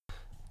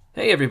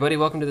Hey everybody,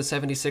 welcome to the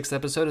 76th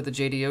episode of the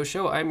JDO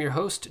Show. I'm your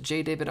host,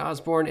 J. David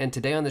Osborne, and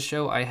today on the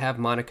show I have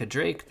Monica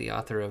Drake, the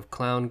author of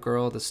Clown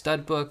Girl, The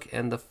Stud Book,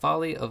 and The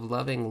Folly of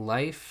Loving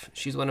Life.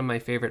 She's one of my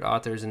favorite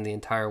authors in the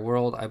entire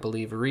world. I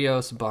believe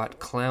Rios bought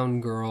Clown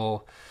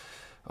Girl,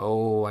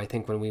 I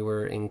think when we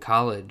were in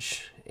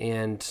college.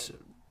 And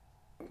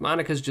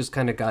Monica's just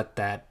kind of got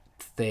that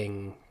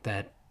thing,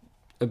 that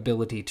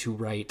ability to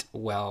write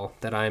well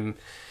that I'm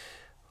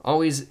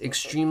always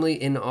extremely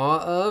in awe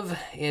of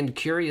and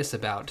curious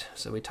about.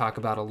 So we talk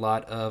about a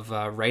lot of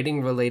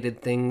writing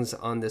related things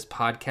on this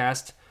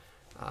podcast.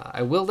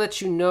 I will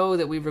let you know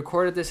that we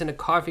recorded this in a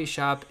coffee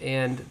shop,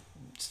 and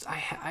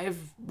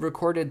I've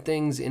recorded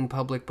things in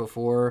public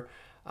before,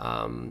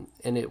 and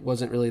it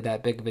wasn't really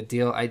that big of a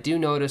deal. I do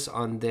notice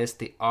on this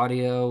the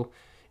audio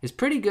is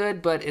pretty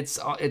good, but it's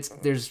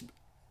there's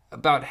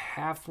about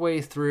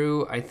halfway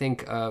through, I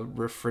think a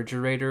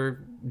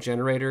refrigerator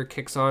generator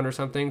kicks on or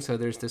something, so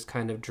there's this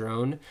kind of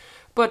drone.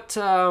 But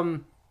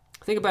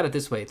think about it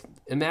this way.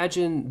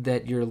 Imagine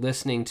that you're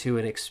listening to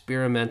an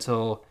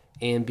experimental,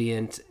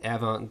 ambient,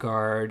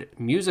 avant-garde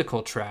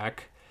musical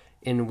track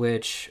in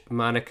which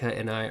Monica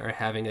and I are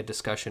having a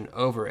discussion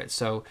over it.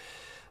 So,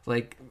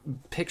 like,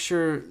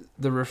 picture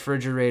the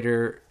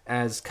refrigerator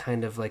as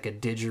kind of like a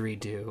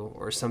didgeridoo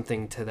or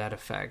something to that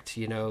effect.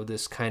 You know,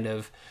 this kind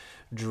of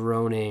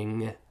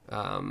droning,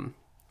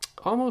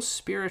 almost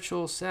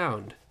spiritual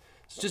sound.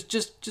 So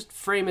just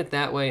frame it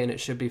that way, and it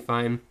should be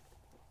fine.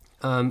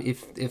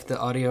 If the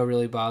audio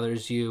really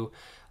bothers you,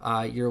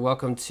 you're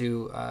welcome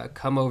to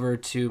come over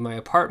to my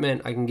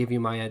apartment. I can give you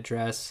my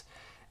address,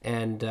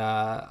 and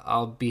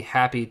I'll be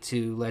happy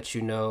to let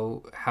you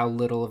know how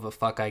little of a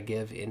fuck I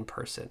give in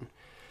person.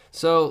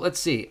 So let's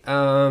see.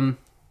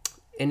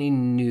 Any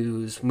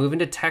news? Moving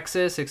to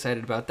Texas,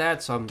 excited about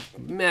that. So I'm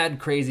mad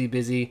crazy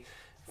busy.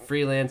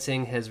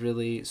 Freelancing has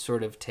really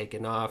sort of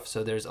taken off,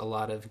 so there's a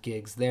lot of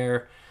gigs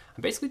there.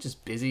 I'm basically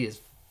just busy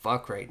as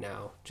fuck right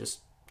now. Just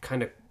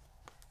kind of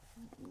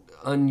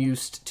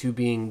unused to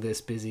being this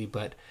busy,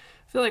 but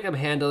I feel like I'm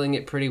handling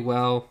it pretty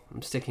well.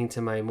 I'm sticking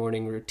to my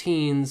morning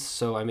routines,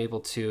 so I'm able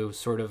to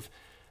sort of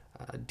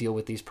deal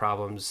with these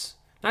problems.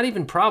 Not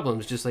even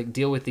problems, just like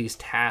deal with these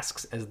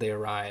tasks as they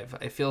arrive.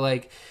 I feel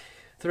like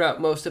throughout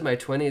most of my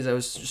 20s, I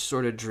was just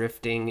sort of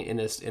drifting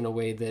in a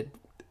way that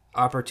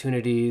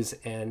opportunities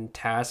and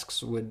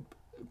tasks would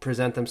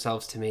present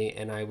themselves to me,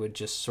 and I would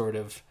just sort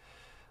of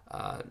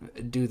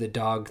do the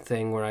dog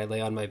thing where I lay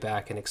on my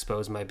back and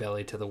expose my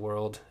belly to the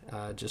world,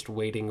 just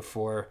waiting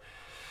for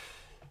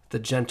the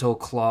gentle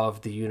claw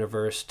of the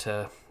universe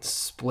to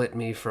split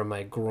me from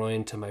my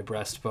groin to my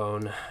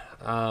breastbone.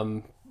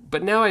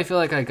 But now I feel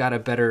like I got a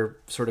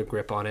better sort of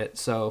grip on it,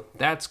 so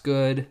that's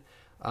good.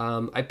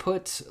 I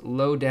put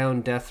Low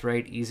Down Death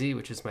Right Easy,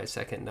 which is my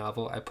second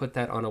novel. I put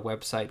that on a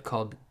website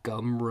called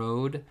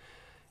Gumroad.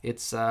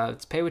 It's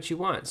pay what you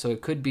want, so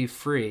it could be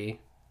free.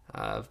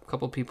 A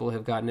couple people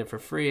have gotten it for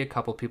free. A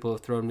couple people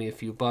have thrown me a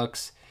few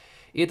bucks.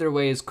 Either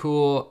way is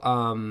cool.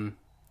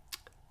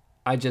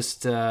 I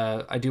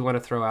do want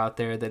to throw out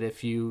there that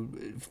if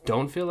you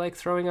don't feel like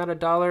throwing out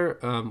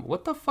 $1,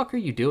 what the fuck are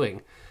you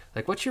doing?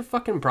 Like, what's your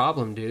fucking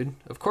problem, dude?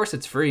 Of course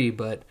it's free,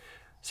 but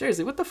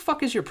seriously, what the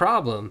fuck is your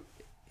problem?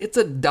 It's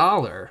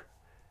 $1.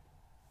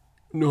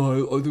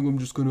 No, I think I'm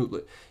just gonna.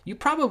 You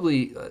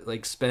probably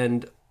like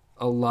spend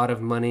a lot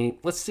of money.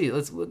 Let's see.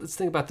 Let's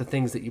think about the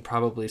things that you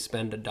probably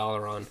spend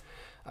 $1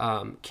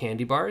 on.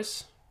 Candy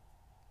bars.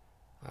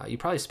 You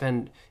probably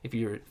spend if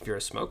you're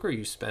a smoker,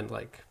 you spend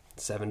like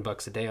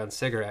 $7 a day on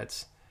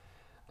cigarettes.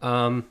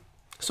 So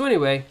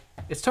anyway,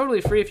 it's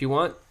totally free if you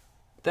want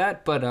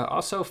that, but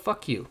also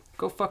fuck you.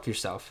 Go fuck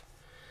yourself.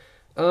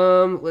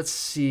 Let's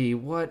see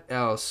what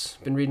else.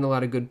 Been reading a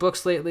lot of good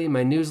books lately.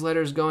 My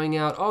newsletter's going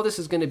out. All this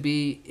is going to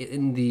be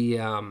in the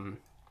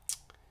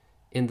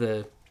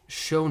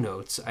show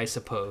notes, I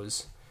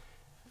suppose.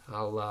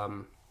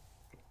 I'll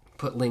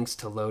put links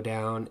to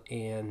Lowdown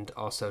and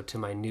also to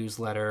my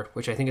newsletter,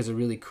 which I think is a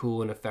really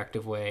cool and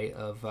effective way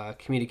of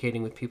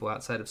communicating with people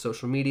outside of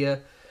social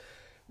media.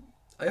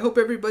 I hope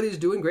everybody's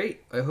doing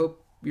great. I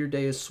hope your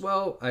day is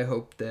swell. I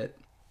hope that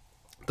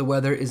the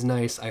weather is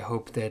nice. I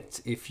hope that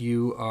if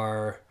you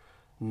are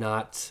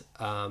not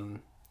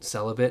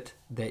celibate,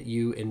 that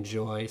you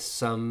enjoy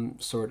some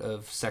sort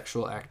of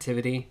sexual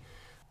activity.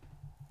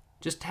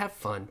 Just have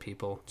fun,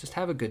 people. Just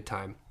have a good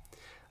time.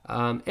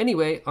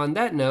 Anyway, on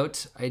that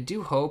note, I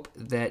do hope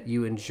that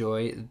you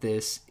enjoy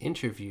this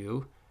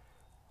interview,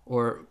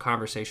 or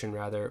conversation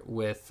rather,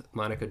 with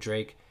Monica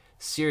Drake.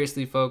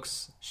 Seriously,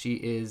 folks, she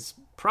is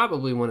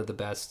probably one of the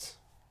best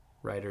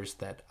writers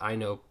that I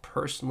know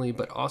personally,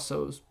 but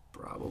also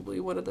probably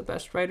one of the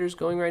best writers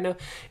going right now.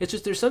 It's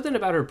just there's something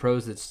about her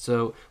prose that's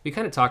so, we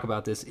kind of talk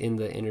about this in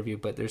the interview,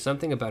 but there's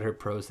something about her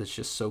prose that's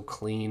just so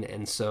clean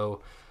and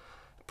so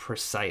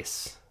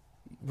precise,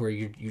 where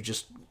you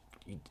just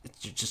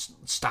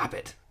stop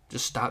it.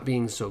 Just stop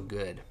being so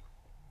good.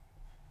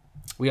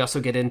 We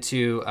also get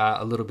into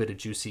a little bit of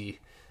juicy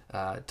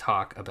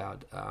talk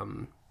about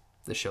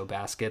the show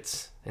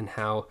Baskets and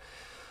how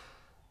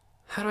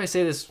do I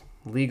say this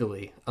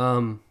legally?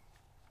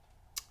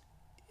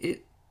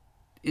 it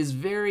is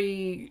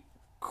very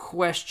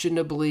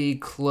questionably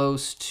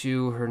close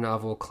to her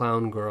novel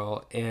Clown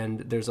Girl,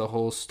 and there's a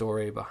whole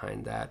story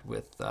behind that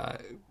with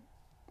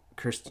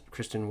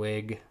Kristen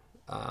Wiig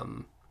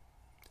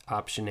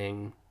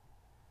optioning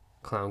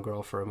Clown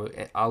Girl for a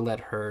movie. I'll let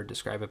her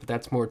describe it, but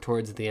that's more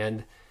towards the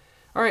end.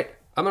 All right,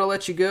 I'm gonna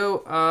let you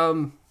go.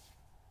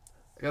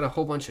 I got a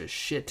whole bunch of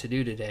shit to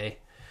do today.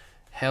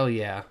 Hell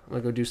yeah, I'm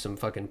gonna go do some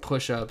fucking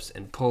push-ups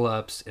and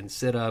pull-ups and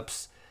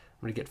sit-ups.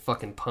 I'm gonna get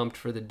fucking pumped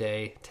for the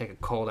day, take a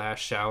cold ass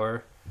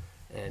shower,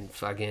 and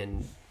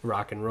fucking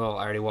rock and roll.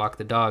 I already walked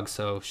the dog,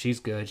 so she's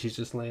good. She's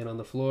just laying on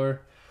the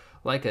floor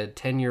like a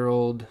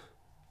 10-year-old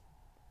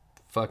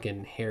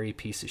fucking hairy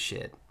piece of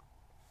shit.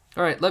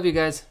 All right, love you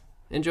guys.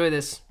 Enjoy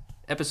this.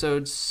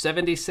 Episode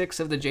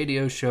 76 of the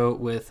JDO Show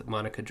with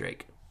Monica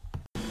Drake.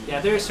 Yeah,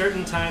 there are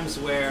certain times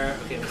where...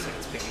 Okay, looks like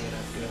it's picking it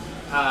up.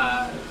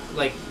 Good.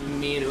 Like,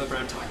 me and whoever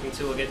I'm talking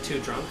to will get too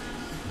drunk.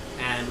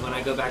 And when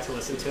I go back to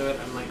listen to it,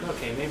 I'm like,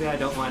 okay, maybe I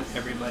don't want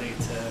everybody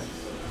to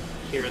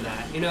hear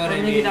that. You know what I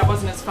mean? Maybe that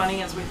wasn't as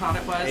funny as we thought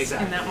it was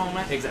exactly. in that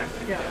moment.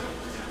 Exactly. Yeah.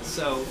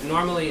 So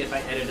normally if I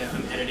edit it,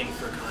 I'm editing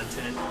for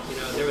content. You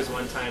know, there was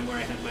one time where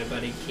I had my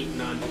buddy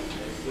Keaton on.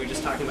 We were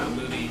just talking about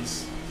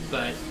movies,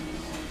 but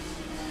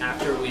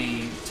after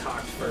we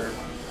talked for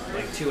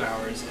like 2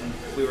 hours and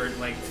we were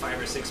like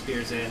 5 or 6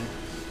 beers in,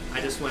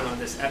 I just went on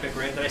this epic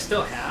rant that I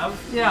still have.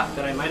 Yeah.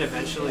 That I might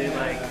eventually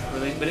like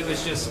release, but it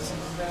was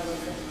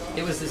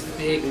this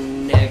big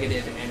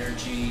negative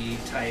energy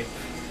type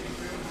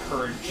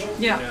purge.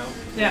 Yeah. You know?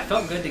 Yeah. It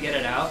felt good to get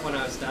it out when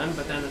I was done,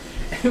 but then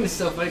it was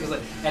so funny because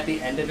like at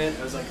the end of it,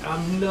 I was like,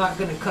 I'm not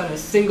gonna cut a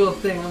single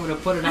thing. I'm gonna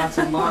put it out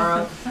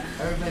tomorrow.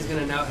 Everybody's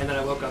gonna know. And then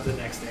I woke up the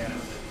next day and I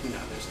was like, no,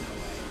 there's no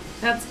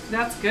way.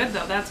 That's good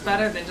though. That's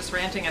better than just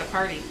ranting at a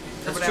party.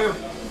 That's true.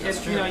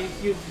 That's true. You know,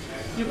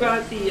 you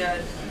got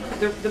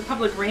the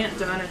public rant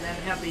done and then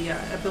have the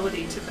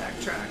ability to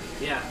backtrack.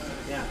 Yeah.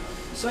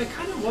 So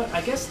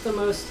I guess the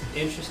most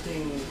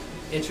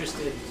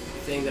interested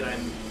thing that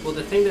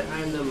the thing that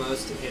I'm the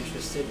most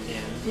interested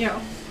in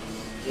Yeah.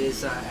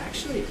 is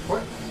actually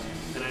Portland.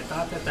 And I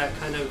thought that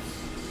kind of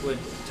would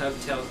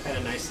dovetail kind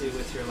of nicely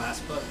with your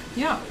last book.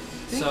 Yeah.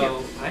 Thank So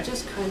you. I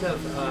just kind of,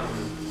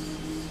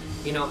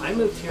 I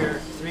moved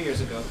here 3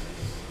 years ago.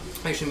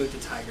 I actually moved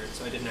to Tigard,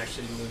 so I didn't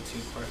actually move to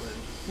Portland.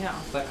 Yeah.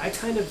 But I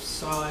kind of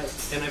saw it,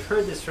 and I've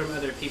heard this from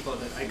other people,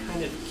 that I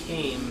kind of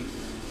came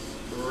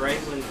right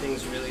when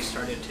things really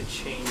started to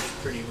change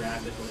pretty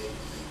rapidly.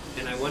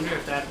 And I wonder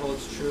if that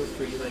holds true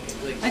for you.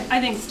 I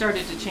think it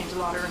started to change a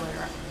lot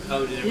earlier.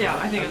 Oh, did it? Yeah,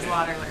 really? I think it was Okay. a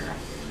lot earlier.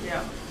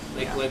 Yeah.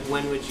 Like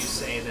when would you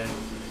say that?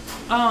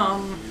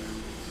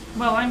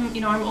 Well,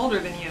 I'm older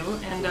than you,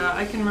 and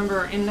I can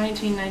remember in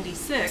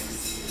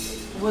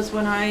 1996 was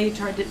when I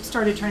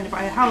started trying to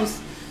buy a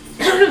house.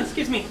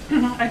 Excuse me.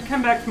 I'd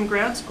come back from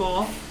grad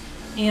school,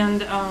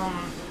 and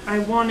I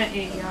won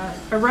a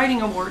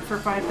writing award for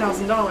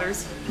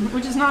 $5,000,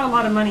 which is not a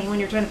lot of money when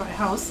you're trying to buy a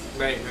house.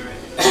 Right.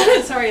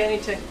 Sorry, I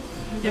need to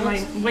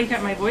wake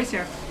up my voice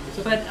here.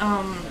 But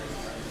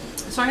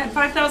so I had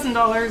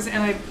 $5,000,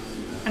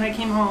 and I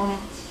came home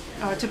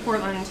to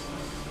Portland,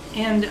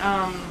 and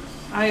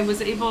I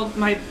was able.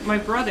 My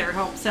brother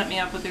helped set me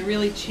up with a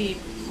really cheap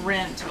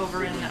rent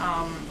over in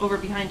over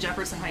behind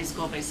Jefferson High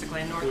School,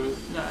 basically in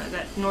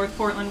North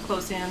Portland,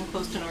 close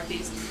to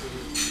Northeast,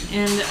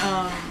 and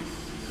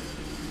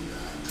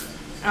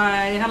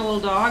I had a little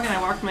dog, and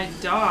I walked my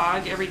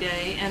dog every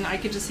day, and I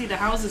could just see the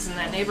houses in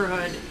that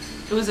neighborhood.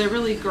 It was a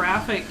really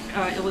graphic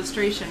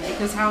illustration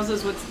because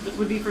houses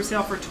would be for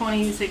sale for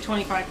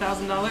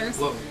 $25,000.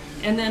 Whoa.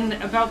 And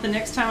then about the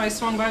next time I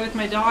swung by with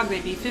my dog,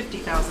 they'd be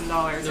 $50,000.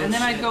 No And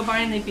then I'd shit. go by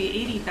and they'd be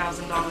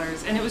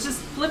 $80,000. And it was just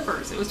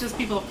flippers. It was just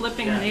people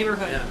flipping the Yeah,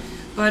 neighborhood. yeah.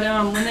 But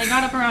when they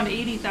got up around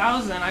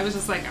 80,000, I was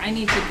just like, I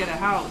need to get a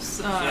house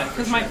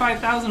because my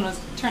 5,000 was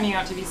turning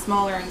out to be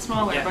smaller and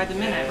smaller by the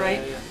minute,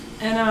 right? Yeah.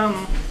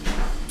 And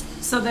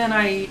so then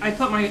I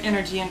put my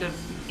energy into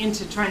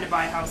trying to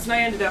buy a house,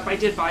 and I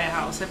did buy a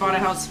house. I bought a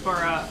house for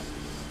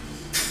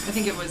I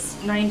think it was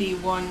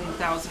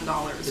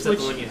 $91,000. Is that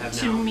the one you have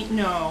to now? me,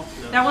 no,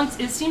 that one's.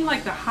 It seemed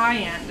like the high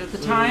end at the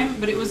time,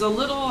 but it was a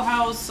little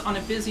house on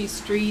a busy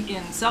street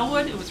in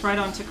Selwood. It was right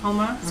on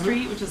Tacoma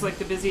Street, which is like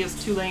the busiest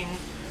 2-lane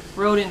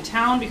road in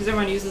town because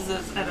everyone uses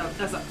this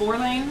as a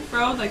 4-lane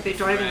road, like they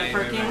drive in the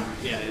parking. Right.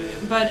 Yeah.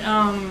 But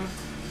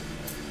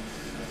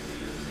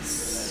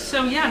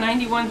so yeah,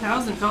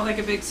 91,000 felt like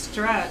a big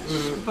stretch,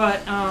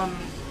 but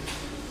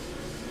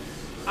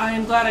I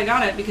am glad I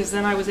got it because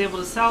then I was able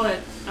to sell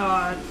it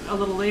a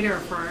little later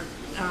for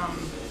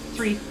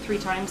three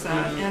times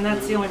that, and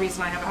that's the only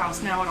reason I have a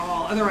house now at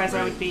all. Otherwise,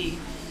 I would be,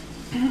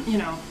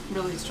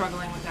 really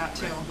struggling with that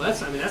too. Well,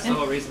 that's the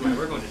whole reason why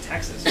we're going to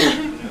Texas.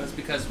 It's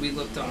because we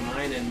looked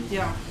online and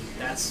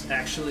that's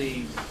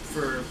actually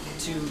for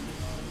two,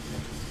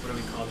 what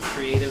do we call it,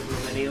 creative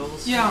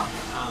millennials. Yeah.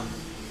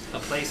 a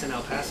place in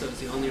El Paso is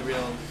the only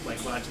real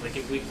lodge.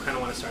 If we kind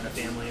of want to start a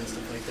family and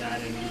stuff like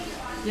that, and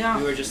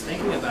we were just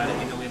thinking about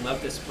it. We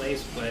love this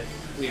place, but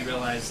we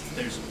realized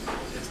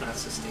it's not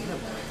sustainable.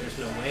 There's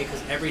no way,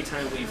 because every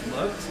time we've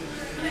looked,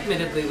 and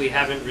admittedly we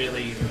haven't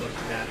really looked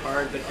that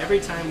hard, but every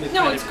time we've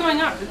it's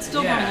going up. It's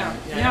still going up.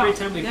 Every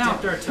time we've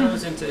dipped our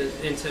toes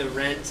into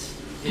rent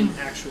in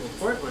actual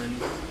Portland,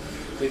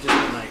 we've just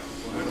been like,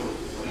 well,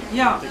 I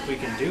don't think we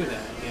can do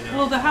that.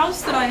 Well, the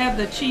house that I had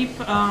the cheap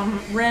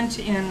rent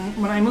in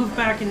when I moved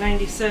back in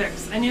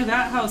 '96, I knew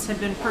that house had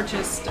been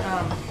purchased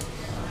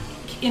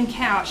in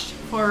cash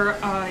for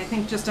I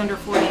think just under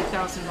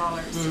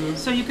 $40,000.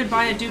 So you could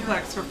buy a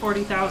duplex for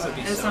 $40,000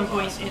 at some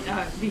point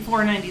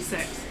before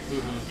 '96.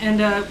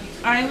 And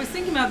I was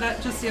thinking about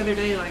that just the other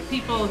day,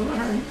 people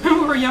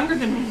who are younger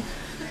than me.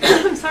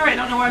 I'm sorry, I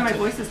don't know why my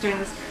voice is doing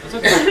this. That's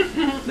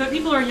okay. But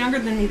people who are younger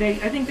than me,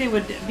 I think they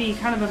would be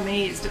kind of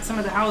amazed at some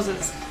of the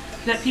houses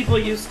that people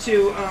used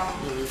to.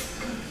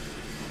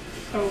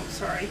 Oh,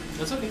 sorry.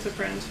 That's okay. It's a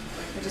friend.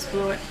 I just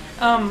blew it.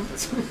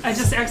 I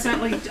just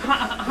accidentally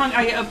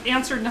I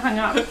answered and hung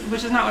up,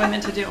 which is not what I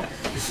meant to do.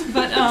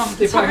 But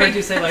they probably heard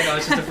you say oh,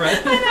 it's just a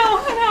friend. I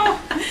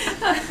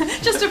know.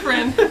 Just a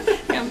friend.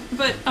 Yeah,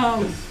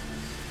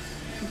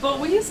 but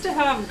we used to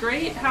have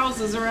great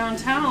houses around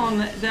town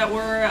that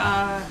were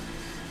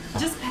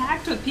just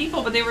packed with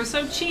people, but they were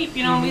so cheap,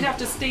 and we'd have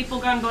to staple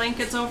gun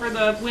blankets over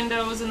the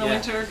windows in the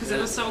winter because it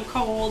was so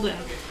cold, and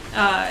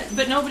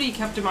but nobody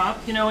kept them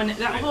up, and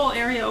that whole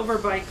area over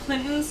by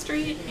Clinton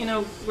Street,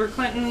 where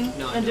Clinton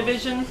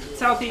Division,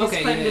 Southeast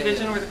Clinton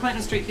Division, where the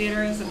Clinton Street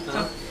Theater is, and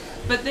stuff.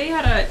 But they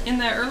had in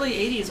the early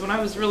 80s, when I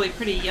was really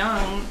pretty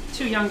young,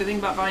 too young to think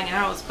about buying a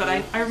house, but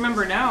I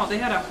remember now, they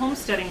had a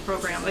homesteading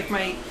program,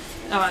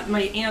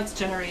 my aunt's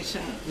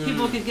generation.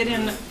 People could get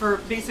in for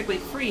basically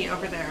free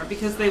over there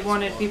because they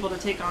wanted people to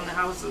take on the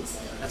houses.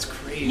 That's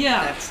crazy.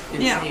 Yeah. That's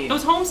insane. Yeah. It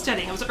was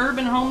homesteading. It was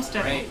urban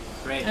homesteading.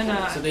 Right. And,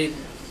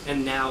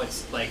 and now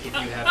it's if you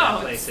have that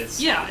place,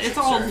 it's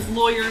all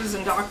lawyers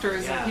and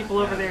doctors and people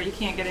over there. You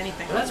can't get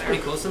anything. Well, that's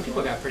pretty cool. Some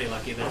people got pretty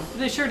lucky then.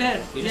 They sure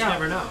did. You just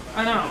never know.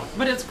 I know,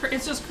 but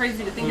it's just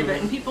crazy to think of it.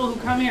 And people who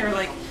come here,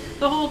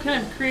 the whole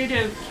kind of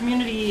creative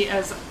community,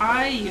 as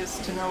I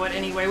used to know it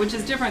anyway, which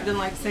is different than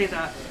say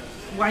the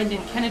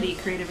Wieden+Kennedy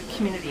creative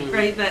community,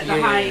 right? The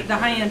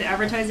high-end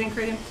advertising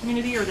creative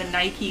community, or the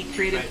Nike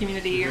creative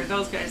community, or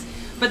those guys.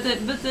 But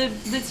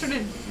the sort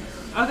of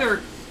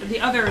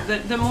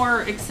the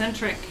more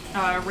eccentric,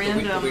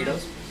 random. The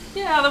weirdos.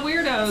 Yeah, the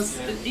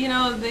weirdos.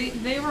 Yeah.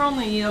 They were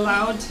only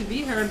allowed to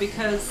be here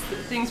because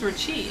things were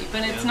cheap,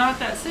 and it's not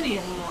that city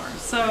anymore.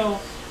 So.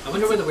 I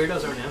wonder where the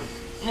weirdos are now.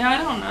 Yeah, I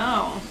don't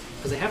know.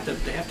 Because they have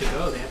to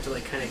go. They have to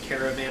kind of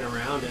caravan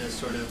around in a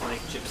sort of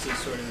gypsy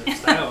sort of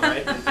style,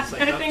 right? It's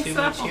I think too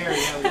so. much here.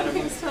 Yeah, we gotta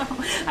move. So.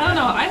 I don't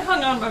know. I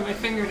hung on by my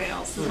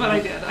fingernails. Is what I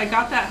did. I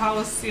got that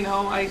house.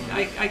 I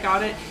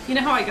got it. You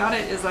know how I got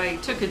it is I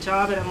took a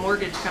job at a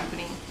mortgage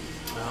company.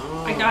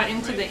 Oh, I got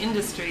into the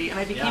industry and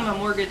I became a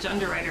mortgage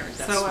underwriter.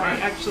 That's so smart. I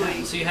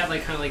actually. So you had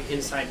kind of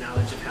inside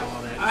knowledge of how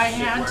all that. I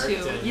shit had worked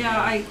to. and,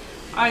 Yeah.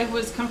 I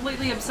was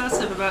completely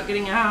obsessive about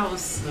getting a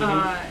house,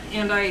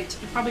 and I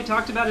probably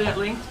talked about it at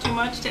length too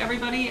much to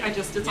everybody.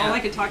 It's all I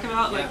could talk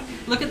about.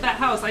 Look at that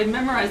house. I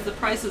memorized the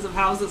prices of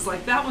houses.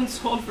 That one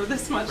sold for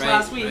this much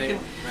last week, and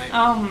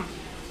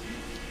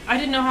I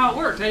didn't know how it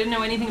worked. I didn't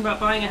know anything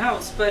about buying a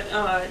house, but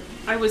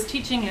I was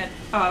teaching at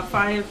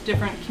 5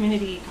 different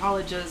community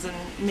colleges and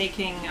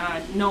making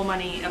no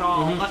money at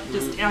all,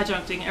 just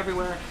adjuncting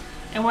everywhere.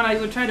 And when I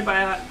would try to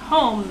buy a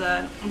home,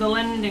 the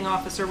lending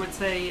officer would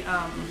say,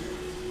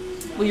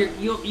 well,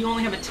 you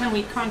only have a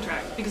 10-week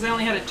contract, because I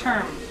only had a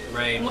term.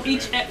 Right.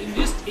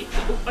 Just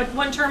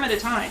one term at a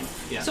time.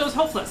 Yeah. So it was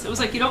hopeless. It was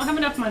you don't have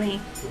enough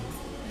money,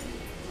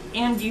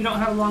 and you don't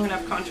have a long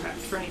enough contract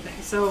for anything.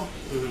 So,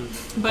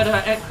 but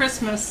at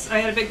Christmas, I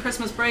had a big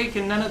Christmas break,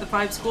 and none of the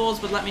 5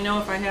 schools would let me know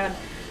if I had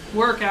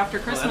work after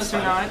Christmas or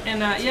not.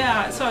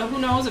 And so who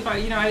knows if I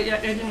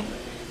didn't.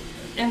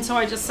 And so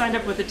I just signed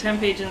up with a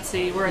temp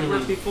agency where I'd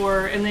worked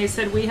before, and they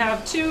said, we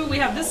have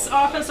this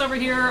office over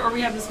here, or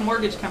we have this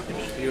mortgage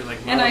company. You were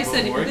and I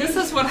said, this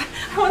is what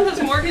I want, this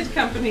mortgage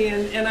company,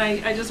 and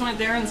I just went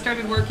there and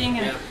started working,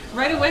 and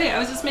right away I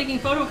was just making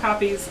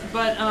photocopies,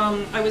 but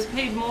I was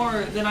paid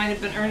more than I had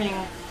been earning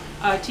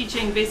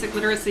teaching basic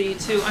literacy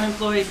to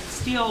unemployed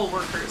steel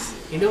workers.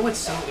 You know what's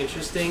so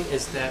interesting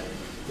is that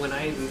when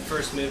I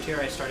first moved here,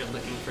 I started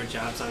looking for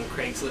jobs on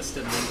Craigslist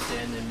and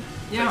LinkedIn and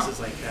places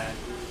like that.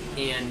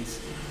 And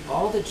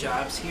all the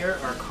jobs here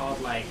are called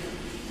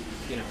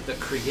the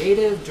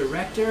creative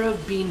director of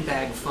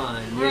Beanbag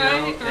Fun,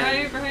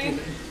 right.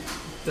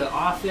 The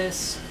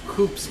office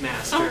hoops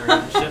master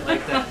and shit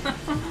like that.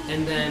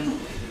 And then,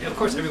 of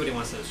course, everybody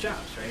wants those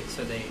jobs, right?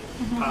 So they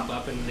pop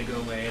up and they go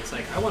away. It's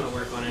I want to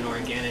work on an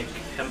organic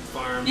hemp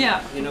farm,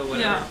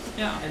 whatever.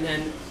 Yeah. And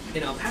then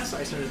in El Paso,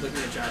 I started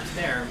looking at jobs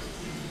there.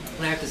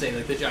 And I have to say,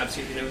 the jobs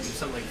here,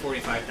 something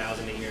like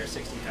 $45,000 a year, $60,000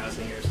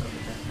 a year, something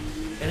like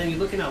that. And then you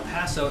look in El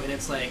Paso, and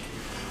it's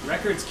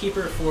records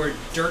keeper for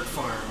dirt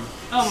farm.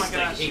 Oh my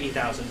gosh.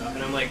 $80,000.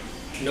 And I'm like,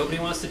 nobody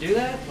wants to do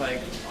that,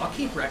 like, I'll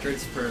keep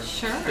records for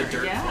the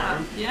dirt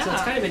farm. Yeah. So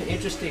it's kind of an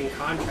interesting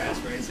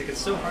contrast, right? It's like, it's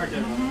so hard to,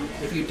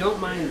 if you don't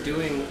mind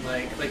doing,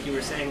 like you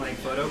were saying, like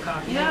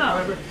photocopying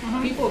or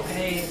whatever, people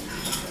pay,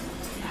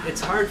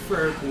 it's hard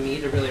for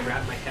me to really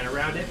wrap my head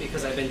around it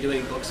because I've been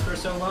doing books for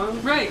so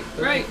long. Right,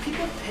 but like,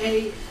 people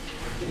pay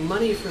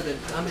money for the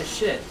dumbest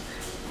shit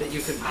that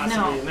you could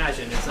possibly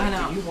imagine. It's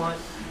like, do you want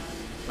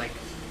like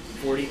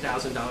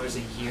 $40,000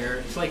 a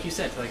year? It's like you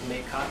said, to like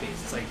make copies.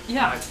 It's like,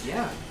 yeah,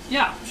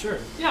 sure,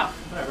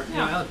 whatever. You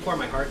know, I'll pour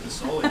my heart and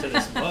soul into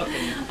this book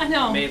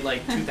and made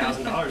like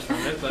 $2,000 from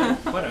it,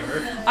 but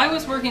whatever. I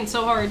was working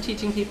so hard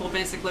teaching people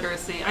basic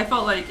literacy. I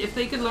felt like if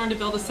they could learn to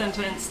build a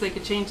sentence, they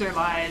could change their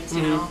lives,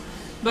 you know.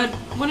 But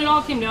when it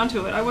all came down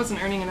to it, I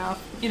wasn't earning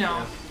enough. You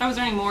know, I was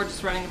earning more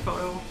just running a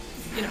photo,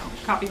 you know,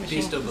 copy machine. Do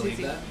you still believe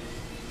that?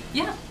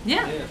 Yeah.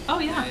 Oh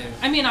yeah.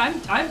 I mean,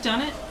 I've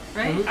done it,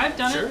 right? I've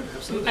done it.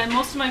 Absolutely. And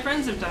most of my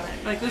friends have done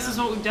it. Like, this is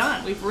what we've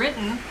done. We've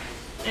written,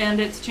 and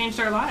it's changed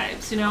our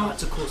lives, you know. Oh,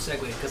 that's a cool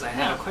segue, because I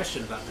had a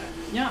question about that.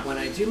 Yeah. When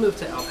I do move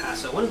to El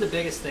Paso, one of the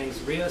biggest things,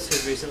 Rios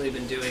has recently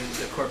been doing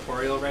the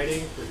corporeal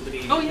writing with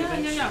Lydia. Oh,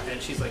 yeah.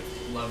 And she's, like,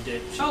 loved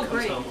it. She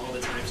comes home all the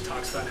time. She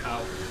talks about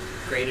how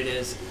great it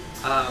is.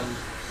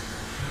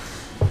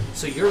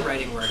 So your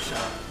writing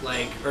workshop,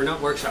 like, or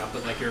not workshop,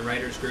 but like your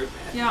writers group.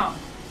 Yeah.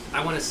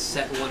 I want to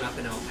set one up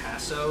in El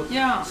Paso.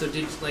 Yeah. So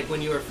did, like,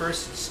 when you were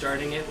first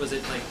starting it, was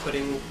it like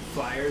putting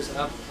flyers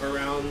up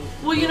around?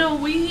 Well, you know,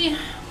 we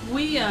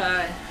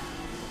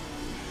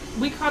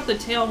caught the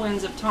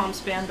tailwinds of Tom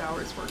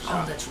Spanbauer's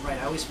workshop. Oh, that's right.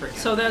 I always forget.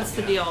 So that's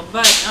the deal.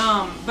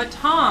 But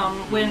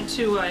Tom went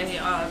to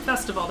a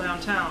festival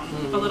downtown,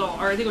 a little,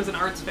 or I think it was an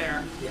arts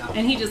fair,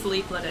 and he just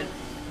leafleted.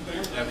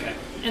 Okay.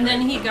 And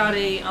then he got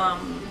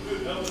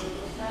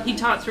he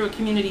taught through a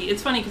community.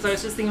 It's funny because I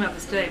was just thinking about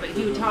this today, but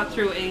he taught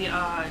through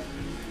a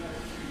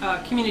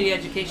community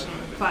education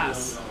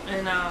class,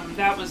 and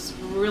that was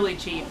really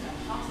cheap.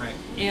 Right.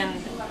 And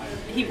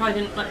he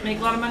probably didn't make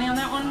a lot of money on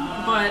that one,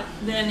 but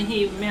then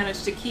he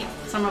managed to keep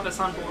some of us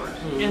on board,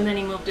 and then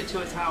he moved it to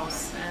his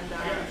house,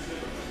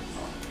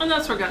 and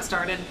that's where it got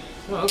started.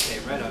 Oh, okay,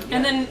 right on. Yeah.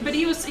 And then, but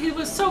he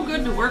was so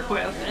good to work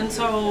with, and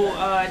so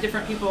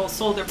different people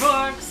sold their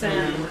books,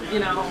 and you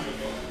know,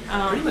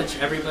 pretty much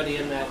everybody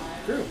in that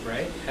group,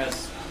 right,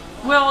 has.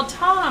 Well,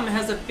 Tom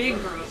has a big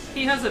group.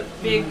 He has a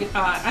big.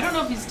 I don't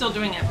know if he's still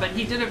doing it, but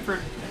he did it for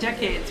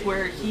decades,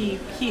 where he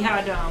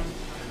had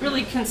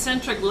really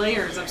concentric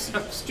layers of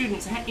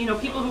students, you know,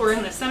 people who were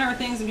in the center of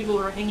things and people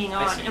who were hanging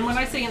on. And when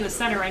I say in the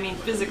center, I mean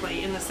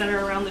physically in the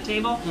center around the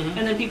table,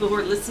 and then people who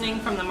were listening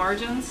from the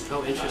margins.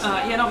 Oh, interesting.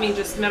 I don't mean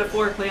just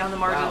metaphorically on the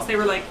margins. Wow. They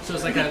were like. So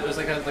it was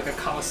like a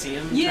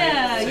coliseum.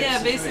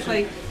 Yeah,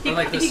 basically. Or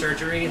like the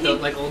surgery, the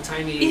like old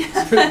timey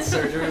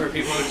surgery where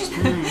people are just.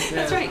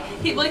 That's right.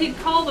 He'd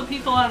call the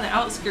people on the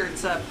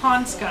outskirts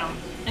pond scum.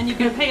 And you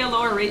can pay a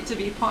lower rate to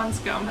be pond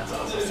scum. That's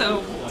awesome.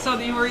 So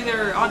you were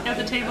either at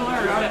the table or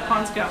out at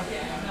pond scum.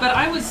 But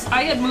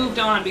I had moved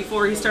on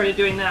before he started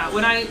doing that.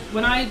 When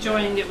I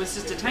joined, it was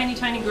just a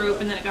tiny group,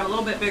 and then it got a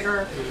little bit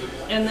bigger.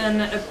 And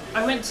then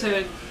I went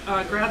to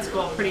grad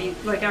school pretty,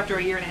 like, after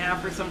a year and a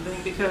half or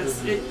something, because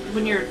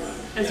when you're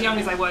as young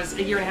as I was,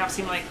 a year and a half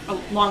seemed like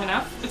long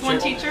enough with one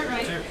teacher,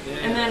 right? Sure. Yeah,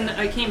 and then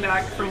I came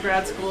back from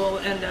grad school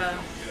and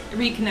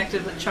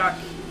reconnected with Chuck.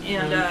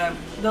 And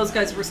those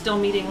guys were still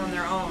meeting on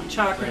their own.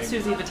 Chuck and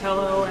Susie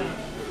Vitello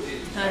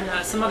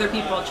and some other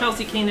people.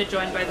 Chelsea Kane had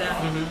joined by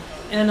then.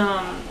 And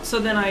so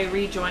then I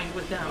rejoined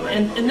with them.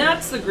 And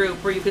that's the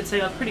group where you could say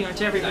pretty much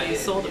everybody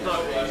sold a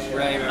book.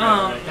 Right.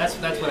 That's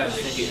what I was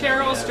thinking.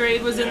 Cheryl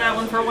Strayed was in that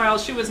one for a while.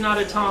 She was not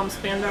a Tom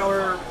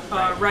Spanbauer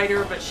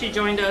writer, but she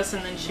joined us,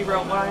 and then she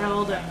wrote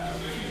Wild.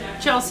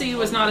 And Chelsea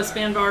was not a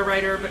Spanbauer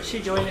writer, but she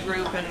joined the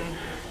group.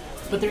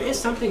 But there is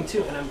something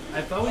too, and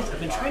I've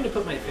been trying to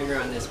put my finger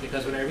on this,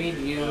 because when I read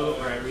you,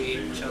 or I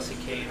read Chelsea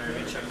Kane, or I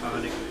read Chuck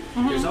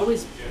Palahniuk, there's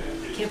always,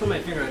 I can't put my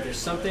finger on it, there's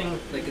something,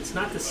 like, it's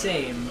not the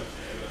same,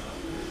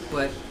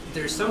 but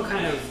there's some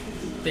kind of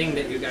thing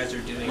that you guys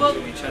are doing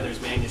to each other's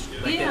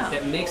manuscript, like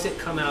that makes it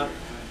come out.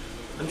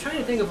 I'm trying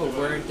to think of a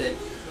word that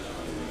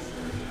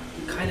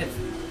kind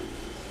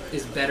of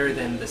is better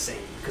than the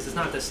same, because it's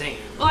not the same.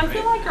 Well, I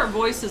feel like our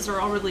voices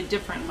are all really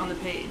different on the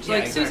page. Yeah,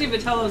 like exactly.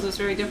 Susie Vitello's is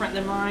very different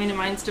than mine, and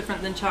mine's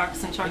different than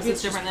Chuck's, and Chuck's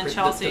is different than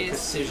Chelsea's. The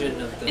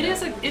precision of the.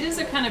 It is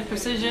a kind of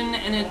precision,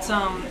 and it's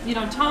you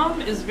know,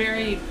 Tom is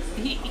very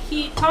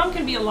Tom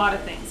can be a lot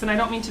of things, and I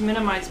don't mean to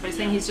minimize by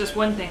saying he's just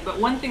one thing, but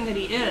one thing that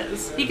he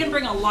can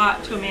bring a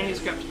lot to a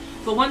manuscript.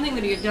 But one thing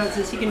that he does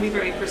is he can be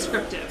very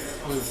prescriptive.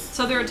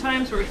 So there are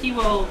times where he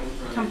will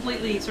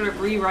completely sort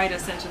of rewrite a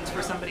sentence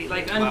for somebody,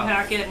 like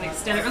unpack it and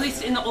extend it, or at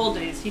least in the old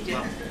days he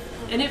did.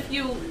 And if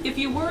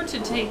you were to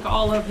take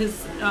all of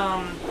his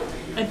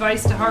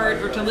advice to heart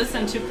or to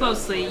listen too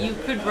closely, you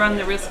could run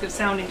the risk of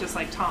sounding just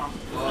like Tom.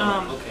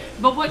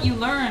 But what you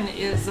learn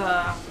is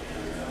a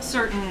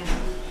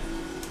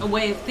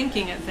way of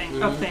thinking of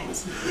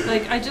things.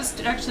 Like, I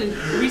just actually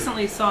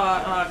recently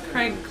saw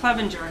Craig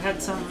Clevenger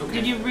had some.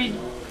 Did you read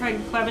Craig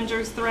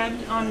Clevenger's thread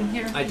on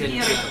here? I didn't. He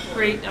had a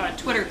great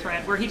Twitter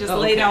thread where he just Oh,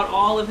 laid okay. out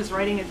all of his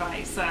writing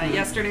advice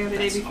yesterday or the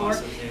That's day before.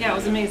 awesome. Yeah, it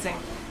was amazing.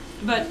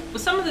 But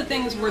some of the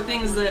things were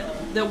things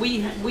that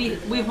we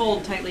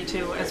hold tightly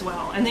to as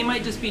well, and they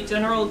might just be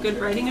general good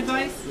writing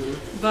advice.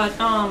 But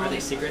Are they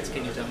secrets?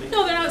 Can you tell me?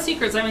 no, they're not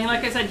secrets. I mean,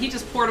 like I said, he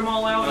just poured them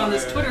all out on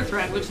this Twitter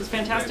thread, which is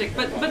fantastic.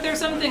 But there's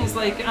some things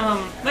like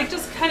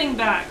just cutting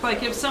back.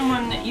 Like if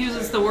someone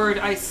uses the word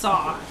 "I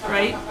saw,"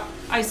 right?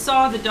 I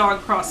saw the dog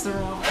cross the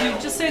room. You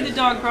just say the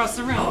dog crossed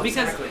the room Oh,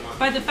 because exactly.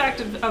 by the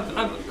fact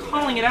of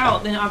calling it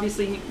out, then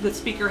obviously the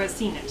speaker has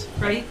seen it,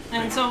 right?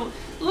 And so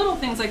little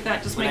things like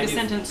that just When make I a do-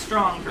 sentence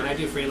stronger. When I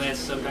do freelance,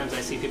 sometimes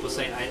I see people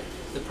say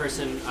the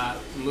person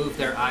moved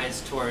their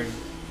eyes toward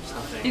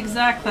something.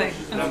 Exactly.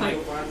 And I'm That's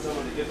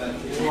like,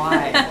 like- why?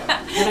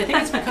 And I think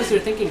it's because they're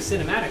thinking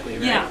cinematically,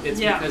 right? Yeah, It's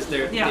yeah, because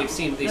yeah. they've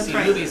seen That's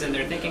right. movies and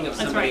they're thinking of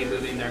That's somebody right.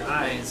 moving their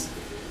eyes.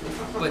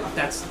 But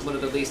that's one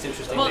of the least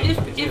interesting Well, things if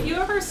you could do. if you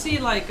ever see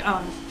like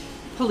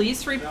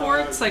police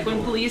reports, like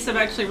when police have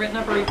actually written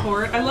up a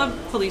report, I love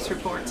police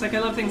reports. Like I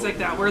love things like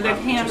that where they've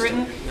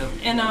handwritten,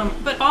 and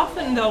but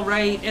often they'll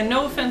write. And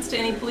no offense to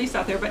any police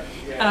out there, but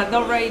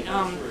they'll write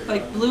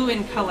like blue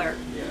in color.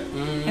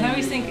 And I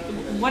always think,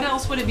 what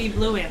else would it be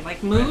blue in?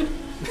 Like mood,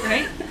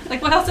 right?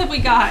 Like what else have we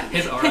got?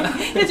 His aura.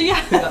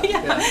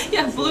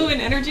 yeah, blue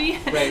in energy,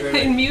 Right.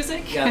 in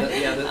music. Yeah,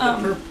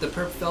 the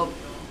perp felt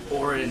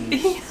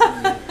orange.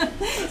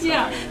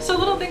 Yeah, so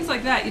little things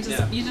like that, you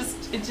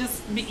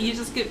Yeah.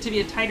 just get to be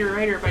a tighter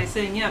writer by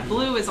saying, yeah,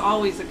 blue is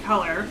always a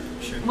color.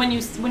 Sure. When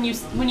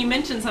you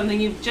mention something,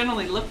 you've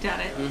generally looked at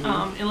it,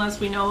 unless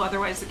we know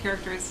otherwise the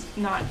character is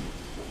not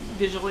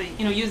visually,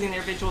 using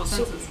their visual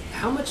So, senses.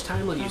 how much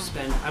time will you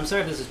spend? I'm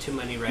sorry if this is too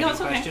many writing No,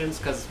 it's okay. questions,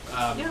 because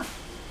Yeah,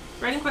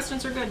 writing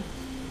questions are good.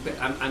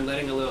 I'm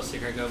letting a little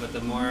secret go, but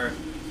the more,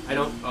 I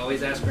don't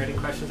always ask writing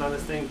questions on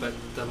this thing, but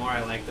the more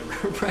I like the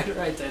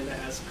writer, I tend to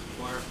ask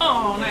more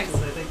Oh, questions,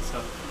 nice. I think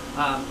so.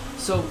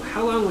 So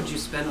how long would you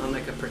spend on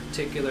like a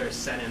particular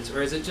sentence,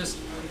 or is it just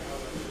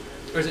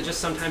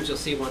sometimes you'll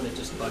see one that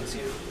just bugs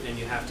you and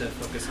you have to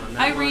focus on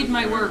that? I read one,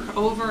 my or- work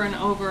over and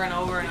over and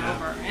over and Yeah.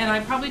 over, and I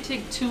probably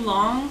take too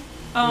long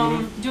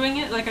doing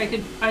it. Like I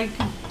could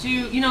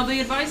do. The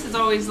advice is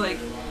always like,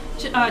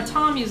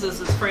 Tom uses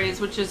this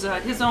phrase, which is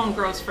his own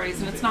gross phrase,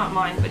 and it's not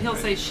mine, but he'll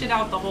say "shit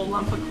out the whole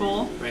lump of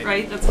coal."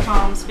 Right. That's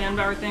Tom's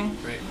Spanbauer thing.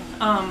 Right.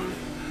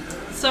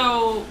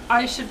 So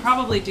I should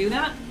probably do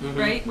that,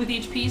 right, with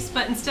each piece.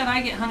 But instead,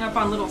 I get hung up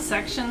on little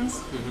sections,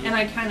 and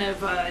I kind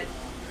of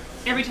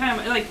every time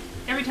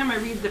I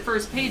read the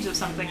first page of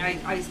something,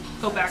 I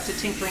go back to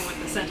tinkering with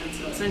the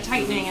sentences and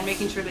tightening and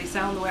making sure they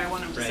sound the way I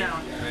want them to Right,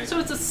 sound. right.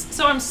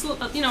 So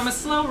I'm a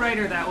slow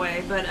writer that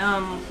way, but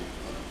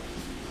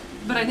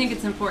I think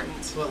it's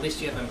important. Well, at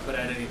least you haven't put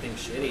out anything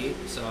shitty.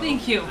 So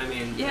Thank you. I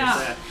mean, there's Yeah.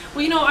 that.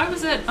 Well, I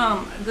was at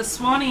the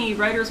Swanee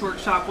Writers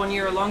Workshop one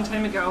year, a long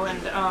time ago,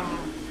 and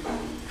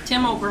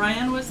Tim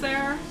O'Brien was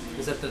there.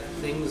 Is that the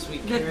things we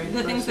The- carried?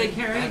 the things they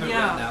person? carried, I haven't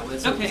yeah. read that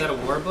one. Okay. Is that a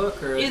war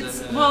book or is It's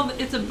it a...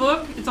 it's a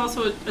book. It's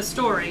also a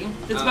story.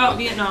 It's Oh, about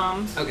okay.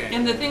 Vietnam. Okay.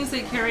 And the things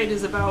they carried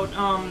is about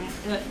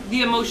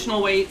the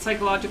emotional weight,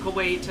 psychological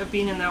weight of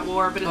being in that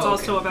war, but it's Oh,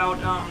 okay. also about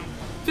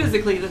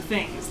physically the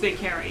things they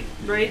carried,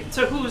 right?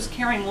 So who's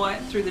carrying what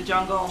through the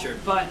jungle? Sure.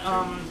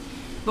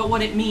 But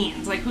what it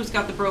means, like who's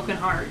got the broken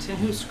heart and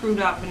who screwed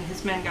up and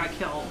his men got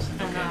killed,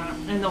 and Okay.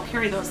 and they'll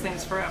carry those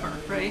things forever,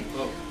 right?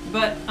 Oh.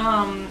 But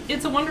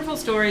it's a wonderful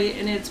story,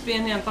 and it's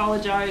been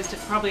anthologized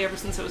probably ever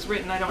since it was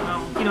written. I don't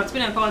know. It's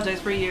been anthologized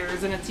for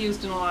years, and it's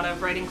used in a lot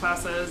of writing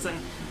classes. And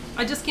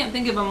I just can't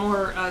think of a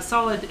more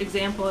solid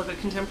example of a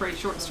contemporary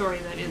short story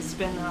that has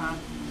been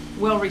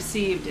well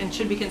received and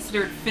should be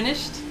considered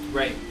finished.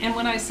 Right. And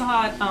when I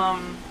saw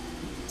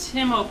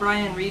Tim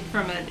O'Brien read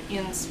from it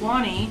in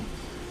Swanee,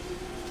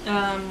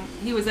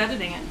 he was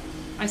editing it.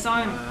 I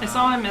saw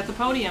him at the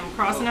podium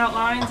crossing out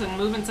lines and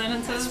moving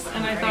sentences, That's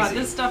and I crazy. thought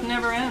this stuff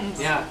never ends.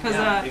 Yeah, because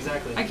yeah,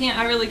 exactly.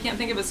 I really can't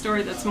think of a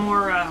story that's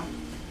more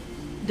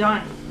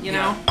done. You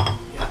know,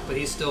 Yeah, but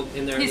he's still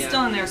in there. he's yeah.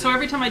 still in there. So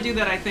every time I do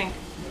that, I think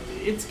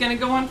it's going to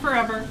go on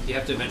forever. You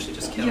have to eventually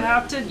just kill You it.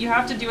 have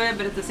to do it,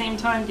 but at the same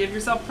time, give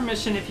yourself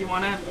permission if you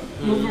want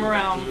to move them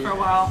around for a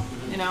while.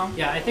 You know.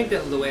 Yeah, I think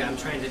that the way I'm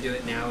trying to do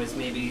it now is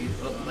maybe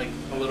like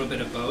a little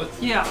bit of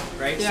both. Yeah.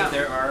 Right? Yeah. So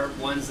there are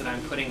ones that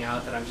I'm putting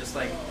out that I'm just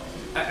like,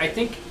 I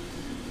think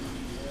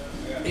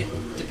it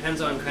depends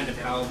on kind of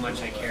how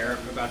much I care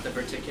about the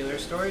particular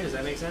story. Does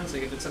that make sense?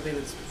 Like if it's something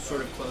that's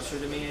sort of closer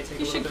to me, I take a You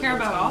little should bit care more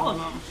about time. all of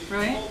them,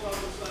 right?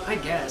 I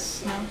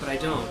guess, Yeah. but I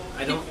don't.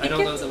 I don't It love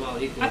gets- them all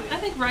equally. I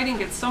think writing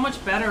gets so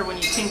much better when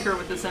you tinker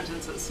with the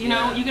sentences. You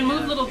know, Yeah, you can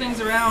move yeah. little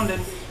things around,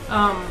 and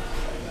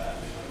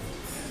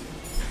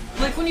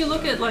like when you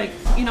look at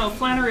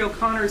Flannery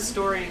O'Connor's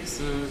stories,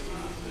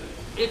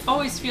 Mm-hmm. it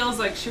always feels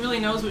like she really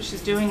knows what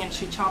she's doing, and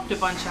she chopped a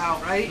bunch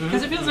out, right?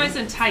 Because it feels nice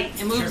and tight.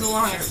 It moves Mm-hmm. Sure,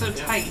 along. sure, It's so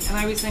yeah. tight, and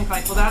I always think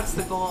like, well, that's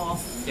the goal,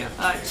 Yeah.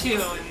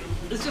 too.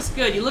 And it's just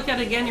good. You look at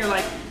it again, you're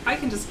like, I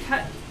can just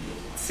cut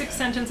 6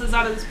 sentences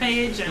out of this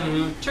page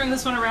and turn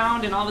this one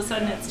around, and all of a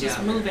sudden it's just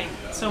Mm-hmm. Yeah. moving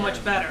so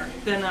much better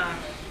than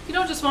you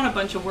don't just want a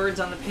bunch of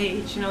words on the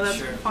page. You know, that's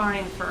Sure.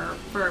 fine for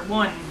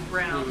one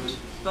round.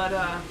 But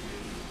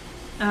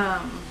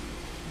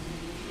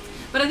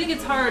I think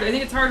it's hard. I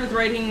think it's hard with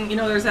writing. You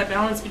know, there's that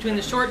balance between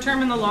the short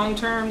term and the long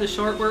term, the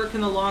short work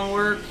and the long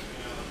work.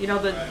 You know,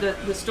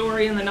 the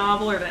story in the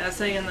novel or the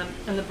essay in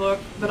the book,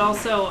 but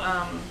also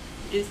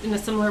is in a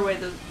similar way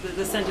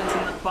the sentence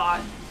and the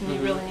plot. And you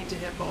really need to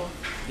hit both.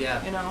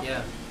 Yeah. You know.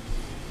 Yeah.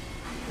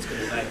 That's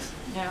good advice.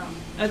 Yeah,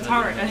 it's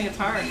hard. I think it's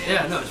hard.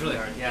 Yeah, no, it's really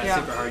hard. Yeah, it's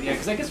super hard. Yeah,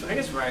 because I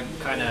guess where I'm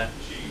kind of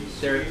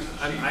there,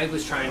 I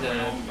was trying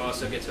to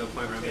also get to a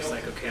point where I'm just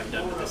like, okay, I'm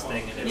done with this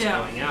thing, and it's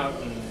going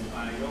out, and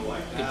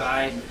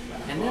goodbye.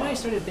 And then I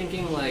started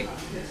thinking, like,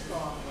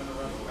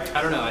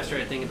 I don't know. I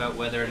started thinking about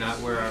whether or not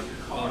we're our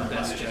own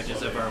best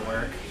judges of our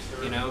work.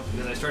 You know,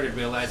 because I started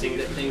realizing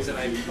that things that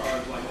I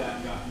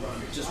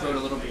just wrote a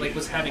little, like,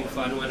 was having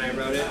fun when I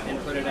wrote it and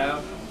put it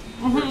out.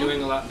 Were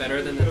doing a lot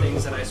better than the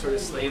things that I sort of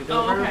slaved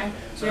over. Okay.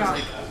 So I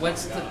was like,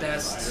 what's the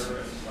best?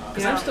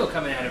 Because I'm still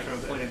coming at it from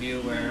a point of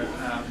view where,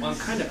 I'm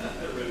kind of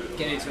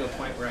getting to a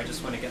point where I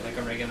just want to get like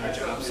a regular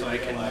job so I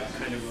can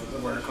kind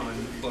of work on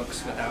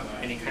books without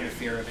any kind of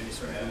fear of any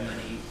sort of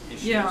money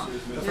issues. Yeah.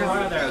 But for a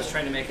while there, I was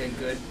trying to make a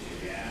good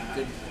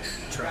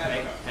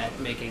try at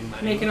making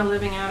money. Making a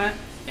living at it.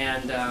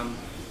 And,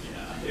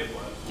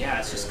 yeah,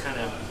 it's just kind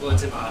of, well,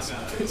 it's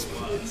impossible. It's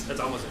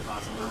almost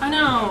impossible. I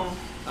know.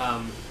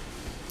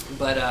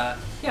 But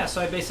yeah,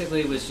 so I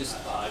basically was just,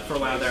 for a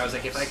while there, I was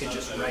like, if I could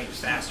just write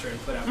faster and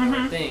put out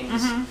more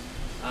things.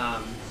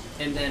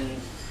 And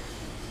then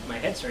my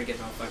head started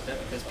getting all fucked up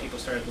because people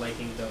started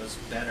liking those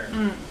better.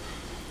 I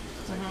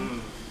was like,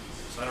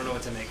 so I don't know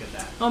what to make of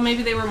that. Well,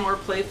 maybe they were more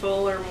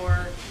playful or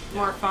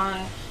more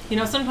fun. You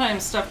know,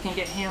 sometimes stuff can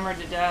get hammered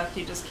to death.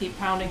 You just keep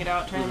pounding it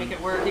out, trying to make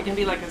it work. It can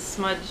be like a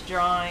smudge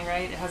drawing,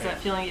 right? It has that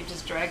feeling you've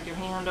just dragged your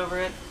hand over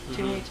it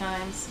too many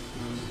times.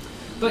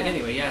 But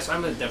anyway, yeah, so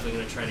I'm definitely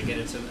going to try to get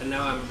into, and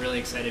now I'm really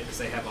excited because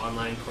they have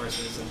online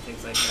courses and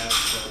things like that.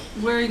 So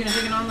Where are you going to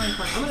take an online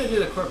course? I'm going to do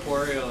the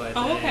corporeal, I think.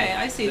 Oh, okay,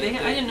 I see.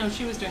 I didn't know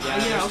she was doing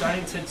that. Yeah, they're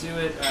starting to do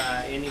it.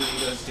 Andy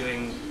Mingo's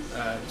doing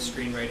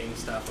screenwriting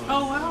stuff.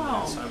 Oh,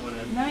 wow. So I want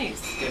to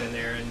get in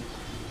there and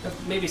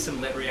maybe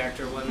some Lit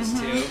Reactor ones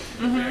too.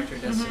 Lit Reactor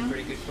does some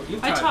pretty good.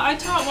 I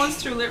taught once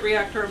through Lit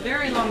Reactor a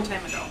very long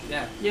time ago.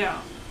 Yeah,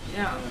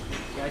 Yeah,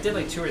 I did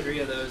like 2 or 3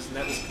 of those, and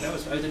that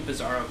was I did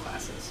Bizarro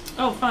classes.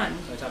 Oh, fun.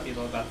 So I taught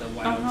people about the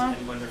wild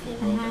and wonderful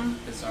world of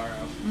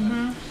Bizarro.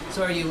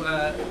 So are you?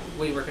 What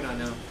are you working on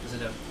now? Is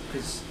it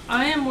because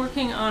I am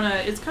working on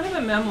it's kind of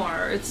a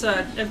memoir. It's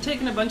I've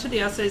taken a bunch of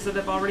the essays that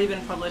have already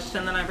been published,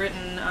 and then I've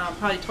written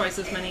probably twice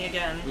as many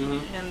again,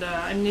 and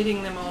I'm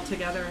knitting them all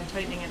together and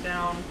tightening it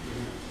down.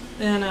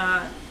 And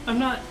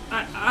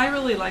I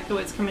really like the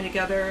way it's coming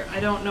together. I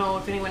don't know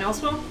if anyone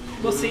else will.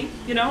 We'll see.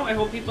 You know, I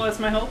hope people, that's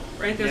my hope,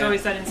 right? There's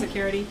always that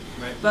insecurity.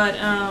 Right. But,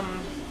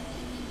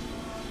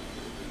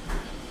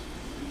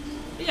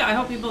 yeah, I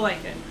hope people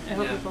like it. I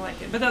hope people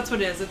like it. But that's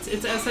what it is.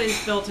 It's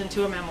essays built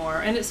into a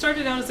memoir. And it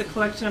started out as a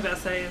collection of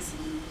essays.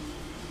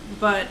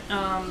 But,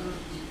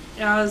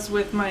 as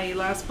with my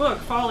last book,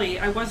 Folly,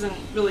 I wasn't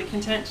really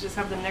content to just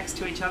have them next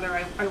to each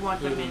other. I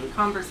want them in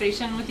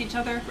conversation with each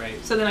other.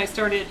 Right. So then I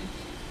started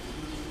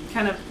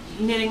kind of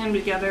knitting them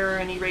together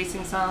and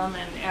erasing some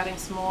and adding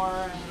some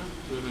more,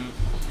 and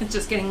it's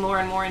just getting more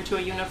and more into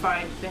a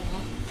unified thing.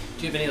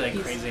 Do you have any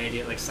like crazy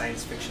idea, like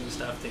science fiction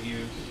stuff that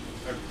you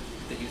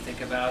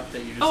think about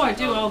that you just? Oh, I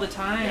do all the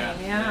time.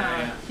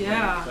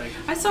 Yeah. Like,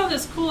 I saw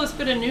this coolest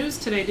bit of news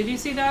today. Did you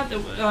see that?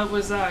 That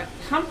was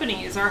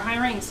companies are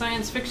hiring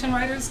science fiction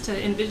writers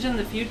to envision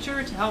the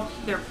future to help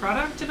their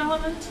product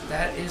development.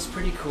 that is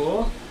pretty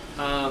cool.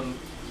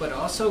 But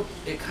also,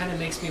 it kind of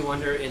makes me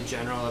wonder in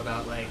general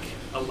about like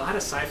a lot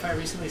of sci-fi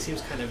recently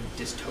seems kind of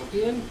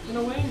dystopian in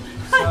a way.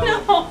 So I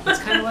know. It's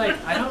kind of like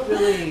I don't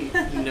really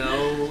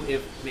know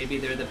if maybe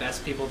they're the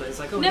best people. That it's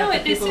like No,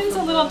 it seems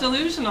a little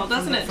delusional,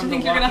 doesn't it? To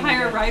think you're going to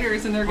hire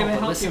writers and they're going to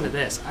help listen you. to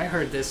this. I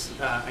heard this.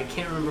 I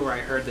can't remember where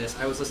I heard this.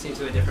 I was listening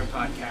to a different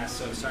podcast,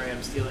 so sorry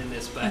I'm stealing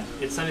this, but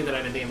it's something that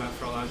I've been thinking about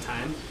for a long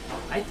time.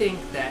 I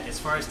think that as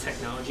far as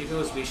technology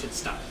goes, we should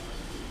stop.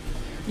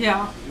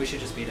 Yeah. We should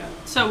just be done.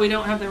 So we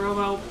don't have the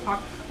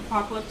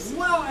robo-apocalypse?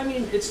 Well, I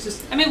mean, it's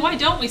just... I mean, why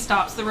don't we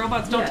stop so the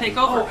robots don't take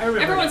over?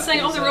 Everyone's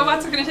saying, the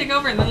robots are going to take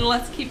over, and then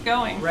let's keep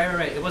going.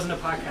 Right. It wasn't a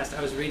podcast.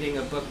 I was reading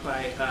a book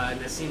by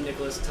Nassim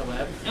Nicholas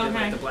Taleb,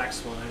 like The Black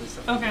Swan and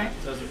stuff like that.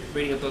 So I was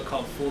reading a book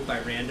called Fooled by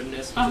Randomness,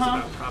 which is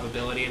about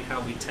probability and how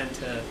we tend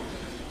to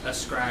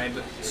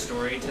ascribe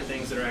story to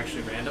things that are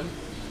actually random.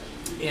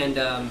 And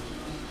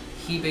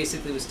he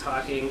basically was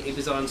talking, it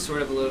was on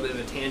sort of a little bit of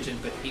a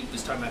tangent, but he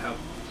was talking about how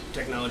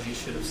technology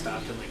should have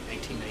stopped in like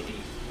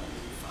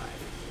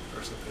 1995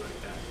 or something like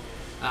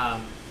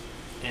that.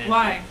 And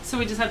why? So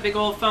we just had big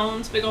old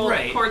phones, big old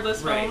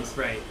cordless phones?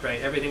 Right.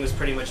 Everything was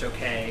pretty much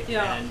okay.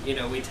 Yeah. And,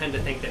 we tend to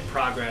think that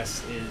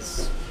progress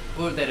is,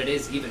 or that it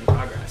is even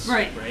progress.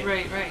 Right.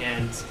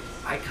 And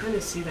I kind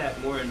of see that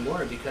more and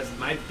more because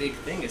my big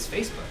thing is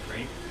Facebook,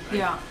 right?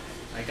 Yeah.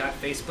 I got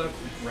Facebook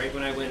right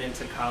when I went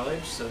into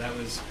college, so that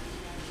was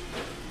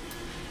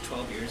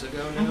 12 years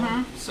ago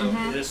now. So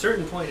at a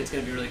certain point, it's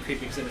going to be really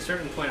creepy because at a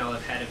certain point, I'll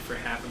have had it for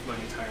half of my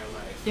entire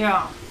life.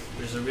 Yeah.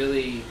 There's a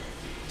really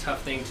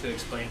tough thing to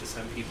explain to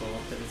some people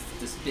that it's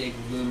this big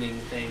looming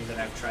thing that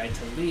I've tried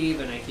to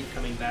leave and I keep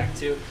coming back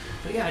to.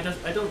 But yeah,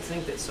 I don't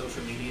think that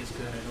social media is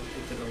good. I don't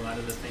think that a lot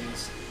of the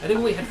things... I think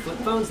when we had flip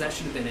phones, that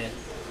should have been it.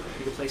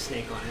 You could play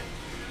Snake on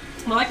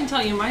it. Well, I can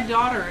tell you, my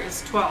daughter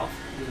is 12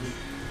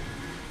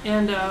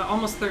 and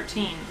almost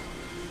 13.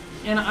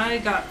 And I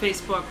got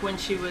Facebook when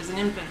she was an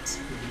infant.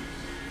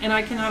 And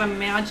I cannot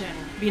imagine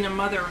being a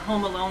mother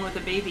home alone with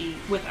a baby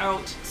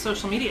without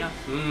social media.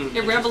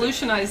 It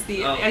revolutionized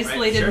the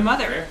isolated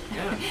mother. Fair.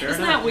 Yeah, fair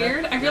Isn't enough. that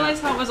weird? Yeah. I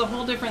realized how it was a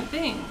whole different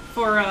thing.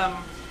 For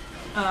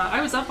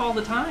I was up all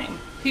the time.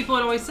 People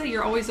would always say,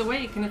 you're always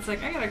awake. And it's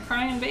like, I got a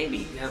crying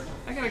baby. Yeah.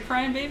 I got a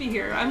crying baby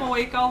here. I'm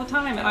awake all the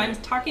time. And I'm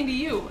talking to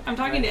you. I'm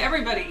talking to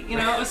everybody. You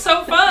know, it was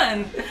so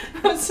fun.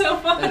 It was so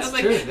fun. That's it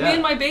was true, like me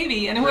and my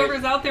baby and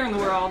whoever's out there in the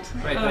world.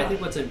 Right, but I think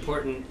what's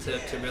important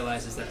to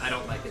realize is that I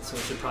don't like it, so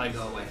it should probably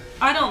go away.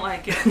 I don't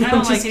like it. I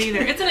don't like it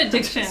either. It's an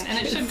addiction, and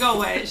it should go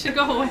away. It should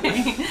go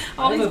away.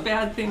 All these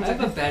bad things. I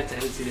have a bad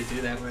tendency to do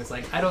that, where it's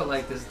like, I don't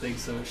like this thing,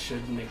 so it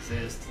shouldn't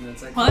exist. And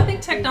it's like, Well, I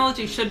think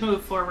technology should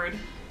move forward.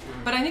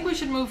 But I think we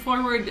should move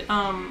forward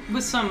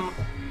with some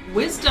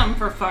wisdom,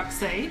 for fuck's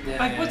sake.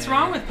 What's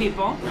wrong with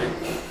people?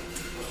 Right.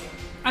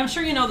 I'm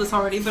sure you know this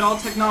already, but all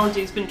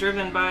technology has been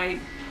driven by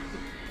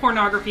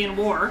pornography and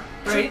war,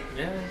 right?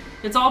 Yeah.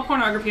 It's all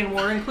pornography and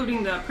war,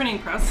 including the printing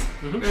press,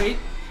 right?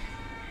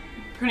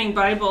 Printing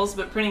Bibles,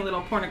 but printing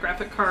little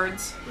pornographic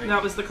cards. Right.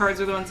 That was the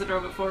cards are the ones that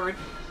drove it forward.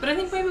 But I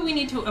think maybe we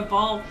need to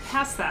evolve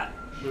past that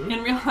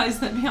and realize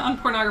that beyond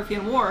pornography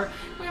and war,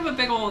 we have a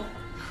big old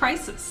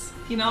crisis.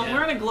 You know,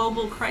 we're in a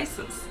global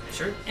crisis.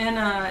 Sure.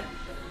 And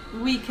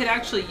we could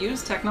actually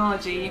use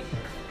technology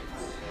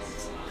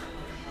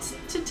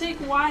to take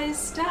wise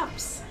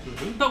steps.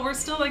 But we're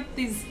still like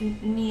these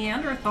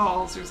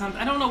Neanderthals or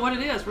something. I don't know what it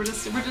is. We're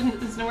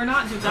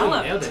not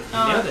developed. You nailed it.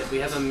 You nailed it. We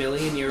have a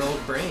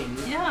 1,000,000-year-old brain.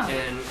 Yeah.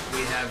 And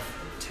we have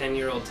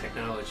 10-year-old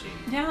technology.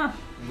 Yeah.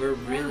 We're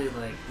really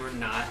we're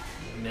not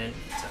meant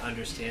to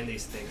understand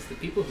these things. The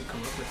people who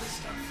come up with this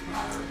stuff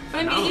are But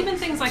I mean, phenomenal. even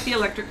things like the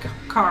electric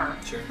car,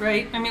 Sure.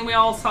 right? I mean, we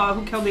all saw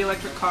Who Killed the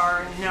Electric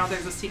Car, and now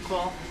there's a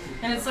sequel.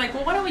 And it's like,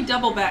 well, why don't we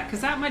double back? Because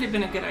that might have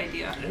been a good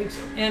idea. I think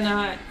so.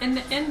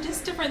 And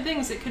just different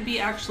things that could be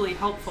actually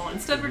helpful.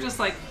 Instead, we're just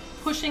like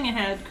pushing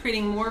ahead,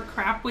 creating more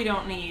crap we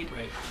don't need,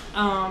 Right.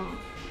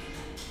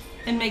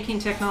 and making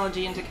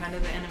technology into kind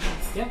of the enemy.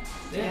 Yeah.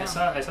 I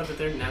saw that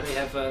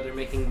they're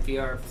making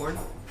VR porn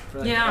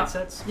for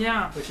headsets.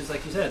 Yeah. Which is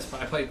like you said, it's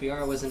why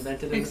VR was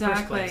invented in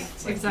Exactly. the first place.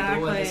 It's like, Exactly.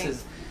 You know what, this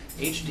is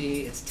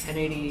HD, it's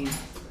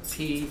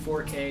 1080p,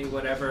 4K,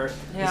 whatever.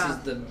 Yeah. This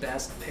is the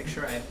best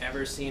picture I've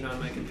ever seen on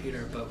my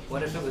computer. But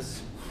what if it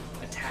was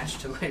attached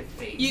to my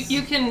face?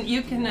 You can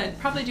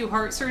probably do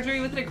heart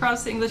surgery with it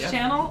across the English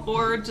Channel,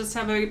 or just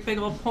have a big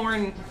old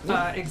porn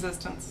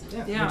existence.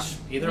 Yeah. Which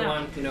either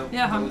one, go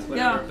with whatever.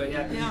 Yeah. But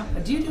yeah.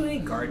 Do you do any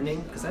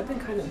gardening? Because I've been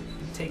kind of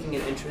taking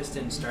an interest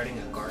in starting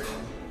a garden.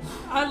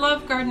 I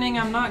love gardening.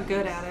 I'm not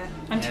good at it.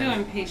 I'm too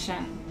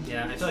impatient.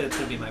 Yeah, I feel like that's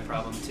going to be my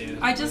problem too.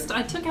 I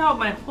took out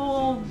my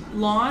whole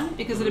lawn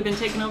because it had been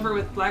taken over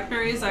with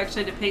blackberries. I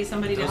actually had to pay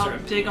somebody to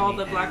help dig all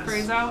the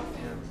blackberries out.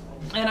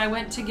 Yeah. And I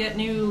went to get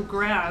new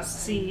grass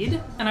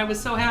seed, and I was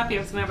so happy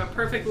I was going to have a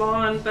perfect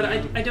lawn. But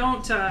I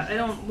don't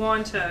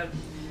want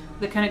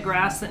the kind of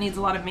grass that needs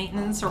a lot of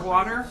maintenance or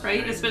water,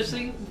 right?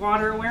 Especially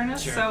water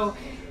awareness. Sure. So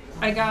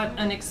I got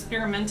an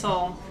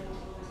experimental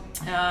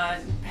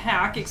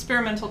hack,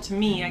 experimental to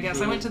me, I guess.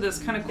 I went to this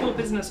kind of cool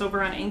business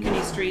over on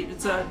Ankeny Street.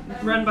 It's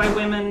run by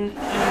women,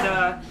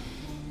 and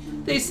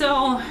they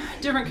sell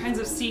different kinds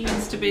of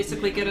seeds to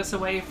basically get us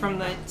away from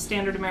the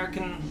standard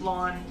American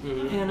lawn.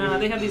 And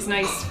they have these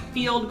nice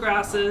field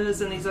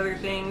grasses and these other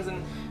things.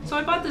 And so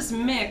I bought this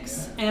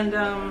mix, and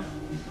I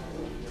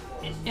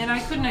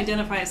couldn't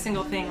identify a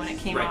single thing when it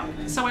came up.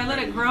 So I let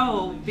it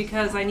grow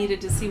because I needed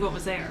to see what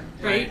was there,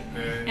 right?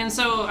 And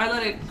so I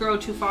let it grow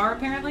too far,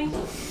 apparently.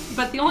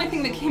 But the only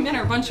thing that came in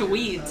are a bunch of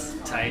weeds.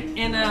 Tight.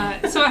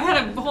 And so I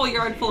had a whole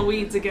yard full of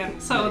weeds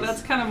again. So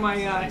that's kind of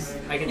my... I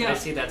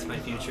see that's my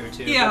future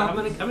too. Yeah.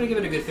 But I'm gonna give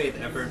it a good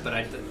faith effort, but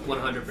I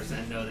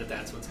 100% know that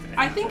that's what's gonna happen.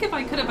 I think if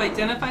I could have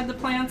identified the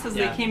plants as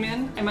they came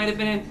in, I might have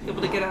been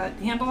able to get a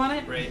handle on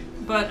it. Right.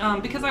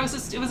 But because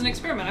it was an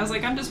experiment. I was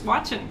like, I'm just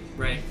watching.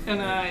 Right.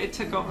 And it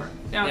took over.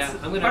 Now it's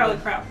I'm gonna barley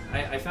crap.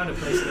 I found a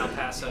place in El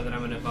Paso that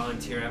I'm gonna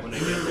volunteer at when I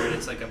get there, and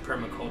it's like a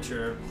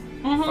permaculture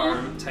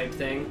farm type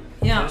thing.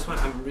 Yeah.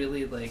 I'm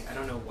really I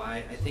don't know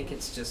why. I think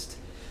it's just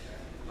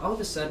all of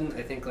a sudden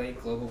I think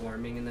global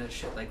warming and that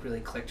shit really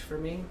clicked for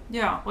me.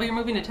 Yeah. Well, you're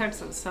moving to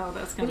Texas, so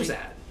that's gonna There's be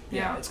that.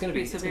 Yeah, it's gonna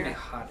be severe.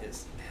 hot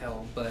as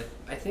hell. But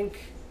I think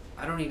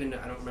I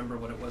don't remember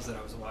what it was that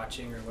I was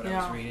watching or what I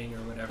was reading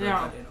or whatever,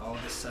 but it all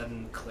of a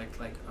sudden clicked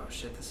like, oh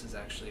shit, this is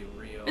actually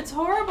real. It's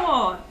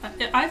horrible.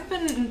 I've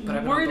been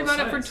worried about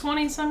it for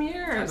 20 some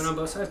years. I've been on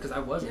both sides because I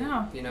wasn't.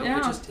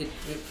 It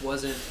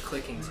wasn't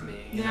clicking to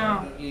me. You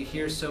know? You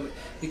hear so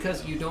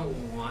because you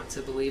don't want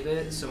to believe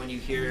it. So when you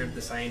hear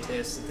the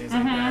scientists and things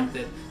like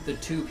that the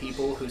two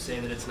people who say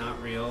that it's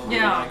not real,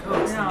 you're like,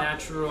 oh, it's the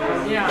natural,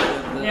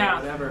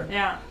 whatever.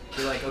 Yeah.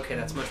 You're like, okay,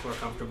 that's much more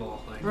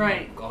comfortable. Like,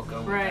 I'll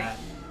go with that.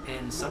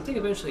 And something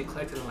eventually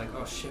clicked, and I'm like,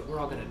 oh shit, we're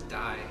all gonna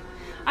die.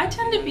 I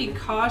tend to be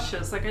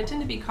cautious. Like, I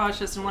tend to be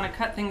cautious and want to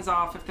cut things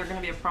off if they're going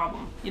to be a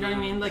problem. You know what I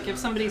mean? Like, if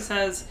somebody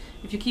says,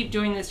 if you keep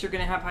doing this, you're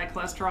going to have high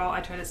cholesterol,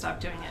 I try to stop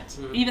doing it.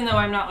 Even though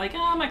I'm not like,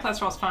 oh, my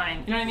cholesterol's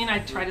fine. You know what I mean? I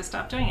try to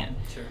stop doing it.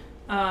 Sure.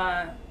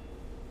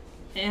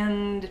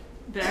 And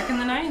back in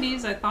the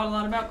 90s, I thought a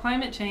lot about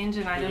climate change,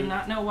 and I did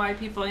not know why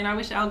people, I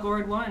wish Al Gore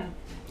had won.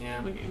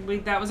 Yeah.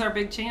 That was our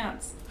big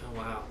chance. Oh,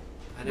 wow.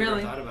 I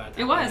never thought about it.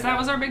 That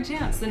was our big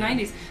chance, the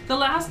 90s. The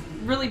last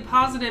really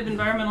positive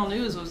environmental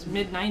news was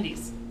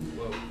mid-90s.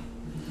 Whoa.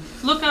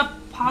 Look up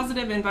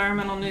positive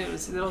environmental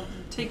news. It'll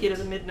take you to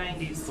the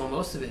mid-90s. Well,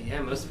 most of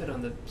it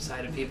on the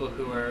side of people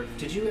who are...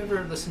 Did you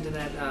ever listen to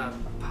that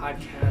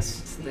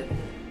podcast that,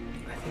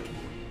 I think,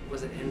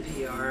 was it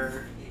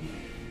NPR?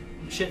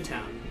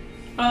 Shittown.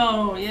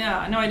 Oh,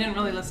 yeah. No, I didn't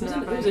really listen to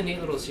that. It was a neat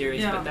little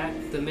series, but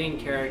the main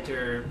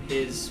character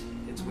is...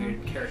 It's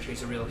weird character.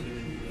 He's a real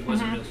human. He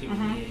was a real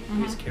human being.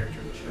 He was a character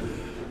in the show.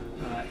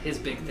 His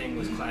big thing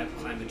was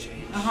climate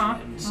change,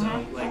 and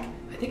so like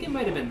I think it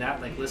might have been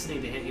that, like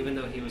listening to him, even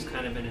though he was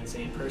kind of an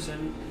insane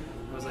person,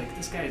 I was like,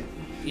 this guy.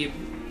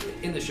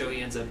 In the show,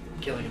 he ends up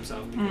killing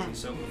himself because he's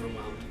so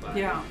overwhelmed by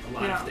a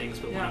lot of things,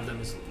 but one of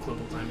them is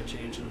global climate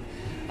change, and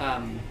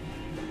I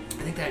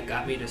think that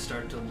got me to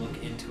start to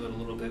look into it a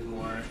little bit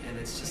more, and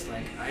it's just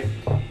like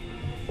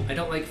I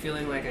don't like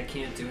feeling like I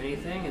can't do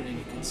anything, and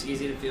then it's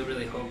easy to feel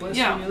really hopeless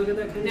when you look at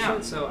that kind of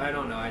shit. So I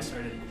don't know. I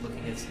started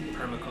looking at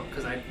permaculture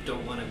because I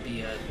don't want to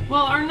be a...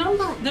 Well,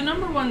 the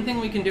number one thing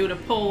we can do to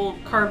pull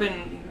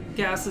carbon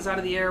gases out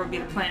of the air would be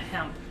to plant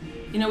hemp.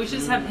 We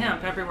just have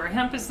hemp everywhere.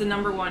 Hemp is the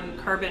number one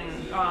carbon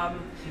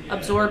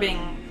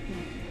absorbing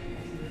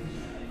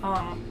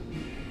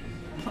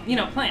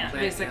plant,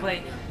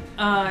 basically.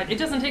 It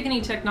doesn't take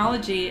any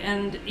technology,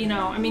 and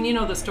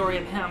the story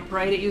of hemp,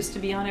 right? It used to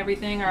be on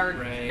everything.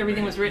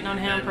 Everything was written on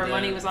hemp. Our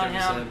money was on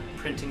hemp. There was a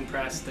printing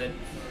press that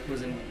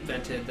was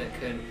invented that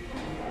could.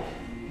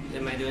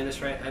 Am I doing this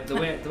right? The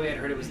way I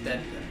heard it was that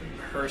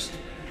Hearst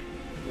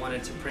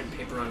wanted to print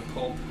paper on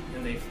pulp,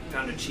 and they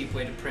found a cheap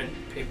way to print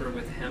paper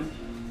with hemp.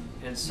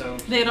 And so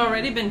they had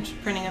already been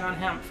printing it on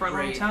hemp for a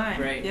long time.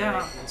 Right.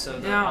 And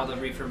so all the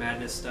Reefer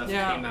Madness stuff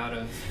came out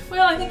of...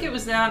 Well, I think it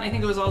was that. I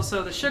think it was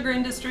also the sugar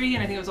industry,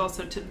 and I think it was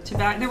also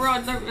tobacco. There were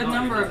a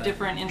number of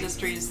different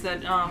industries that,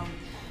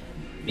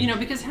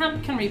 because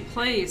hemp can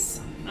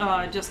replace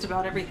just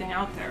about everything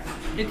out there.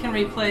 It can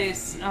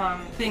replace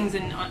things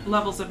in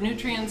levels of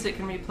nutrients. It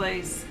can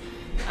replace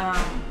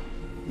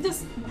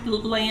this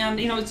land.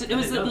 It was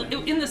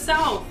in the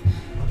South.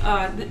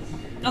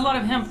 A lot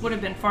of hemp would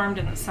have been farmed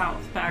in the South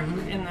back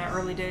in the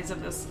early days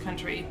of this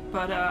country,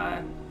 but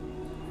I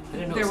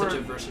didn't know it was such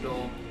a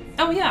versatile.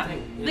 Oh yeah,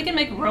 they can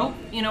make rope.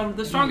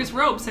 The strongest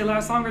ropes, they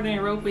last longer than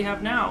a rope we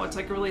have now. It's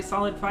like a really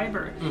solid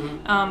fiber.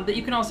 That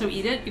you can also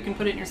eat it. You can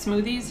put it in your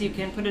smoothies. You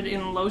can put it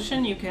in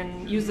lotion. You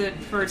can use it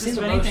for just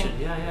about anything.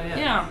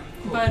 Yeah.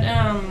 Cool.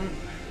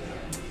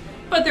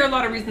 But there are a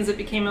lot of reasons it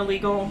became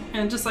illegal,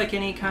 and just like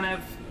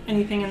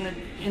anything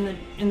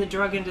in the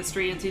drug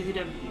industry, it's easy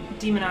to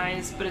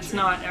demonize, but it's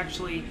not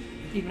actually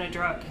even a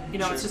drug.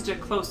 It's just a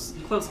close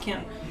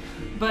kin.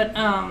 But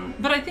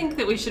I think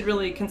that we should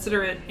really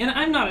consider it. And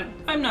I'm not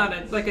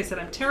a like I said,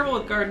 I'm terrible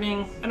with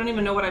gardening. I don't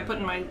even know what I put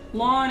in my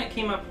lawn. It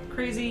came up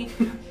crazy.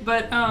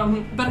 But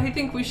I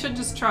think we should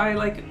just try,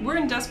 like, we're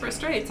in desperate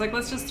straits. Like,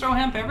 let's just throw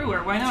hemp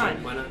everywhere. Why not?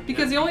 Sure, why not?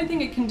 Because the only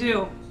thing it can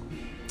do,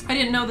 I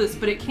didn't know this,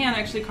 but it can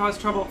actually cause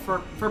trouble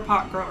for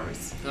pot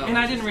growers. And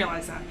I didn't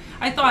realize that.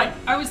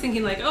 I was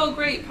thinking like, oh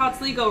great,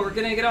 pot's legal, we're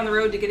going to get on the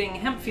road to getting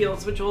hemp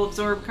fields, which will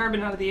absorb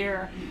carbon out of the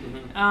air.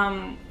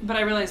 But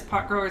I realized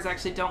pot growers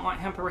actually don't want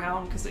hemp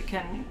around because it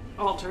can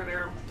alter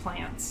their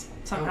plants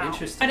somehow. Oh,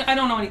 interesting. I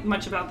don't know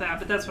much about that,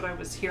 but that's what I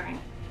was hearing.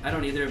 I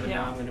don't either, but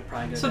now I'm going to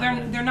probably go So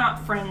they're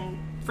not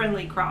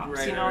friendly crops,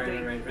 right,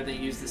 right. Or they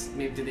use this,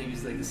 maybe do they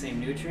use like the same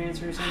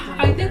nutrients or something?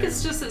 I think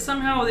it's just that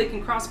somehow they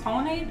can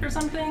cross-pollinate or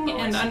something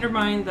and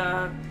undermine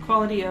the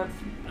quality of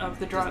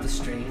the drugs.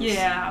 The strains?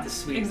 Yeah, the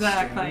sweet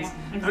exactly. strains.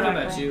 I don't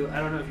know about you, I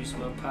don't know if you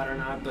smoke pot or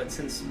not, but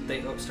since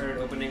they started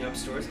opening up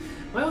stores,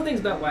 my whole thing's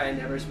about why I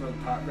never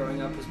smoked pot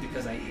growing up was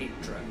because I hate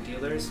drug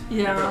dealers.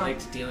 Yeah. I never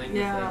liked dealing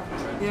with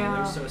drug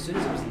dealers, so as soon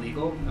as it was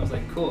legal, I was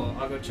like, cool,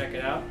 I'll go check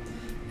it out.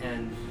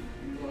 And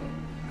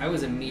I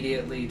was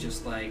immediately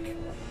just like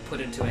put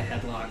into a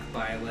headlock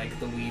by like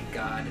the weed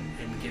god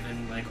and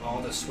given like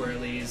all the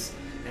swirlies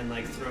and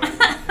like thrown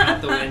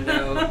out the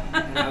window,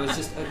 and I was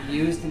just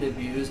abused and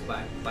abused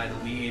by the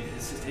weed.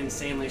 It's just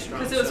insanely strong.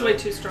 Because it was way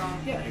too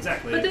strong. Yeah,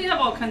 exactly. But they have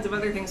all kinds of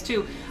other things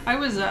too.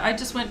 I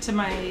just went to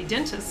my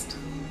dentist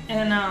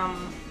and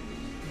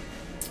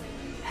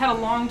had a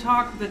long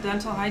talk with the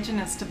dental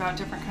hygienist about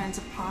different kinds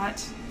of pot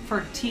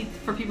for teeth,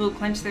 for people who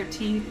clench their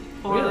teeth,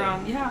 or Really?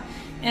 yeah.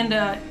 And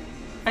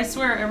I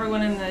swear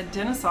everyone in the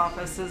dentist's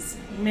office is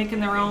making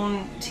their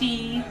own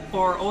tea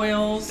or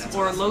oils That's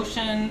or awesome.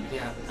 lotion.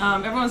 Yeah.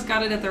 Everyone's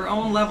got it at their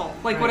own level.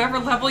 Like Right. whatever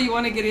level you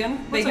want to get in,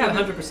 They they have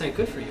have it. 100%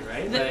 good for you,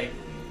 right? Like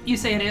You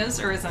say it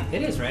is or isn't?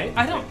 it is, right?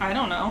 I don't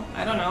know.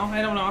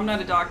 I'm not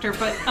a doctor,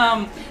 but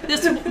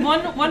this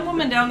one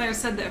woman down there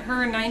said that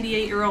her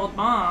 98-year-old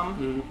mom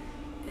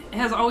Mhm.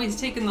 has always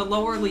taken the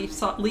lower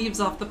leaves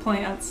off the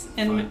plants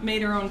and Fine.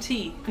 made her own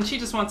tea, and she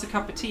just wants a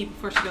cup of tea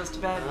before she goes to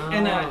bed. Oh,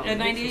 And at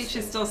 98,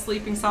 interesting. she's still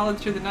sleeping solid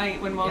through the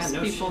night when most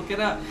no people shit. get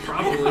up.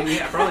 Probably,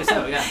 yeah, probably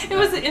so, yeah. It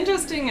was an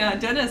interesting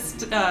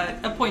dentist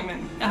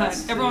appointment.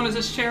 That's Everyone the- was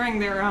just sharing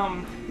their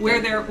where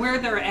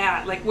they're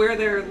at, like where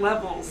their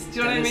levels. Do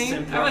you know what I Dentist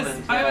mean?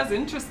 empowerment, I yeah.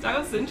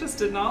 was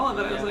interested in all of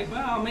it. I was Yeah. like,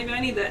 wow, maybe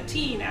I need that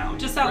tea now.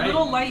 Just that Right.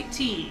 little light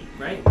tea,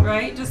 Right.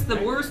 right? Just the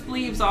Right. worst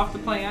leaves off the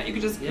plant. You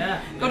could just Yeah.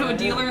 go to yeah, a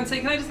dealer yeah. and say,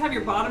 can I just have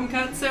your bottom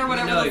cuts there,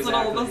 whatever No, those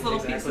little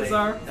exactly. pieces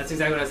are. That's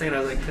exactly what I was saying. I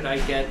was like, could I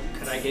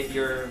get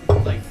your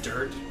like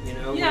dirt? You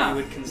know, Yeah. what you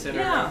would consider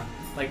Yeah.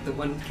 like the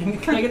one.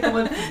 Can I get the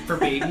one for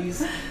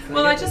babies? Can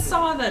Well, I get just the-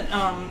 saw that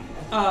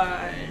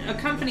a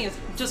company has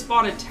just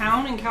bought a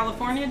town in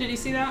California. Did you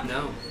see that?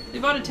 No. They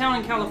bought a town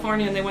in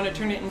California and they want to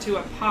turn it into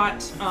a pot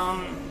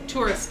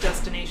tourist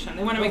destination.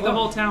 They want to make the wow.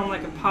 whole town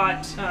like a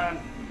pot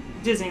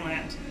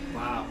Disneyland.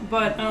 Wow.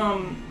 But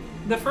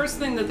the first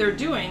thing that they're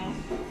doing,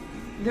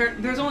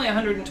 there's only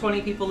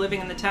 120 people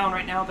living in the town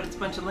right now, but it's a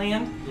bunch of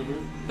land. Mm-hmm.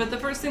 But the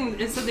first thing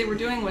it said they were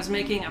doing was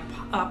making a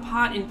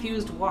pot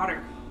infused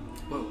water.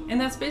 Whoa. And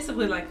that's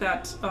basically like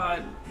that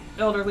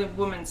elderly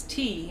woman's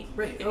tea.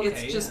 Right, It's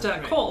okay, just yeah,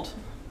 right. cold,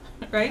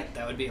 right?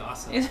 That would be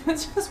awesome.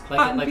 It's just Like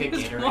pot a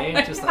infused Gatorade,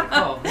 water. just like,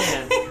 oh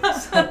man,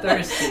 so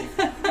thirsty.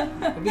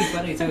 It'd be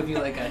funny too if you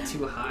like got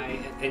too high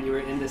and you were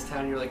in this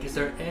town. You're like, is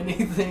there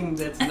anything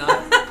that's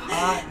not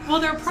pot?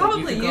 Well, they're So you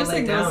probably could go lay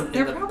using down those. in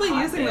They're the probably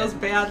pot using bed. those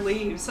bad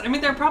leaves. I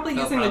mean, they're probably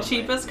Oh, using the probably,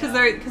 cheapest because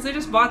yeah. they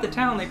just bought the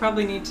town. They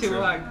probably need to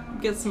True.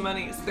 get some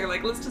money. So they're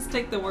like, let's just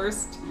take the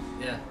worst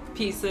Yeah,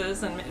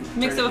 pieces and And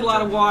mix turn it it with a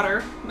lot into- of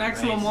water,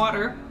 maximum Right.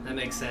 water. that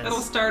makes sense. That'll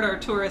start our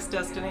tourist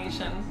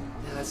destination.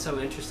 Yeah, that's so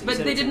interesting. You But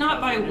said they it's did in not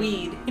buy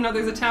California? weed. You know,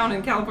 there's a town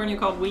in California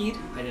called Weed.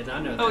 I did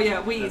not know that. Oh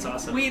yeah, weed. That's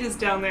awesome. Weed is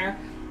down there.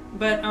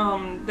 But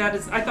that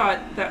is. I thought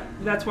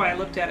that's why I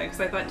looked at it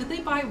because I thought, did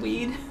they buy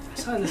weed? I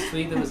saw this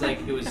tweet that was like,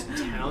 it was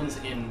towns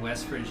in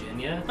West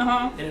Virginia, Uh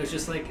huh. and it was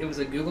just like, it was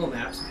a Google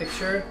Maps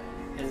picture,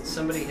 and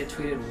somebody had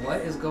tweeted, what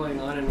is going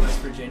on in West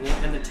Virginia?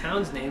 And the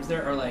towns' names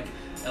there are like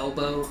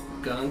Elbow,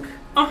 Gunk,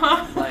 Uh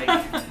huh.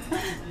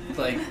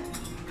 like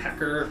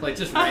Pecker, like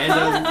just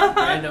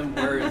random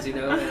words, you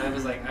know? And I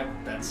was like, I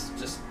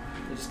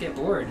just get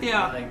bored.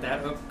 Yeah. Like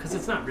that, because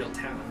it's not real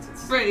towns,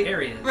 it's Right.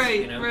 areas,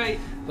 Right. you know? Right.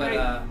 But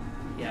right.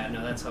 yeah,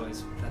 no, that's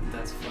always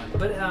that's fun.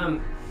 But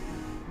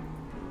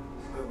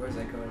where's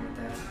I going with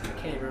that? I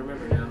can't even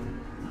remember now.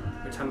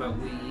 We're talking about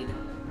weed.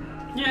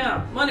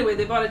 Yeah. Well, anyway,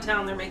 they bought a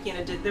town. They're making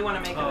they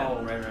want to make it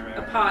Oh, right.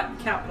 a pot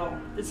capital.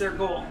 Is their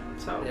goal.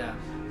 So. Yeah.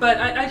 But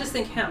I just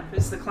think hemp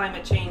is the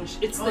climate change.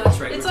 It's Oh, the, that's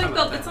right. It's We were like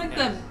talking it's about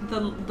like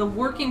that, the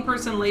working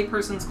person,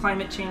 layperson's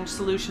climate change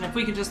solution. If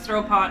we could just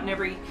throw pot in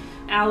every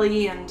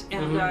alley and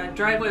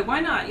driveway,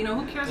 why not? You know,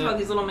 who cares Yeah. about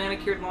these little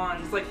manicured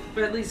lawns? Like,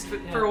 but at least for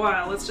Yeah. a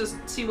while, let's just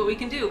see what we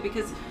can do.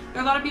 Because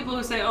there are a lot of people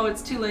who say, "Oh,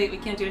 it's too late. We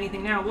can't do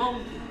anything now."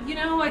 Well, you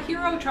know, a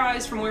hero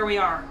tries from where we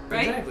are,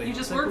 right? Exactly. You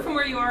just It's like work from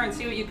where you are and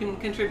see what you can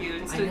contribute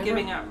instead of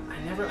giving up.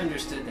 I never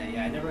understood that.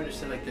 Yeah, I never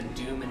understood like the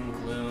doom and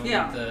gloom.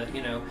 Yeah. The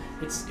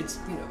it's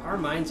our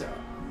minds are.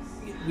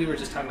 We were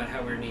just talking about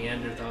how we're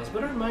Neanderthals,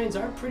 but our minds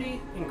are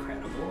pretty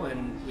incredible,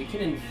 and we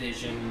can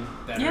envision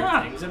better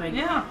Yeah. things. And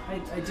Yeah.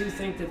 I do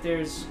think that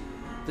there's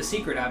the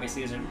secret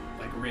obviously isn't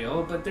like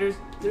real, but there's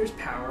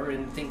power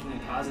in thinking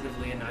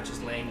positively and not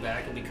just laying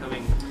back and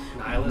becoming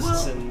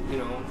nihilists Well, and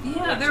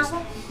Yeah, not there just-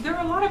 there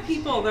are a lot of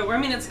people that were. I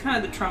mean, it's kind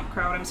of the Trump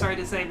crowd. I'm sorry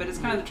to say, but it's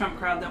kind of the Trump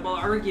crowd that will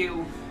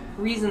argue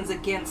reasons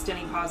against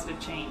any positive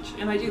change.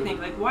 And I do think,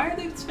 like, why are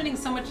they spending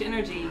so much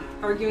energy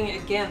arguing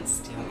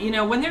against? Yeah. You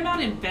know, when they're not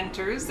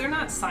inventors, they're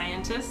not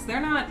scientists, they're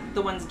not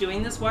the ones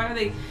doing this. Why are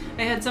they?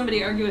 I had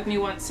somebody argue with me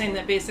once saying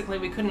that basically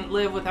we couldn't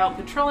live without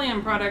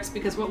petroleum products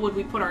because what would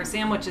we put our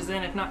sandwiches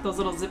in if not those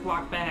little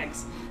Ziploc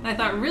bags? And I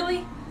thought,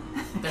 really?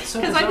 That's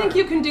so Because I think bizarre.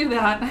 you can do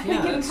that. I think you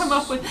can that's- come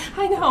up with.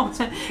 I know.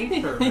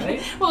 paper,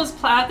 right? Well, it's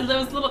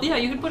those little. Yeah,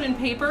 you could put it in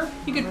paper.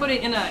 You could put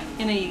it in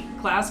a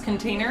glass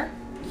container.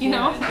 You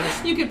Yeah, know,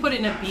 there's- you could put it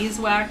in a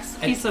beeswax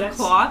And piece of that's-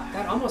 cloth.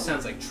 That almost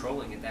sounds like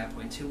trolling at that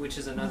point too, which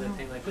is another Mm-hmm.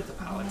 thing. Like with the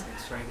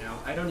politics right now,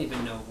 I don't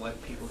even know what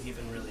people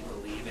even really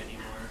believe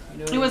anymore. You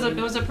know, It was what I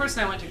mean? a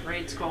person I went to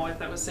grade school with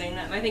that was saying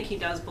that, and I think he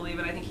does believe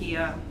it. I think he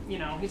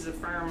he's a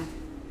firm.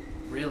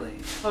 Really.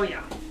 Oh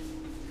yeah.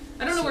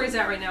 I don't know So- where he's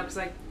at right now because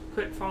I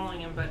quit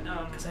following him, but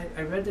Because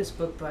I read this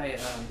book by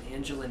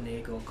Angela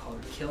Nagel called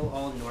Kill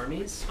All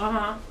Normies.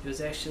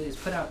 It's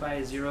put out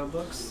by Zero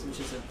Books, which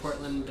is in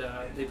Portland.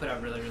 They put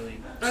out really, really...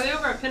 Are they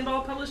over at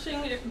Pinball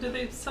Publishing? Do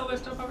they sell their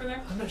stuff over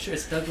there? I'm not sure.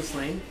 It's Douglas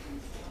Lane.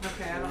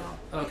 Okay, I don't know.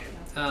 Okay.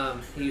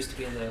 He used to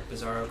be in the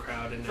Bizarro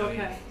crowd, and now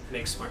he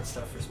makes smart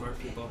stuff for smart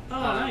people. Oh,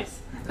 nice.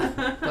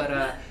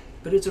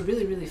 But it's a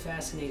really, really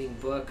fascinating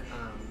book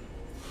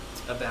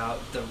about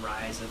the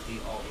rise of the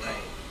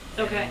alt-right.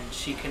 Okay. And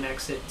she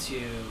connects it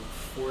to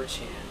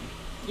 4chan.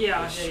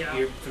 Yeah.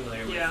 You're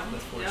familiar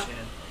with 4chan.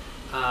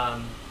 Yeah.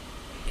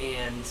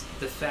 And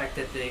the fact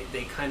that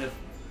they kind of...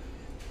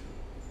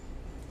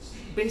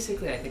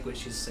 Basically, I think what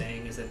she's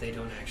saying is that they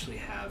don't actually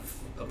have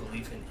a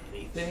belief in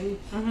anything.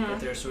 That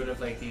they're sort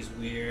of like these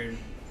weird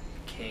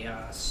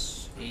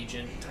chaos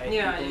agent type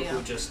people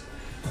who just...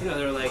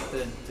 they're like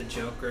the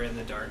Joker in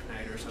the Dark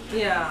Knight or something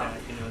like that.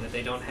 That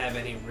they don't have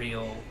any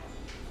real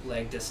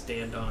leg to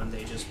stand on.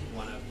 They just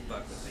want to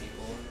fuck with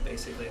people,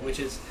 basically, which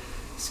is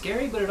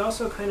scary, but it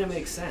also kind of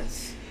makes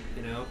sense,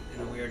 in a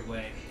weird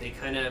way. They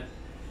kind of...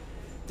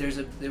 There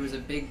was a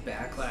big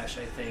backlash,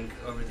 I think,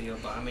 over the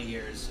Obama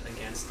years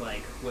against,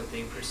 like, what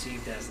they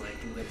perceived as, like,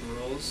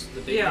 liberals.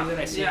 The big thing that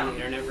I see on the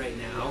internet right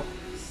now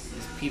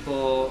is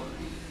people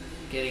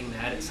getting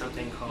mad at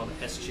something called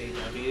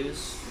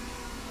SJWs.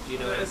 Do you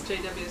know what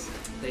SJWs?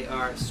 They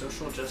are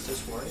social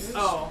justice warriors.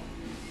 Oh.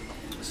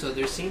 So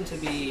there seemed to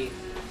be...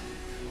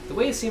 The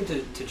way it seemed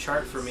to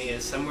chart for me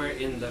is somewhere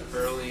in the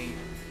early,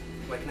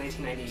 like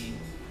 1990,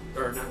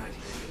 or not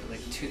 1990, like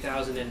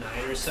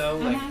 2009 or so,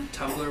 like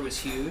Tumblr was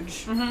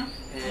huge,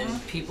 and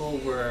people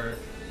were,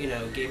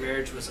 gay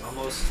marriage was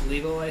almost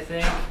legal, I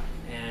think,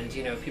 and,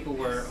 people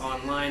were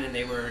online and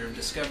they were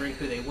discovering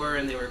who they were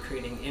and they were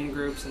creating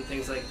in-groups and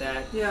things like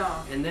that.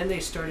 Yeah. And then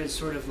they started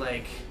sort of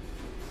like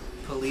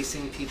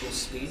policing people's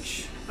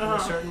speech in a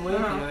certain way, you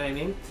know what I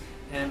mean?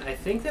 And I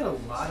think that a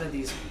lot of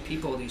these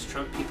people, these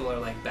Trump people, are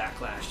like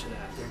backlash to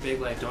that. They're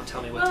big, like, don't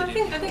tell me what to do.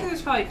 I think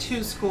there's probably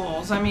two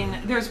schools. I mean,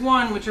 there's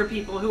one which are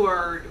people who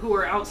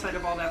are outside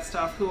of all that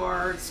stuff, who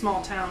are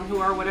small town,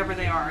 who are whatever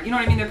they are. You know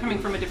what I mean? They're coming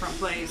from a different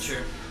place.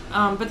 Sure.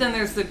 But then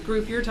there's the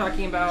group you're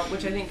talking about,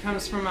 which I think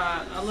comes from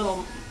a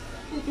little,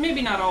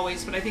 maybe not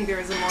always, but I think there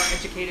is a more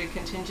educated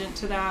contingent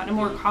to that, a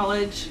more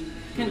college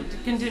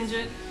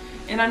contingent.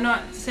 And I'm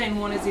not saying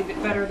one is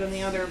even better than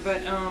the other,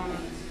 but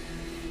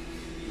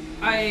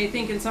I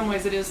think in some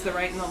ways it is the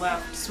right and the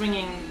left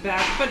swinging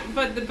back.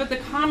 But the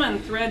common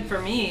thread for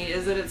me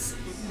is that it's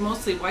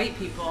mostly white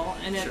people,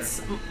 and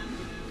it's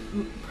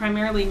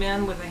primarily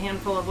men with a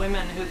handful of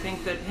women who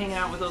think that hanging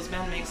out with those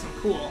men makes them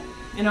cool.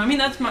 I mean,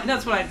 that's what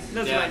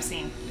I've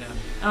seen.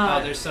 Yeah.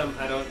 There's some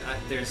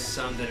there's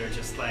some that are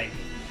just like,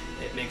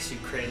 it makes you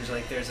cringe.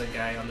 Like, there's a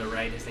guy on the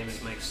right. His name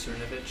is Mike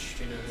Cernovich.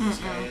 Do you know who this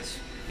guy is?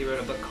 He wrote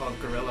a book called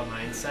Gorilla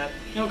Mindset.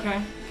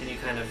 Okay. Can you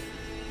kind of,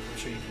 I'm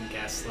sure you can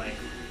guess, like,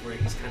 where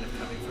he's kind of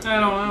coming from. I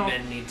don't know.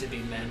 Men need to be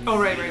men. Oh,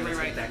 right.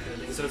 Like that kind of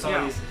thing. So it's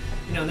all these,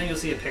 and then you'll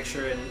see a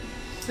picture and...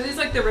 So these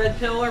like the red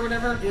pill or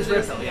whatever? It's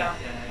red pill, yeah.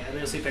 And then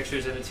you'll see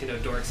pictures of it's,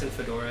 dorks and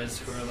fedoras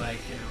who are like,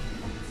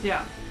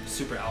 yeah,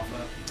 super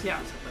alpha. Yeah.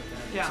 And stuff like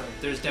that. Yeah. So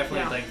there's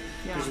definitely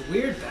there's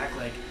weird back,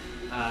 like...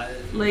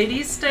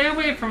 ladies, stay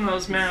away from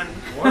those men.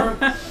 Or,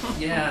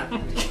 yeah.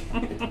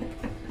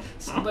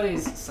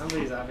 Somebody's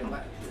obviously...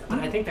 But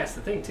I think that's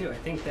the thing, too. I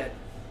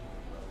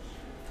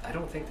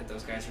don't think that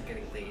those guys are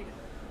getting laid.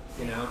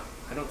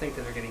 I don't think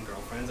that they're getting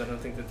girlfriends. I don't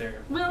think that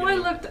they're... Well, I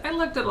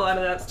looked at a lot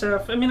of that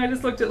stuff. I mean, I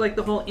just looked at like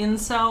the whole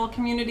incel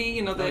community,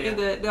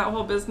 that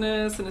whole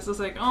business, and it's just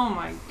like, oh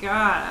my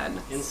god.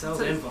 Incels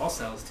and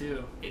volcels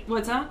too.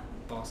 What's that?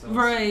 Volcels.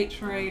 Right.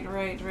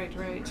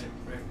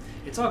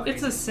 It's all crazy.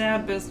 It's a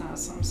sad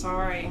business. I'm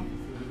sorry.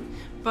 Mm-hmm.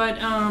 But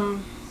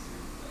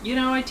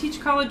I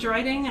teach college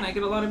writing, and I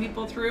get a lot of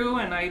people through,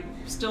 and I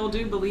still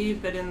do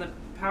believe that in the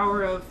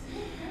power of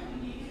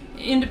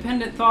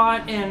independent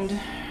thought and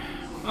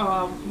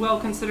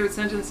well-considered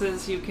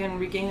sentences, you can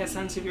regain a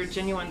sense of your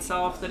genuine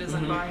self that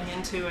isn't buying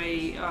into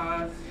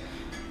a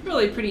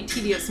really pretty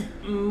tedious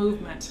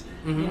movement.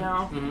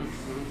 Yeah,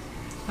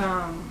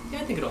 I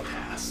think it'll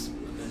pass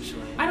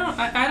eventually. I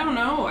don't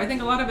know. I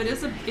think a lot of it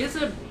is a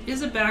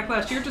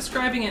backlash. You're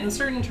describing it in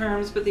certain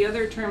terms, but the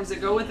other terms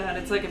that go with that,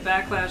 it's like a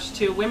backlash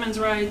to women's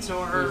rights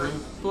or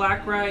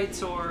black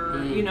rights or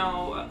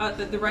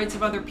the rights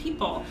of other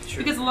people.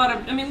 Sure. Because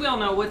we all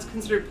know what's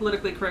considered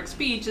politically correct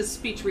speech is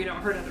speech where you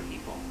don't hurt other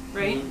people,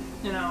 right?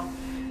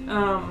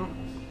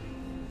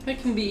 It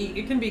can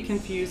be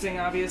confusing,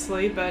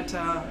 obviously, but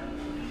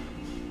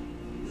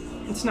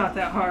it's not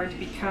that hard to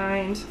be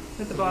kind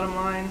at the bottom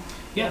line.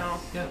 Yeah.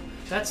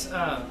 That's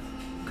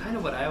kind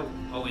of what I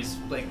always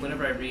like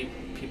whenever I read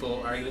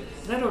people arguing.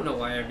 And I don't know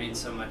why I read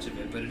so much of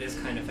it, but it is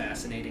kind of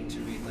fascinating to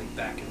read like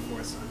back and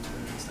forth on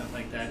Twitter and stuff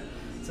like that.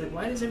 It's like,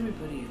 why is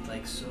everybody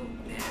like so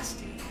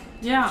nasty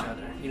to each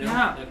other?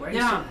 Like, why are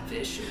you so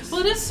vicious?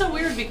 Well, it is so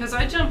weird because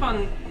I jump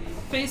on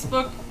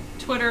Facebook,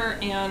 Twitter,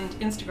 and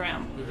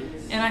Instagram,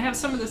 and I have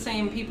some of the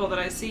same people that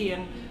I see,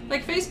 and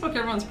like Facebook,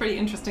 everyone's pretty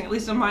interesting. At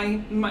least on my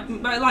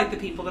I like the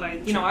people that I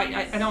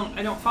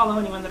don't follow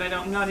anyone that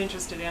I'm not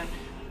interested in.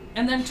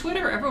 And then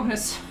Twitter, everyone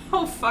is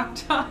so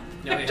fucked up.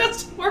 They're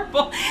just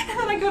horrible. And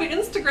then I go to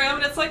Instagram,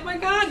 and it's like, my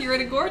God, you're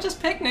at a gorgeous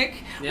picnic.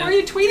 Where are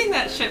you tweeting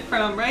that shit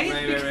from, right?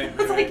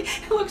 It's like,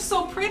 it looks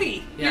so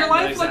pretty. Your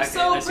life looks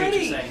so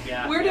pretty.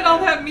 Where did all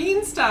that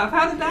mean stuff?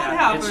 How did that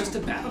happen? It's just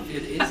about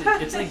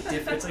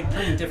it's like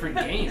playing different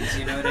games.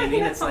 You know what I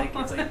mean? It's like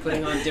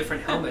putting on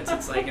different helmets.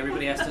 It's like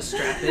everybody has to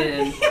strap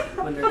in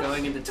when they're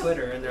going into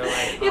Twitter, and they're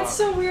like, it's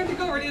so weird to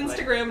go over to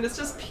Instagram, and it's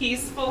just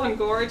peaceful and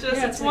gorgeous.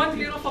 It's one like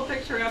beautiful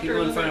picture after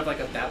people in front of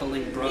like a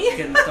babbling brook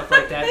and stuff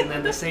like that, and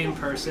then the same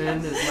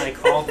person is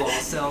like, all ball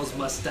cells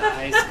must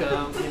die,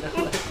 scum. You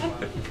know,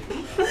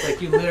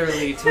 like you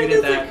literally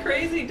tweeted that. It's a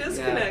crazy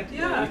disconnect.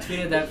 Yeah. You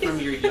tweeted that from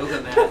your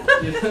yoga mat.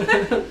 You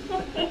know?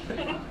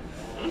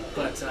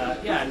 But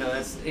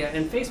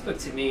and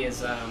Facebook to me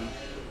is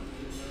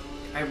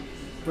I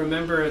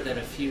remember that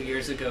a few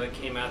years ago it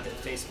came out that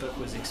Facebook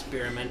was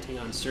experimenting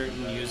on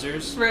certain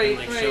users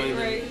and showing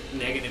them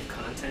negative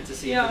content to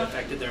see if it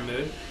affected their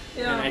mood.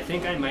 Yeah. And I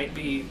think I might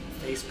be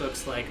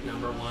Facebook's like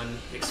number one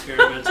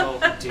experimental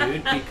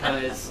dude,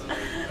 because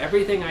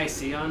everything I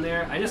see on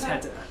there,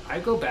 I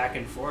go back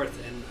and forth,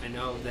 and I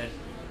know that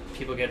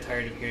people get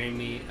tired of hearing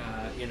me,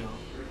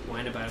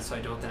 whine about it, so I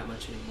don't that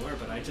much anymore.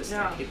 But I just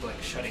I keep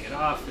like shutting it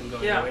off and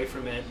going away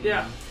from it.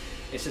 And,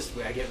 it's just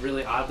I get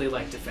really oddly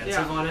like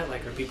defensive on it.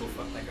 Like, are you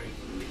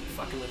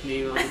fucking with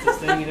me on this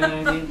thing? You know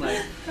what I mean?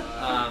 Like,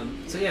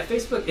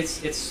 Facebook.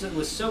 It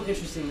was so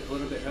interesting a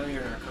little bit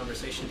earlier in our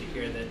conversation to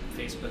hear that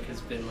Facebook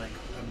has been like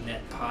a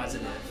net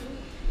positive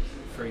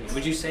for you.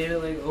 Would you say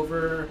that like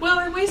over? Well,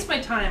 I waste my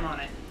time on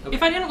it. Okay.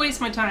 If I didn't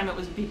waste my time, it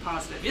would be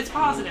positive. It's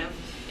positive.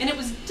 And it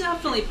was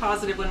definitely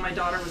positive when my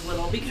daughter was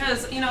little,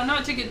 because,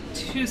 not to get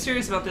too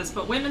serious about this,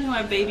 but women who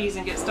have babies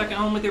and get stuck at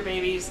home with their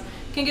babies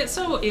can get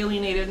so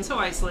alienated and so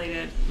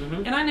isolated.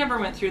 Mm-hmm. And I never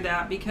went through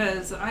that,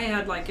 because I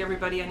had like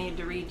everybody I needed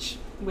to reach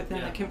within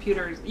the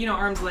computer,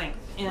 arm's length.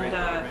 And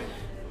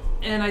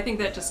and I think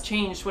that just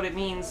changed what it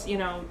means,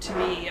 to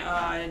be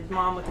a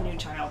mom with a new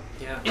child.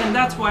 Yeah. And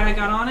that's why I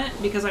got on it,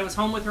 because I was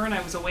home with her and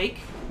I was awake.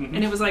 Mm-hmm.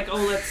 And it was like,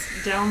 oh, let's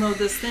download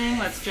this thing,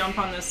 let's jump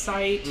on this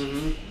site.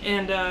 Mm-hmm.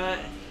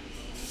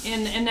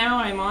 And now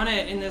I'm on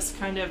it in this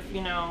kind of,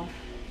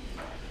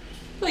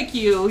 like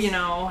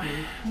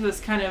this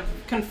kind of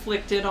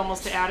conflicted,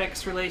 almost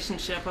addicts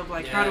relationship of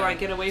like, how do I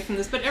get away from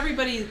this? But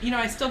everybody,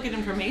 I still get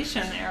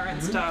information there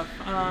and stuff.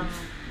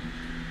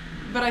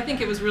 But I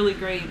think it was really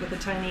great with a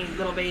tiny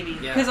little baby,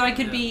 because I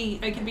could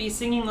be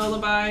singing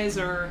lullabies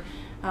or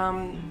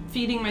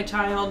feeding my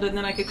child, and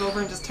then I could go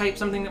over and just type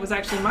something that was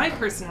actually my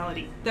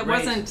personality, that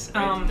wasn't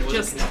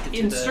just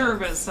in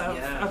service of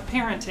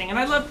parenting. And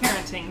I love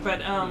parenting,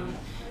 but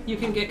you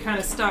can get kind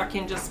of stuck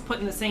in just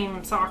putting the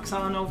same socks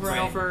on over and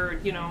over,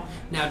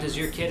 Now, does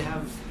your kid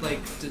have,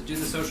 to do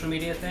the social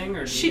media thing,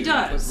 or she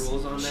does. Put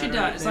rules on that? She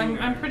does.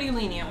 I'm pretty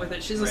lenient with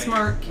it. She's a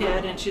smart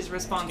kid, and she's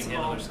responsible. She can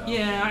handle herself.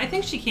 Yeah, I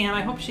think she can.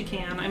 I hope she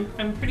can.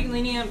 I'm pretty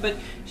lenient, but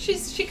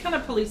she kind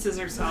of polices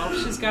herself.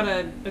 She's got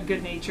a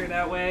good nature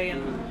that way,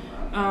 and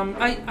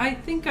I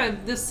think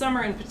this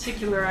summer in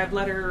particular, I've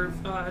let her.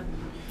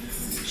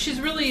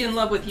 She's really in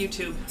love with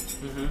YouTube.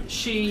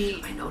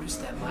 Mm-hmm. I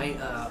noticed that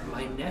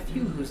my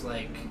nephew, who's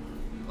like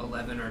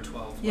 11 or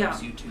 12,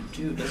 loves YouTube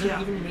too.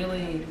 Doesn't even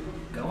really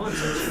go on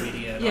social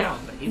media at all,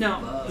 but he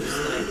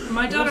loves.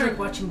 My daughter loves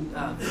watching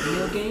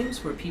video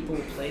games where people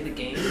play the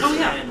games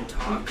and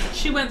talk.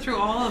 She went through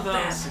all of those.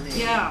 Fascinating.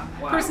 Yeah,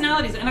 wow.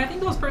 Personalities, and I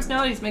think those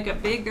personalities make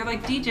they're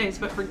like DJs,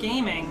 but for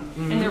gaming,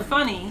 and they're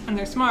funny and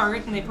they're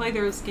smart and they play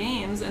those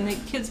games, and the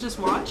kids just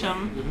watch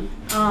them.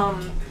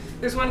 Mm-hmm.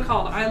 There's one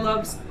called I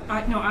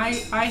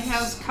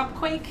Has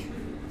Cupquake.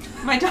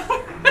 My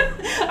daughter,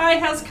 I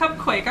Has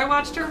Cupquake. I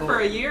watched her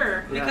for a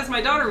year because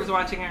my daughter was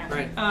watching her.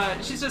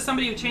 Right. She's just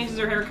somebody who changes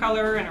her hair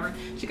color, and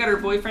she got her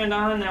boyfriend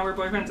on. Now her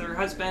boyfriend's her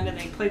husband, and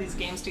they play these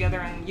games together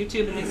on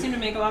YouTube, and they seem to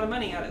make a lot of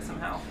money at it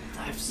somehow.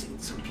 I've seen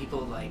some people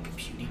like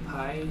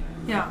PewDiePie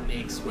that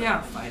makes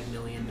 $5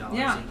 million a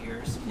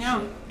year,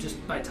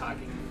 just by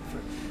talking,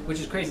 which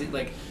is crazy.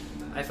 Like,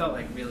 I felt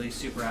like really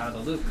super out of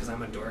the loop because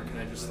I'm a dork and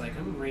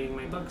I'm reading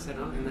my books, and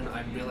then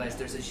I realized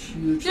there's this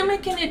huge. They're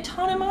making a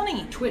ton of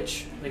money.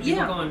 Twitch,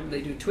 people go on,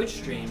 they do Twitch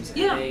streams,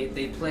 and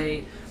they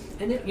play,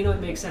 and it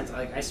makes sense.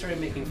 Like, I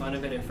started making fun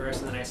of it at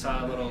first, and then I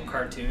saw a little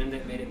cartoon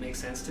that made it make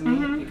sense to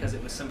me because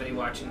it was somebody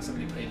watching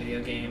somebody play a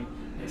video game,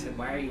 and I said,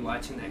 "Why are you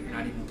watching that? You're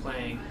not even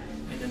playing."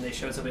 And then they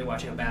showed somebody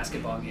watching a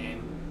basketball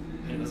game.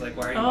 And it was like,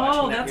 why are you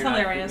watching that? That's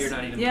hilarious. You're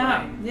not even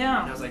playing.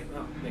 Yeah. And I was like,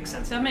 oh, makes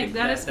sense.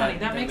 That is funny.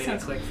 That makes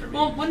sense. Click for me.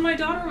 Well, when my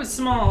daughter was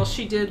small,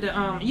 she did.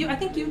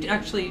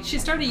 She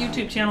started a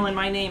YouTube channel in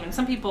my name, and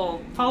some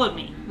people followed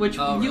me, which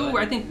you,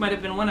 I think, might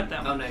have been one of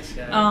them. Oh, nice.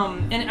 Yeah.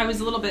 And I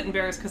was a little bit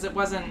embarrassed because it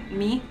wasn't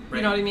me. Right.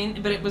 You know what I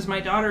mean? But it was my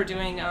daughter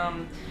doing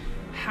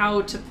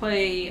how to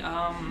play.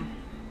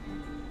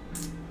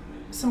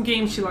 Some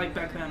game she liked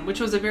back then, which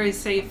was a very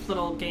safe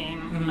little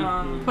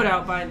game put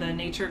out by the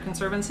Nature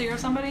Conservancy or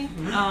somebody.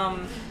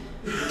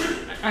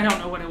 I don't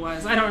know what it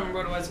was. I don't remember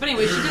what it was. But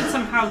anyway, she did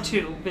some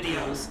how-to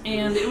videos,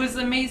 and it was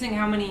amazing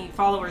how many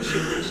followers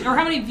or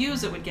how many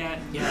views it would get,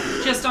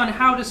 just on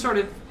how to sort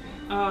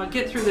of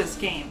get through this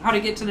game, how to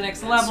get to the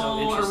next level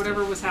or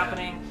whatever was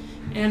happening.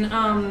 And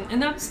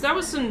that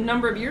was a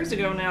number of years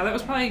ago now. That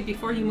was probably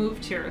before you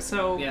moved here.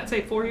 So I'd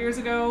say 4 years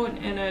ago,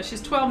 and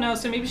she's 12 now,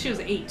 so maybe she was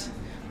 8.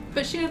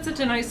 But she had such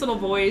a nice little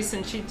voice,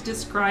 and she'd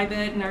describe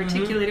it and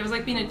articulate. It was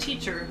like being a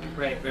teacher.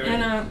 Right.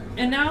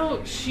 And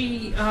now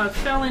she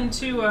fell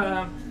into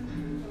a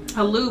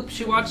loop.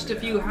 She watched a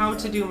few how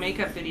to do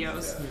makeup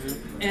videos,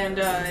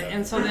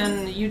 and so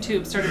then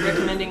YouTube started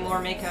recommending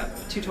more makeup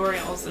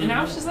tutorials. And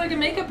now she's like a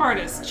makeup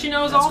artist. She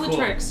knows all the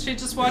tricks. She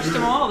just watched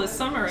them all this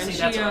summer, and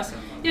that's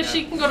awesome.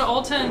 She can go to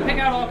Ulta and pick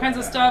out all kinds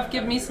of stuff.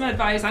 Give me some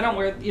advice. I don't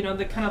wear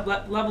the kind of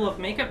level of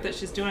makeup that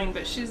she's doing,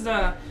 but she's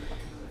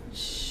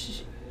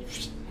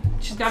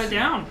got it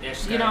down. Yeah,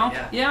 she's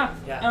got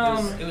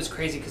it. It was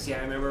crazy because I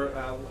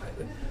remember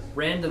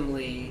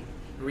randomly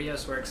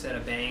Rios works at a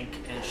bank,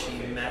 and she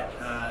met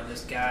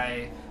this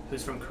guy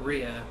who's from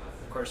Korea.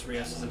 Of course,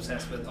 Rios is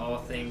obsessed with all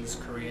things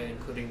Korea,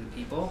 including the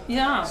people.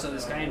 Yeah. So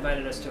this guy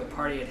invited us to a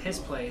party at his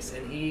place,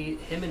 and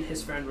him and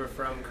his friend were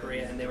from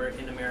Korea, and they were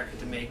in America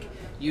to make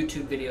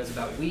YouTube videos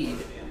about weed,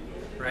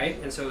 right?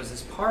 And so it was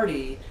this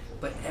party,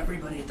 but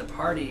everybody at the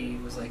party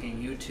was like a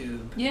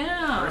YouTube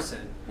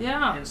person.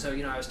 Yeah. And so,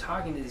 I was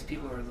talking to these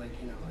people who were like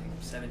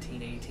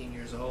 17, 18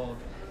 years old,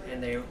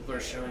 and they were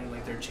showing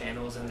like their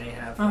channels, and they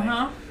have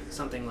like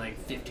something like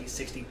 50,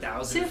 60,000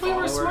 followers. See, if we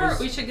were smart,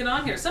 we should get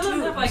on here. Some of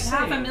them have like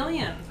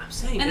 500,000. I'm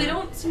saying. And they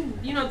don't seem,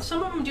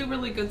 some of them do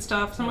really good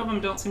stuff. Some of them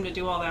don't seem to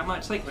do all that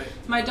much. Like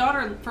my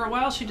daughter, for a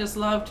while, she just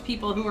loved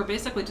people who were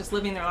basically just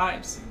living their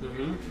lives.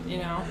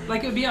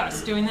 Like it would be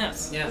us doing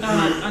this on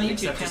a YouTube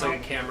channel. Just like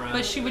a camera.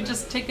 But she would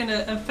just take an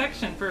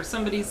affection for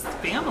somebody's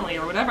family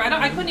or whatever.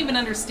 I couldn't even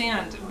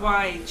understand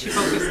why she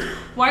focused.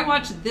 Why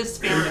watch this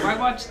family? Why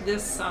watch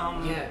this?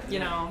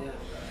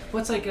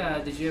 What's like?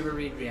 Did you ever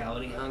read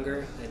Reality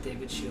Hunger, that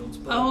David Shields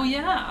book? Oh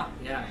yeah.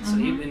 Yeah. So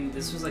even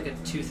this was like a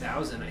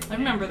 2000. I think. I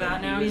remember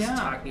that now. He was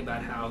talking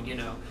about how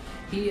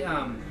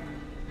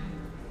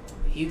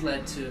he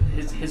led to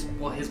his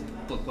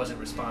book wasn't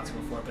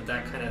responsible for it, but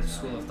that kind of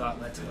school of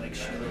thought led to like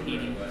Sheila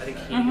Heti. I think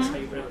Heti's how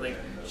you read it. Like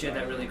she had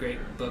that really great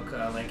book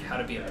like How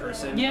to Be a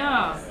Person.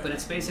 Yeah. But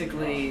it's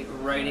basically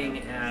writing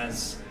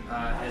as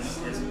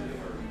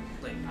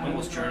like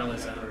almost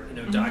journalism,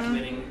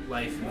 documenting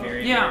life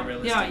very, very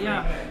realistically.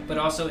 But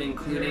also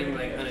including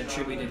like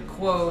unattributed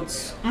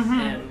quotes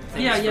and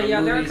things from movies.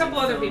 There are a couple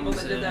other people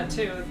that did that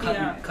too. Cut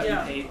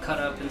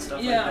up and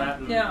stuff like that.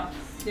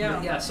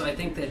 And, so I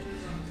think that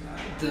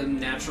the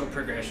natural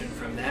progression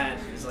from that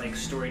is like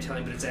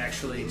storytelling, but it's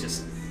actually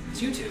just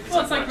YouTube.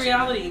 It's like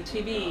reality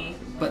TV.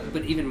 But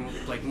even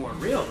like more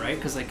real, right?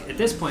 Because like at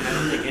this point, I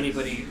don't think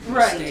anybody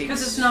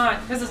because it's not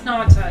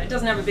it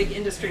doesn't have a big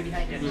industry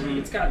behind it.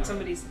 It's got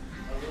somebody's.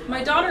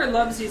 My daughter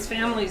loves these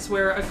families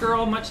where a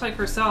girl, much like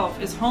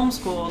herself, is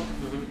homeschooled,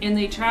 and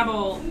they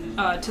travel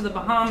to the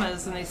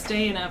Bahamas, and they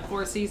stay in a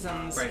Four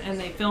Seasons, and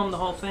they film the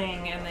whole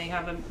thing, and they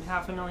have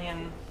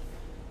 500,000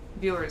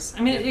 viewers.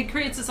 I mean, it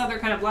creates this other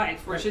kind of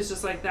life where she's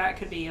just like, that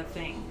could be a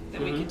thing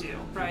that we could do,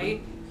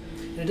 right?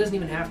 And it doesn't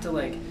even have to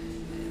like.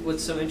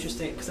 What's so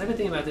interesting, because I've been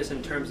thinking about this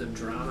in terms of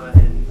drama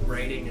and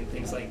writing and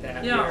things like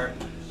that. Where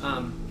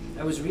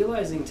I was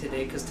realizing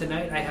today, because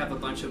tonight I have a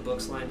bunch of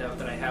books lined up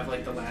that I have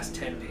like the last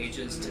 10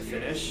 pages to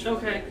finish.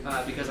 Okay.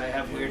 Because I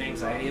have weird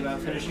anxiety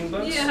about finishing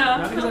books. Yeah.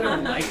 Not because I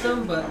don't like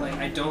them, but like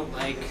I don't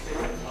like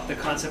the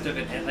concept of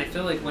it. I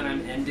feel like when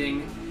I'm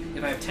ending,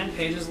 if I have 10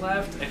 pages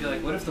left, I feel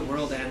like, what if the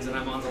world ends and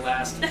I'm on the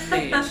last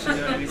page? You know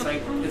what I mean? It's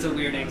like, it's a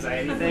weird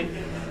anxiety thing.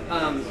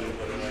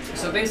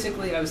 So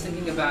basically, I was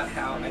thinking about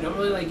how I don't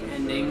really like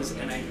endings,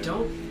 and I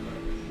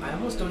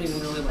almost don't even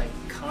really like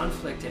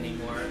conflict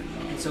anymore.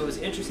 And so it was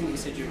interesting that you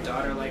said your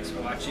daughter likes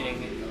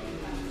watching,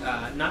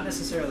 not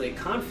necessarily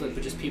conflict,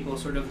 but just people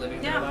sort of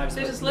living their lives.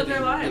 They just live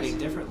their lives. Living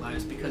different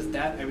lives, because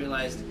that, I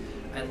realized,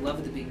 I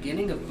love the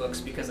beginning of books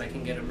because I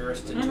can get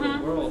immersed into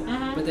a world.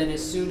 But then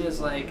as soon as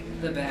like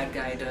the bad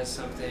guy does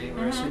something,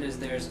 or as soon as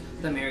there's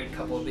the married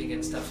couple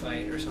begins to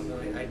fight or something,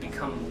 like, I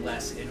become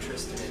less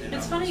interested in it.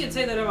 It's funny you'd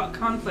say that about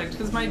conflict,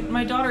 because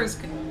my daughter's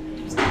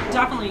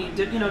definitely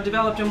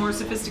developed a more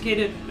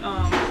sophisticated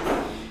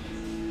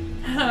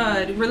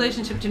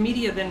relationship to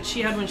media than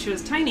she had when she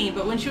was tiny.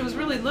 But when she was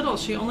really little,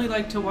 she only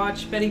liked to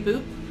watch Betty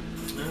Boop.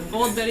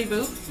 Old Betty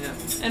Boop.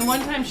 Yeah. And one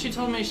time she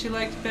told me she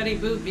liked Betty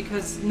Boop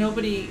because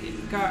nobody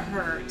got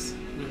hurt.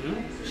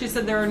 She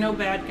said there are no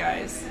bad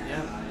guys.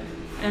 Yeah.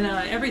 And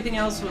everything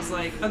else was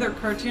like other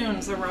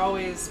cartoons. There were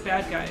always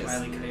bad guys.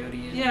 Wile E. Coyote.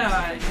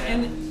 Yeah.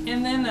 And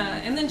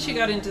then she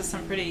got into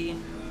some pretty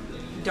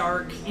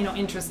dark,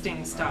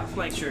 interesting stuff.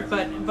 Like, sure.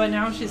 But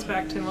now she's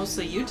back to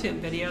mostly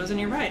YouTube videos, and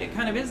you're right. It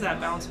kind of is that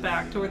bounce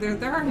back to where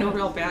there are no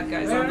real bad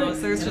guys on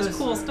those. There's just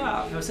cool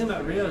stuff. I was thinking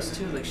about Rios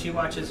too. Like, she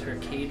watches her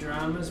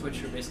K-dramas,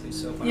 which are basically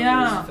soap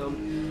operas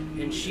filmed,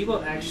 and she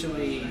will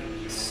actually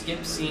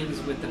skip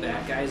scenes with the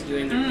bad guys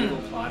doing their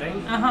evil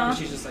plotting. And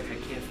she's just like, I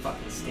can't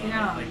fucking stand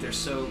Yeah. it. Like, they're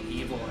so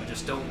evil. I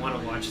just don't want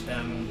to watch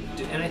them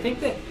do. And I think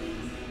that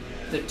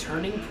the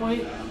turning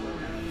point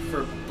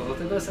for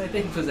both of us, I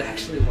think, was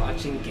actually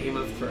watching Game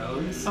of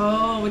Thrones.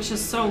 Oh, which is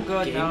so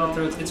good. Game of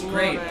Thrones, it's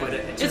great, but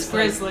it's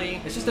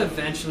grisly. It's just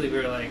eventually we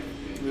were like,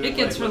 it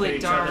gets like, really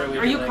dark.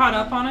 Are you caught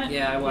up on it?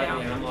 Yeah,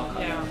 I'm all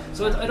caught up.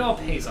 So it all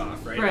pays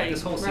off, right? Right. Like,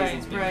 this whole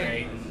season's been Right.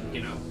 great,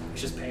 and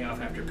it's just payoff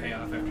after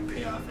payoff after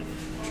payoff, and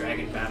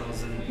dragon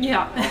battles and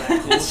yeah, all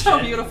that cool it's so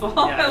shit. beautiful.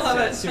 Yeah, I love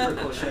it. It's super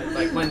cool shit.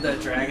 Like when the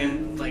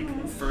dragon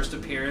first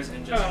appears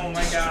and just Oh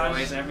my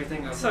destroys gosh.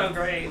 everything. So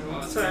great.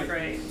 It's So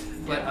great.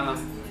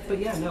 But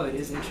yeah, no, it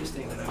is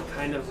interesting that I'm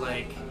kind of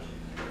like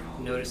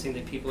noticing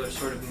that people are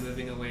sort of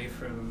moving away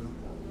from.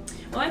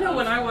 Well, I know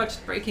when I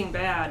watched Breaking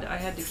Bad, I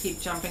had to keep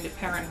jumping to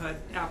Parenthood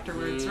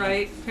afterwards,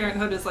 right?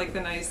 Parenthood is like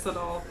the nice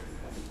little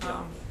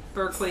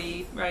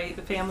Berkeley, right?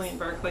 The family in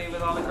Berkeley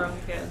with all the grown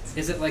kids.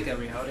 Is it like a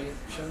reality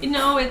show?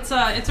 No, it's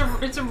a.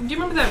 Do you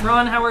remember that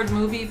Ron Howard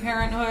movie,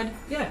 Parenthood?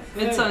 Yeah.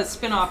 It's a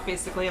spin-off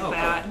basically of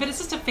that, but it's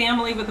just a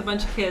family with a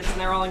bunch of kids, and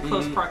they're all in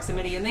close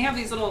proximity, and they have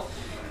these little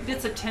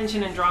bits of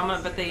tension and drama,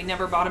 but they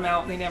never bottom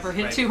out. They never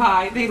hit too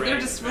high. They're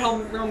just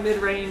real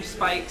mid-range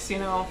spikes,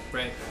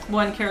 Right.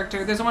 One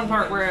character. There's one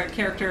part where a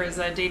character is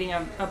dating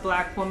a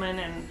black woman,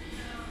 and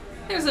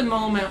there's a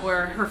moment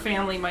where her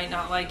family might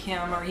not like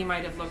him, or he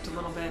might have looked a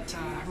little bit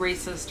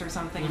racist or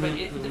something, but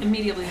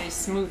immediately they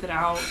smooth it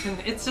out. And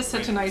it's just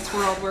such a nice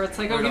world where it's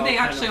like, okay, they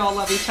actually all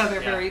love each other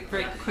very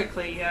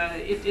quickly.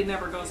 It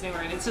never goes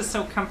anywhere, and it's just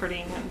so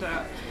comforting, and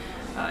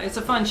it's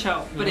a fun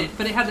show. But it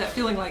had that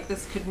feeling like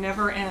this could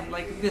never end.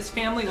 Like, this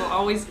family will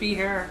always be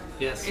here,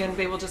 and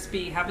they will just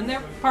be having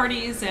their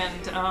parties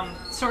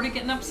and sort of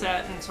getting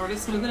upset and sort of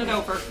smoothing it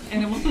over,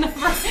 and it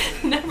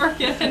will never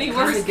get any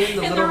worse.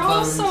 And they're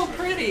all so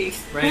pretty.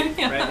 Right.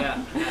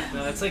 Yeah.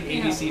 No, it's like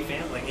ABC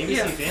Family. Like,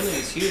 ABC Family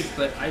is huge,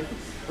 but I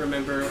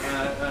remember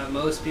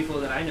most people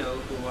that I know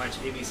who watch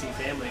ABC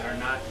Family are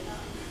not.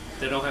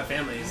 They don't have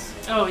families.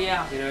 Oh,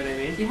 yeah. You know what I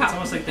mean? Yeah. It's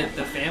almost like the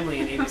family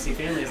in ABC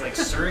Family is like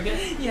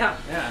surrogate. Yeah.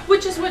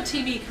 Which is what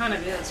TV kind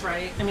of is,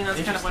 right? I mean,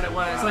 that's kind of what it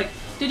was. Wow. Like,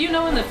 did you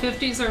know in the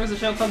 50s there was a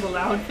show called The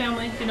Loud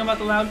Family? Do you know about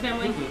The Loud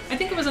Family? Mm-hmm. I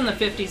think it was in the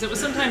 50s. It was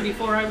sometime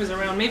before I was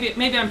around.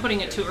 Maybe I'm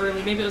putting it too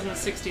early. Maybe it was in the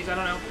 60s. I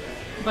don't know.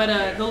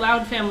 But The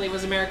Loud Family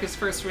was America's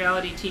first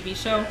reality TV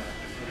show.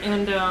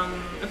 And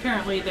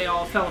apparently they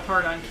all fell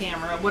apart on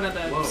camera. One of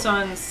the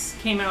sons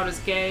came out as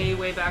gay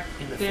way back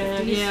in the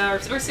then. 50s? Yeah, or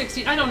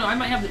 60s. I don't know. I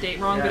might have the date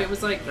wrong, but it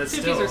was like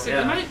 50s or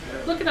 60s. I might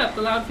look it up,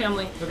 The Loud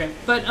Family. Okay.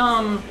 But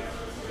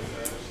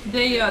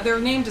they their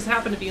name just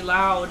happened to be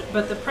Loud,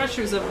 but the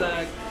pressures of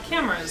the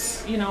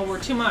cameras, were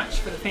too much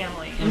for the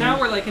family. And now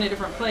we're like in a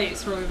different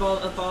place where we've all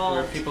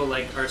evolved. Where people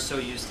like are so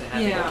used to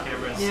having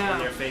cameras in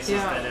their faces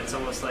that it's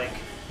almost like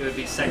it would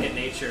be second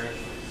nature.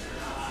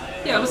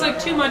 Yeah, it was like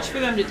too much for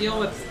them to deal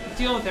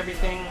with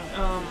everything.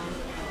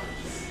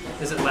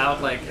 Is it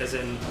loud, like as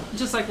in?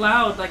 Just like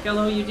Loud, like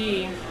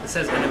L-O-U-D. It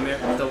says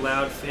the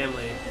Loud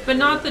Family. But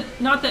not the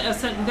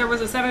there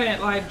was a Saturday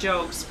Night Live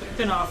jokes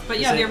spin-off. But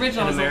yeah, the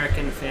original. An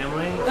American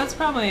Family. That's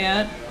probably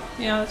it.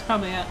 Yeah, that's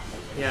probably it.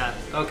 Yeah.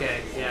 Okay.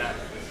 Yeah.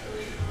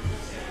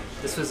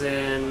 This was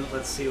in.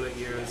 Let's see, what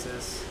year was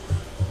this?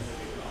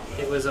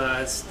 It was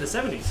it's the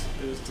 70s.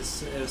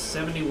 It was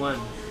 71.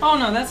 Oh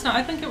no, that's not.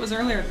 I think it was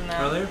earlier than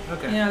that. Earlier?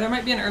 Okay. Yeah, there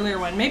might be an earlier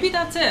one. Maybe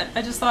that's it.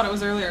 I just thought it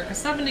was earlier because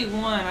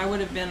 71 I would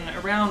have been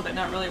around but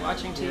not really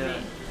watching TV.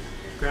 Yeah.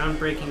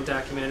 Groundbreaking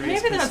documentary.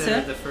 Maybe that's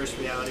considered it. the first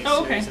reality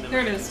Oh, okay. series in There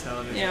it American is.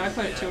 television. Yeah, I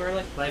put it too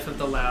early. Life of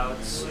the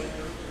Louds.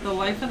 The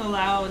Life of the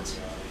Louds.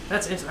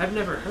 I've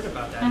never heard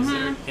about that. Is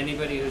there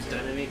anybody who's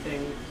done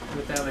anything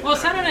with that? Like, Well,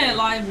 Saturday Night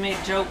Live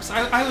made jokes.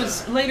 I saw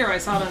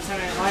it on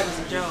Saturday Night Live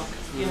as a joke,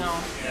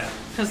 Yeah.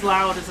 because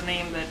Loud is a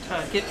name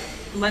that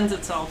lends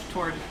itself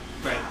toward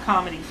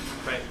comedy.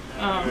 Right.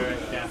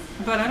 Yeah.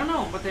 But I don't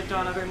know what they've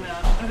done other than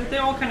that. They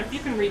all kind of, you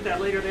can read that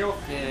later, they all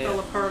fell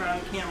apart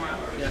on camera.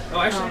 Yeah.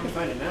 Oh, actually, I can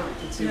find it now.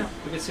 Let's see. Yeah.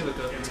 We can see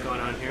what's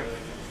going on here.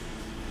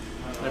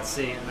 Let's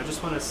see. I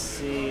just want to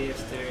see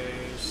if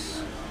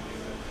there's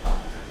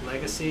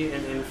legacy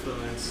and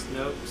influence.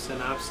 Nope.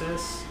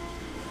 Synopsis.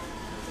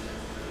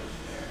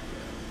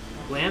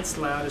 Lance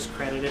Loud is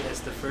credited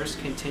as the first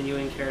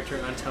continuing character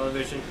on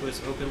television who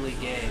is openly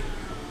gay,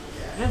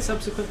 and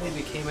subsequently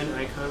became an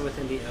icon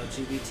within the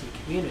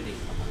LGBT community.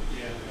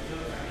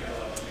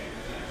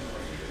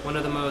 One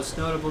of the most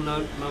notable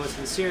moments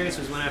in the series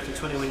was when, after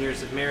 21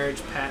 years of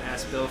marriage, Pat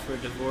asked Bill for a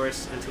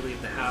divorce and to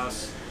leave the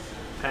house.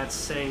 Pat's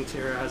saying to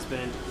her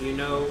husband, you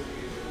know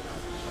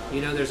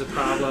there's a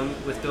problem.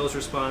 With Bill's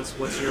response,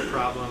 what's your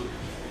problem?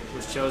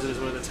 Was chosen as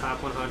one of the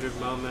top 100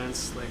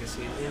 moments,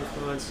 legacy and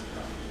influence.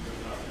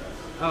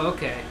 Oh,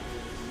 okay.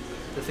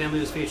 The family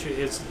was featured.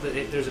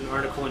 There's an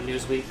article in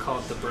Newsweek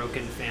called "The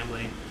Broken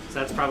Family," so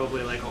that's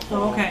probably like the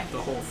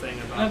whole thing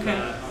about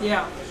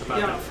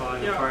them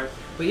falling apart.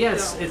 But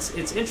yes,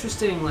 it's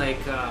interesting,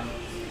 like that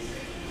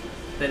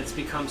it's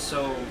become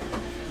so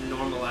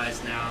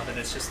normalized now that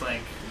it's just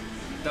like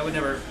that would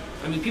never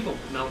I mean, people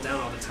melt down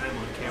all the time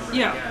on camera.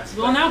 Yeah. I guess,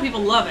 Well, now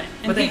people love it.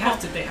 And but they people,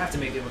 have to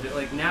make people do it.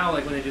 Like now,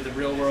 like when they do the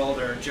Real World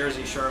or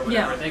Jersey Shore or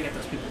whatever, they get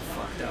those people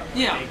fucked up.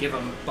 Yeah. They give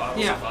them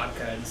bottles of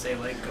vodka and say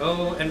like,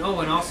 oh, and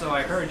also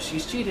I heard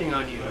she's cheating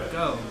on you.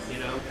 Go, you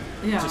know.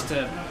 Yeah. Just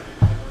to.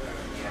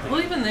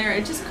 Well, even there,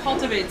 it just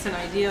cultivates an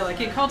idea. Like,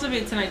 it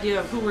cultivates an idea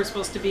of who we're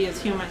supposed to be as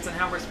humans and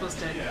how we're supposed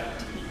to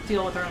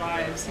deal with our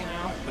lives, you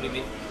know? What do you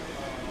mean?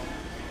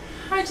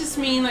 I just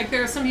mean, like,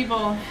 there are some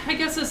people, I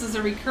guess this is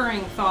a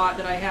recurring thought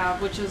that I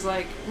have, which is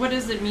like, what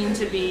does it mean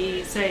to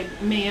be, say,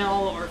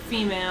 male or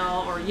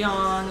female or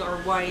young or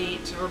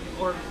white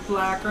or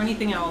black or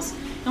anything else?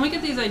 And we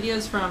get these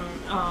ideas from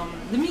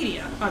the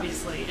media,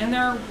 obviously. And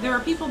there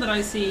are people that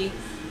I see,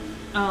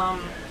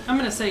 I'm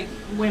going to say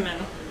women,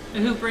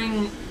 who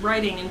bring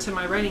writing into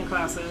my writing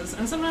classes,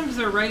 and sometimes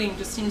their writing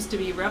just seems to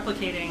be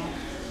replicating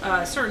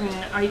a certain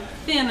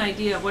thin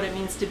idea of what it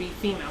means to be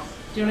female.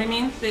 Do you know what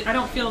I mean? I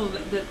don't feel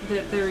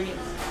that they're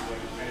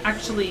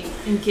actually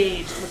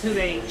engaged with who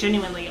they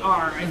genuinely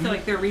are. I feel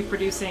like they're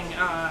reproducing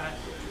a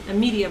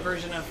media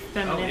version of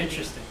femininity. Oh,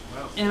 interesting.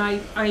 Wow.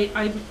 And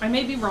I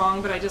may be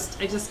wrong, but I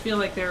just feel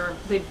like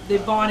they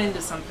bought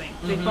into something.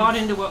 They bought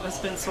into what has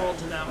been sold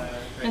to them.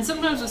 And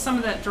sometimes with some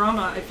of that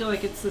drama, I feel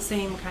like it's the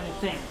same kind of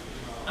thing.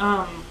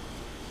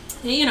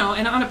 You know,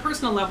 and on a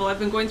personal level, I've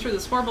been going through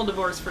this horrible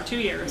divorce for 2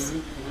 years,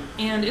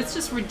 and it's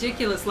just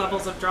ridiculous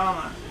levels of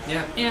drama.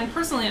 Yeah. And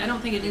personally, I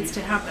don't think it needs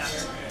to have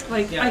that.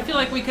 Like, I feel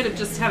like we could have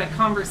just had a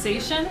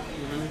conversation.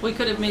 We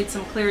could have made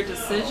some clear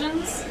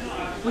decisions.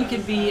 We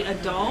could be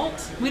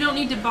adult. We don't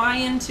need to buy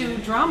into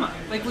drama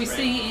like we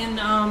see in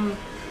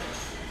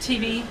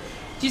TV.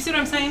 Do you see what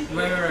I'm saying?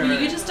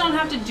 Right. You just don't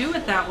have to do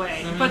it that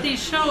way. But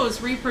these shows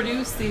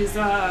reproduce these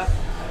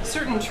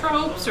certain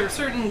tropes or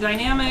certain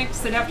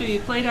dynamics that have to be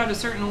played out a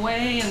certain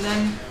way, and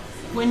then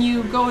when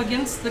you go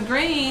against the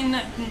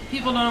grain,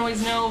 people don't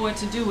always know what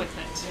to do with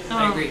it.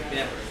 I agree,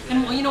 yeah.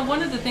 And you know,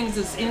 one of the things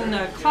is in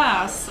a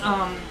class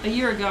a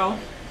year ago,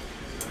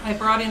 I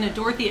brought in a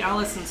Dorothy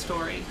Allison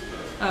story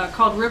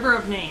called River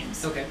of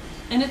Names. Okay.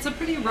 And it's a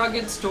pretty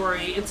rugged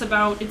story. It's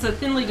a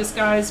thinly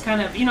disguised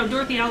kind of, you know,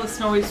 Dorothy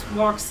Allison always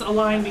walks a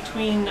line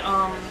between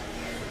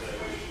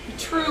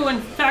true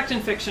and fact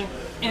and fiction.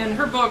 And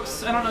her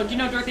books, I don't know, do you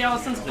know Dorothy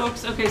Allison's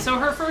books? Okay, so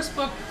her first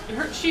book,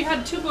 she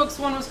had 2 books.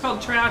 One was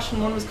called Trash and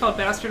one was called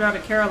Bastard Out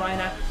of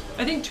Carolina.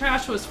 I think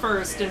Trash was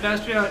first, and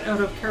Bastard Out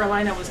of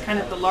Carolina was kind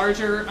of the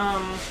larger,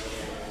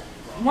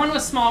 one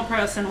was small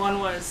press and one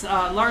was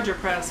larger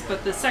press,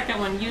 but the second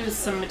one used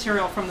some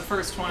material from the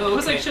first one. It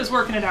was like she was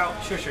working it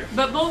out. Sure.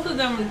 But both of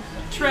them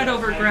tread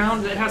over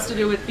ground that has to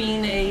do with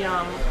being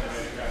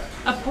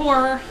a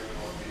poor,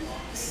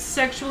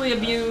 sexually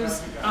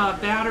abused,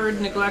 battered,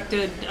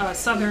 neglected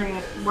southern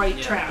white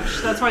trash.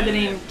 That's why the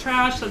name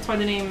Trash, that's why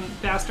the name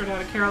Bastard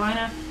Out of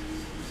Carolina.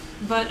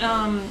 But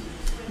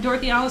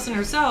Dorothy Allison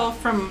herself,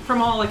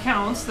 from all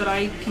accounts that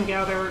I can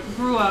gather,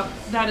 grew up,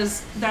 that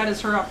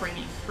is her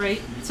upbringing,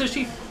 right? So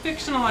she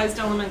fictionalized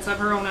elements of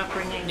her own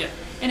upbringing. Yeah.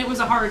 And it was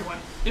a hard one.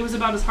 It was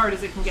about as hard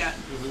as it can get.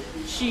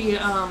 She,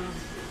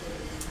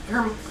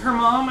 her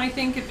mom, I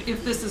think,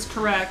 if this is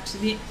correct,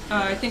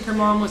 I think her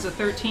mom was a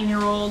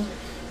 13-year-old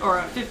or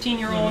a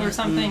 15-year-old or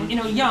something, you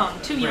know, young,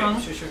 too young,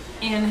 Right, sure.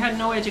 and had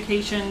no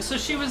education. So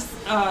she was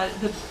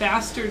the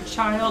bastard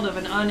child of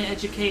an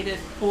uneducated,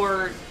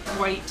 poor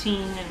white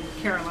teen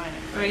in Carolina,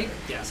 right?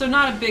 Yeah. So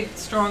not a big,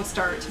 strong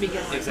start to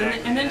begin with.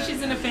 Exactly, And then yeah.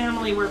 she's in a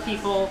family where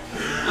people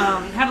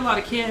had a lot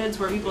of kids,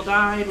 where people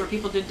died, where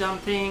people did dumb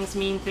things,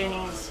 mean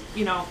things,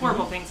 you know,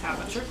 horrible things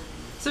happen. Sure.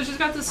 So she's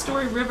got this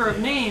story, River of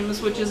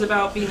Names, which is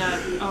about being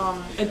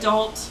an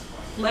adult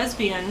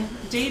lesbian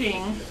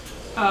dating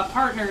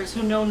partners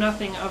who know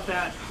nothing of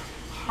that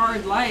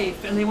hard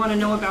life, and they want to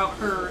know about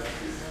her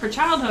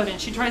childhood,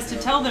 and she tries to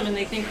tell them, and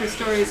they think her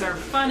stories are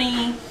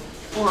funny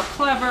or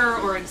clever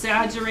or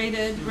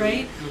exaggerated,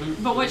 right?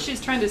 But what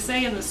she's trying to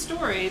say in the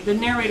story, the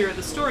narrator of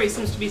the story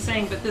seems to be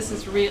saying, but this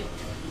is real,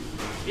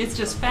 it's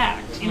just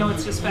fact, you know,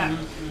 it's just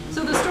fact.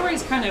 So the story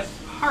is kind of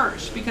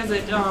harsh because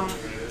it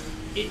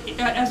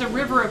as a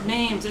river of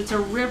names, it's a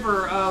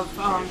river of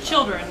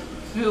children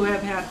who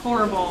have had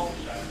horrible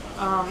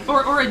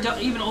or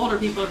even older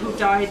people who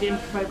died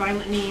by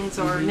violent means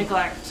or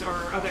neglect or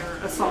other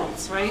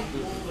assaults, right?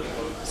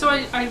 So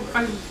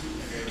I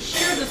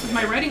shared this with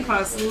my writing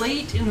class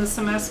late in the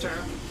semester.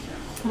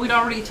 We'd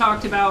already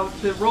talked about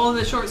the role of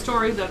the short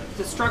story, the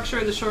structure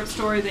of the short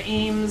story, the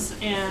aims,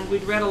 and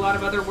we'd read a lot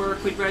of other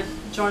work. We'd read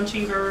John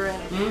Cheever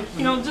and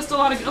you know, just a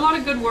lot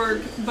of good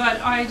work.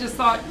 But I just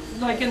thought,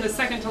 like in the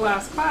second to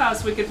last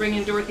class, we could bring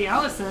in Dorothy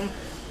Allison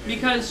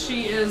because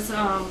she is,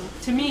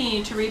 to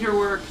me, to read her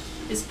work,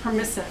 is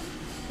permissive.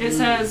 It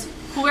says,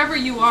 whoever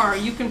you are,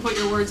 you can put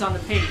your words on the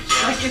page.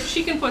 Like, if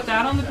she can put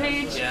that on the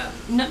page,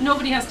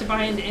 nobody has to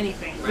buy into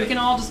anything. Right. We can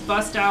all just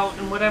bust out,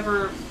 and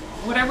whatever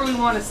we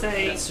want to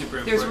say,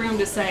 there's room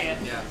to say it.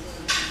 Yeah.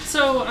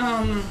 So,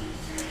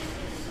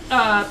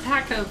 a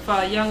pack of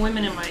young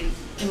women in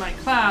my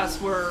class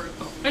were,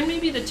 and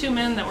maybe the 2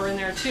 men that were in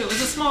there too. It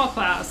was a small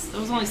class. It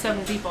was only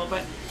 7 people,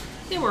 but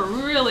They were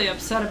really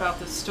upset about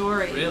the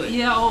story. Really?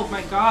 Yeah. Oh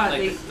my God.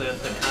 Like the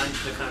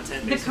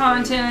content. The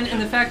content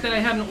and the fact that I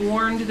hadn't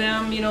warned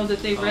them, that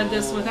they read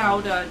this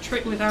without a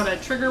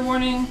trigger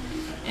warning,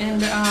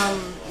 and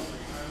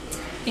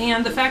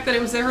the fact that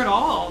it was there at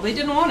all. They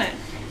didn't want it.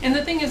 And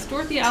the thing is,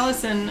 Dorothy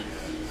Allison,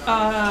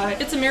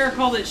 it's a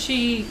miracle that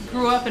she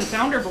grew up and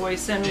found her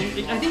voice, and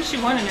I think she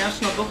won a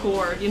National Book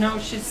Award.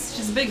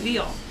 She's a big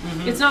deal.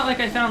 Mm-hmm. It's not like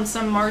I found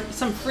some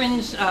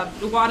fringe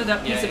wadded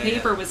up piece of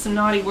paper with some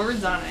naughty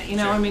words on it.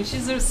 Sure. I mean,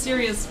 she's a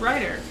serious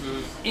writer,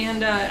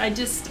 and I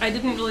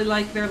didn't really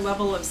like their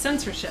level of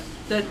censorship,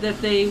 that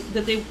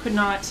they could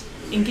not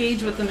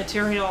engage with the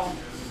material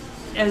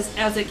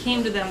as it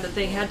came to them, that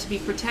they had to be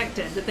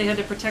protected, that they had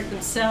to protect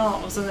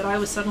themselves, and that I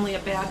was suddenly a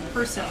bad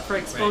person for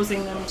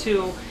exposing them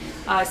to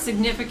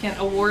significant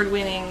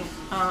award-winning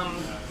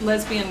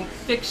lesbian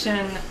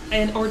fiction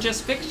or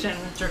just fiction.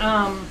 Sure.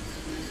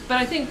 But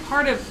I think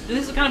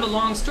this is kind of a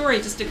long story,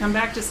 just to come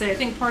back to say, I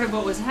think part of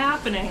what was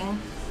happening,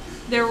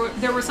 there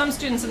were some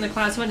students in the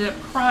class who ended up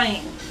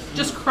crying,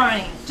 just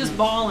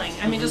bawling.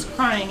 I mean, just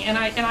crying. And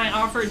I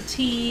offered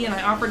tea, and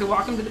I offered to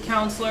walk them to the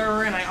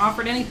counselor, and I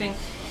offered anything.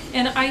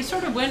 And I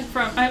sort of went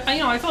from,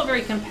 I felt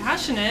very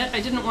compassionate. I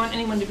didn't want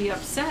anyone to be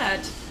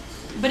upset.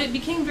 But it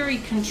became very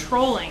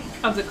controlling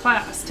of the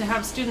class to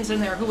have students in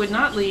there who would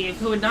not leave,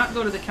 who would not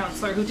go to the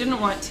counselor, who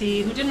didn't want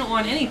tea, who didn't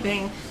want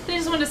anything. They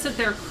just wanted to sit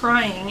there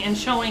crying and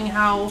showing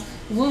how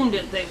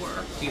wounded they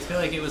were. Do you feel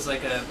like it was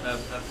like a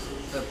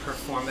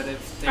performative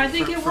thing? I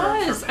think it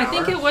was. I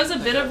think it was a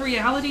bit of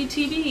reality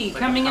TV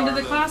coming into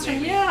the classroom.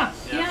 Maybe.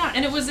 Yeah,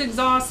 and it was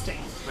exhausting.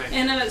 Right.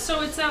 And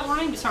so it's that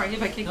line. Sorry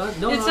if I kick.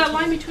 It's that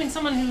line between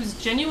someone who's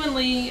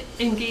genuinely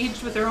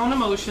engaged with their own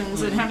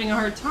emotions and having a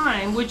hard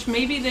time, which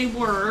maybe they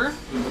were,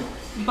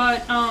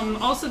 but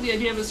also the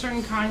idea of a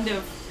certain kind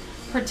of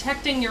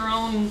protecting your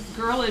own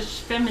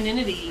girlish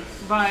femininity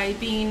by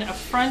being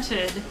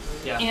affronted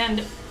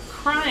and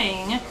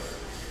crying,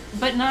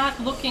 but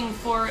not looking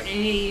for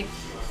a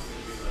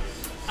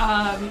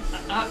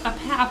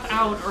path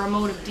out or a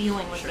mode of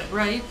dealing with it,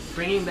 right?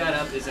 Bringing that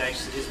up is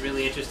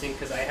really interesting,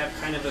 because I have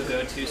kind of a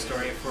go-to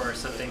story for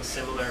something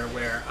similar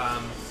where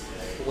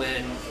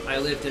when I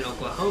lived in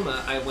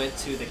Oklahoma, I went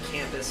to the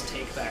campus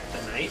Take Back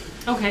the Night.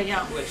 Okay,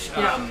 yeah. Which,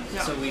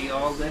 so we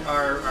all lit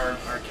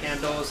our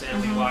candles,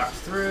 and we walked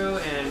through,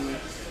 and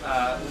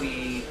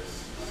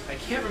I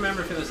can't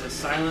remember if it was a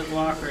silent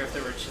walk or if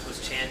there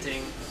was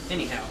chanting.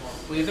 Anyhow,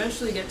 we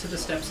eventually get to the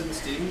steps of the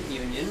student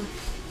union.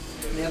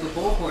 They have a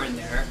bullhorn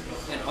there,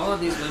 and all of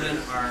these women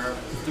are,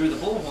 through the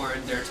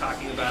bullhorn, they're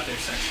talking about their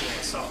sexual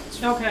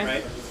assaults. Okay.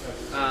 Right?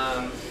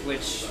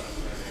 Which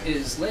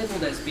is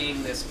labeled as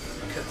being this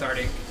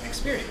cathartic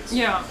experience.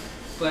 Yeah.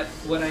 But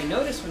what I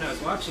noticed when I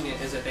was watching it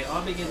is that they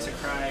all begin to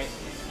cry,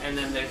 and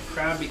then the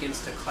crowd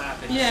begins to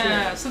clap and cheer.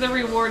 Yeah, so they're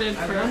rewarded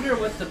I wonder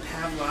what the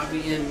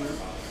Pavlovian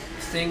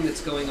thing that's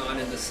going on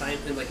in in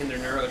their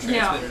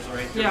neurotransmitters,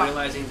 right? They're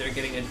realizing they're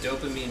getting a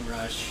dopamine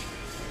rush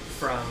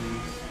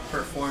from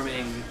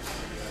performing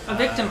a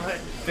victimhood.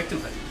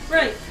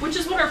 Right, which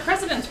is what our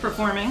president's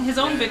performing, his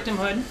own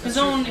victimhood, his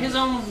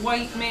own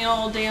white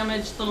male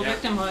damaged little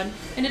victimhood,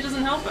 and it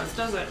doesn't help us,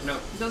 does it? No,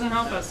 it doesn't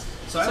help us.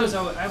 So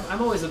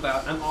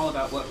I'm all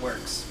about what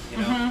works.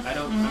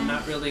 I'm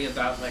not really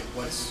about like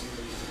what's.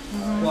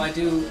 Well, I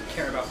do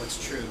care about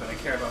what's true, but I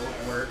care about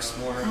what works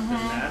more than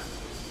that.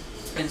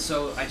 And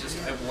so I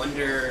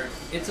wonder,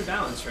 it's a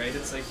balance, right?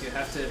 It's like you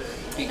have to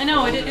be. I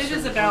know, it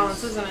is a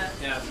balance, isn't it?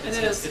 Yeah,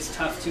 it's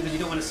tough too, because you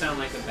don't want to sound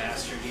like a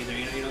bastard either.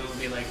 You don't want to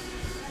be like,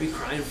 what are you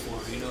crying for?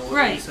 What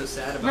are you so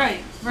sad about?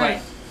 Right.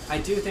 But I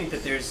do think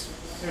that there's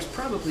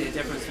probably a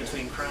difference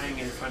between crying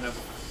in front of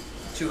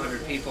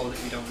 200 people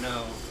that you don't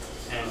know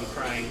and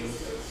crying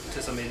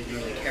to somebody that you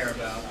really care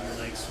about, or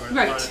like sort of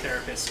on a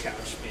therapist's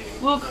couch, maybe.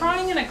 Well,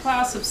 crying in a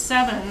class of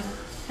 7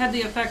 had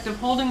the effect of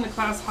holding the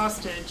class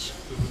hostage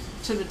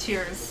to the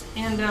tears.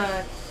 And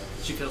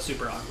did you feel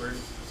super awkward?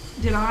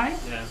 Did I?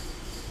 Yeah.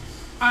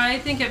 I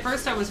think at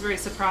first I was very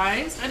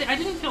surprised. I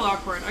didn't feel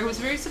awkward. I was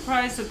very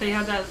surprised that they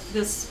had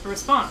this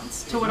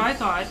response to what I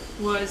thought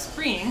was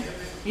freeing.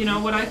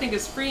 What I think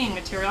is freeing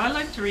material. I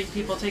like to read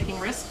people taking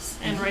risks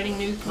and writing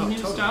new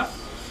stuff.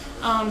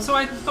 So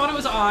I thought it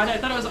was odd. I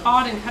thought it was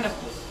odd and kind of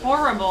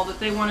horrible that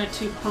they wanted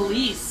to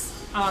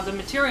police the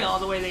material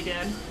the way they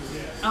did.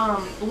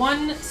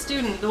 One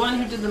student, the one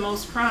who did the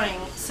most crying,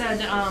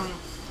 said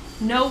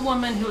no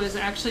woman who has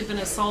actually been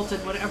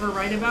assaulted would ever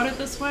write about it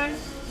this way.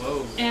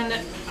 Whoa. And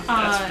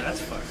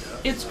that's fucked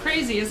up. It's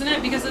crazy, isn't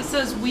it? Because it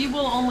says we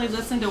will only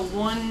listen to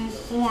one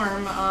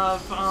form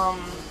of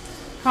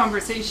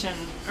conversation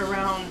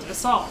around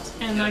assault.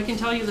 And I can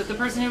tell you that the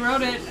person who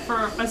wrote it,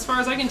 for as far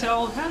as I can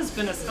tell, has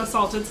been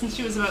assaulted since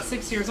she was about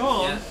 6 years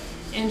old. Yeah.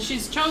 And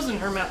she's chosen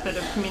her method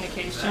of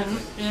communication.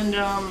 Exactly. And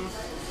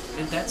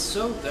And that's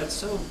so.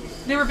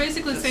 They were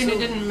basically saying so, it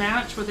didn't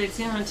match what they'd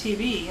seen on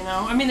TV. You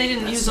know, I mean, they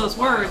didn't use those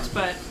wild. words,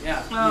 but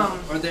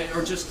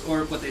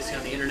or what they see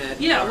on the internet.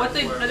 Yeah,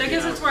 I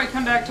guess that's where I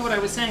come back to what I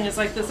was saying is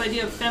like this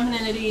idea of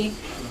femininity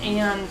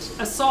and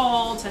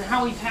assault and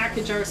how we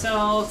package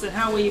ourselves and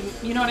how we,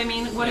 you know what I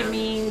mean, what it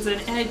means, and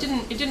it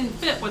didn't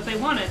fit what they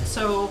wanted.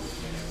 So,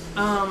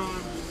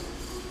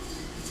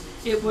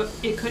 it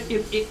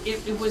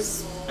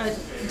was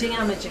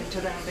damaging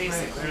to them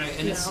basically. Right.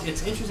 And it's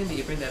interesting that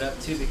you bring that up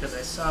too, because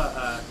I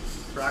saw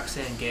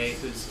Roxane Gay,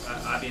 who's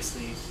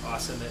obviously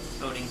awesome at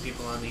owning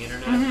people on the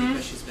internet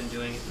because she's been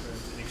doing it for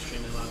an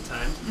extremely long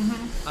time.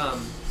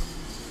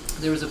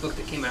 There was a book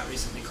that came out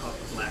recently called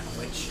The Black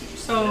Witch. Did you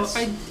see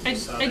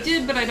this? I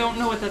did, but I don't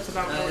know what that's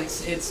about. Really.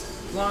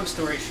 It's long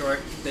story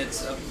short.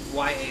 It's a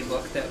YA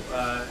book that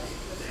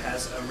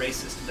has a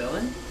racist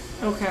villain.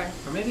 Okay.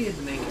 Or maybe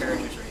the main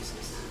character's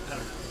racist. I don't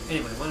know.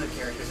 Anyway, one of the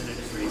characters in it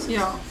is racist.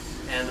 Yeah.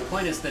 And the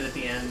point is that at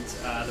the end,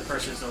 the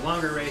person is no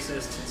longer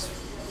racist. It's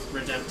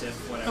redemptive,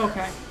 whatever.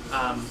 Okay.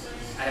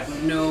 I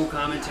have no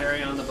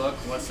commentary on the book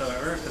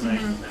whatsoever because I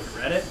never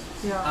read it.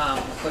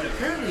 Yeah. But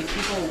apparently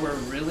people were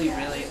really,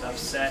 really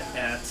upset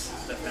at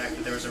the fact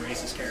that there was a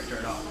racist character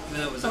at all,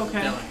 even though it was a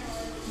villain.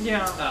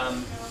 Yeah.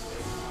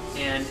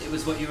 And it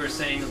was what you were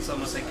saying. It's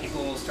almost like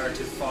people start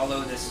to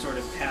follow this sort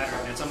of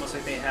pattern. It's almost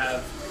like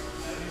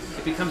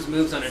it becomes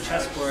moves on a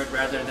chessboard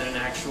rather than an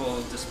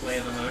actual display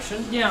of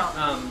emotion. Yeah.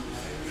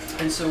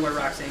 And so where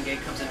Roxane Gay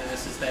comes into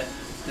this is that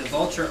the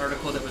Vulture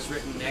article that was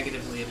written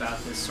negatively about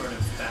this sort of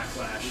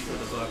backlash for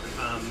the book,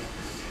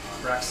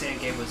 Roxane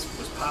Gay was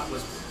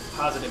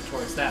positive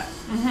towards that.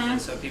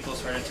 And so people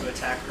started to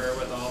attack her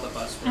with all the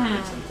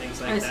buzzwords and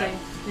things like that. I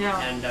see.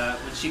 Yeah. And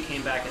when she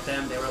came back at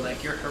them, they were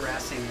like, "You're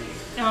harassing me."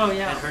 Oh,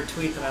 yeah. And her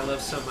tweet that I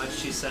love so much,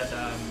 she said,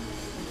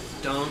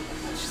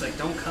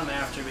 don't come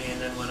after me,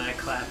 and then when I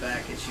clap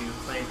back at you,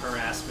 claim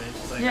harassment.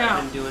 She's like,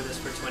 I've been doing this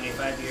for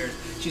 25 years.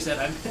 She said,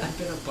 I've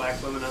been a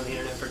black woman on the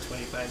internet for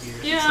 25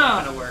 years. Yeah. It's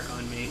not going to work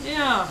on me.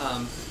 Yeah.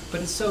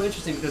 But it's so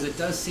interesting because it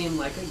does seem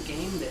like a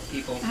game that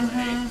people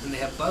play, and they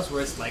have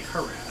buzzwords like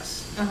harass.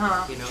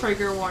 You know,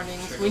 trigger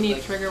warnings. We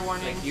need trigger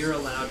warnings. Like you're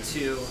allowed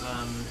to,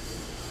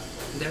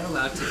 they're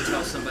allowed to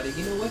tell somebody,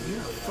 you know what, you're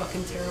a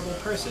fucking terrible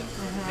person.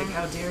 Like,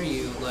 how dare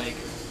you, like,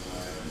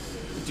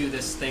 do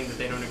this thing that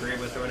they don't agree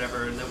with or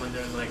whatever, and then when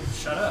they're like,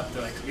 shut up,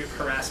 they're like, you're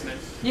harassing me.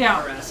 You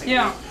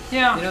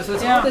know, so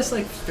it's all this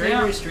like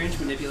very strange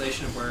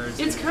manipulation of words.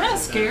 It's kind of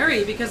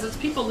scary because it's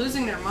people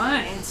losing their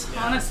minds,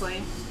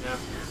 honestly. Yeah.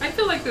 I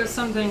feel like there's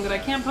something that I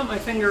can't put my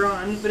finger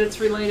on, but it's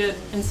related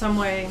in some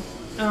way.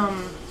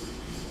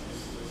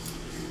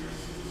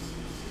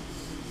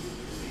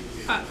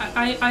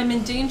 I'm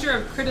in danger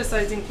of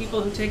criticizing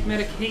people who take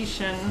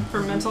medication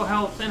for mental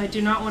health, and I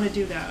do not want to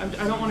do that.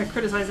 I don't want to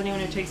criticize anyone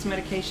who takes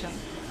medication.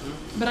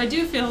 But I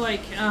do feel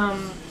like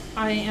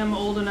I am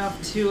old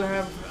enough to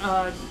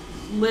have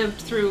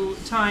lived through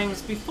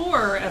times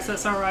before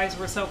SSRIs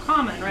were so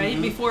common,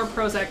 right? Before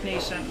Prozac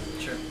Nation.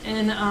 Sure.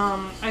 And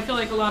I feel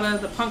like a lot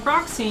of the punk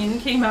rock scene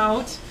came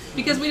out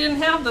because we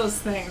didn't have those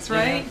things,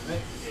 right?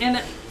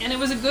 And it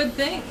was a good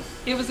thing.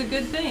 It was a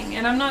good thing.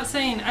 And I'm not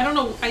saying, I don't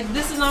know,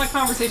 this is not a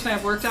conversation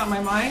I've worked out in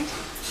my mind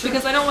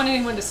because I don't want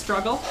anyone to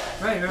struggle,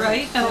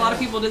 right? And a lot of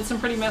people did some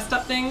pretty messed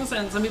up things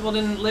and some people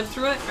didn't live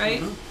through it,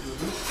 right?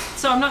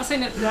 So I'm not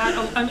saying that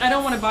I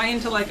don't want to buy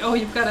into like, oh,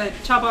 you've got to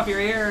chop off your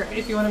hair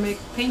if you want to make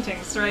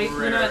paintings, right?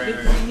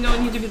 You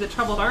don't need to be the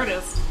troubled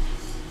artist.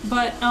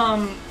 But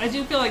I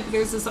do feel like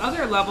there's this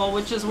other level,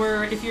 which is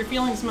where if you're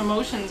feeling some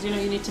emotions, you know,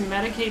 you need to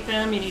medicate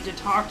them, you need to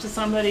talk to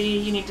somebody,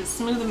 you need to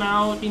smooth them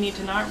out, you need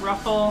to not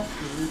ruffle.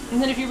 And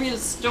then if you read a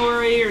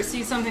story or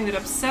see something that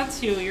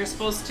upsets you, you're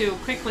supposed to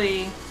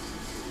quickly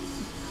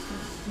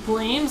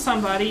blame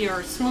somebody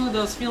or smooth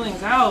those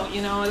feelings out.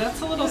 You know,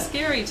 that's a little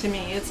scary to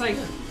me. It's like,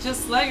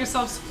 just let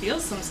yourself feel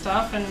some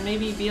stuff and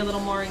maybe be a little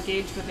more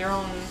engaged with your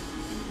own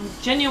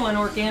genuine,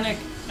 organic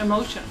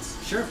emotions.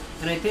 Sure,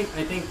 and I think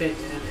that,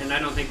 and I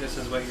don't think this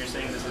is what you're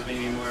saying. This is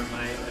maybe more of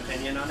my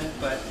opinion on it.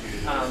 But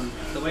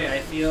the way I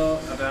feel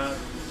about,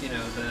 you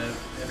know,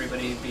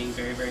 everybody being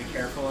very, very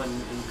careful and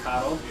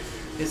coddled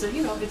is that,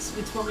 you know, it's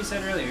what we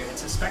said earlier.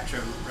 It's a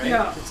spectrum, right?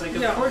 Yeah. It's like,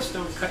 of course,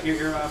 don't cut your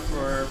ear off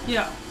or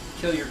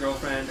kill your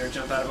girlfriend or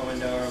jump out of a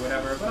window or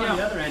whatever. But on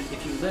the other end,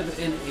 if you live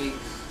in a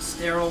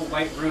sterile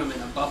white room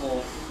in a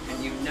bubble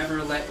and you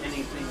never let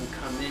anything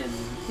come in,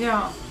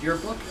 your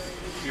book,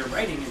 your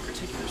writing in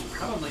particular, is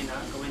probably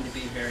not going to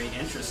be very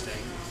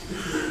interesting.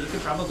 You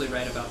could probably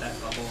write about that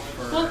bubble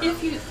for... Well,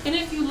 if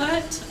you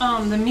let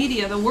the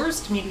media, the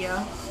worst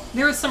media,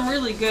 there is some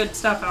really good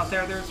stuff out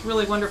there. There's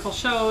really wonderful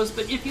shows,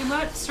 but if you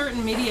let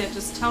certain media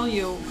just tell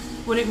you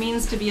what it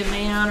means to be a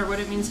man or what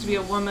it means to be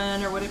a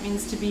woman or what it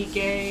means to be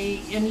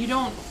gay, and you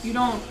don't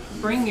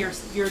bring your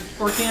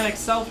organic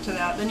self to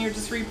that, then you're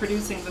just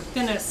reproducing the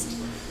thinnest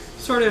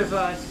sort of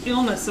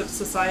illness of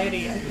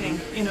society, I think,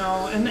 you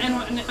know, and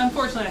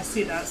unfortunately I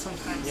see that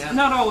sometimes.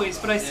 Not always,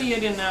 but I see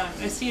it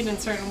in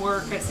certain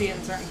work. I see it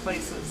in certain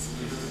places.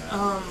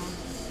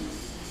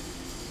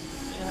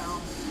 You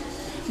know,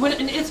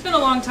 and it's been a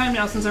long time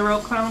now since I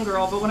wrote Clown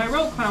Girl, but when I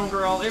wrote Clown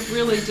Girl, it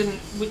really didn't.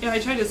 I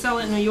tried to sell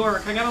it in New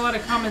York. I got a lot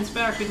of comments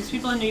back because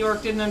people in New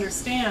York didn't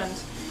understand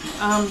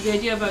the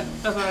idea of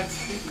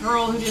a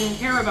girl who didn't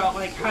care about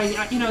like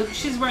high.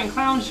 She's wearing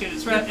clown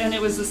shoes, right? And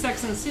it was the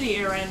Sex and the City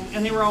era,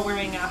 and they were all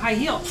wearing high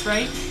heels,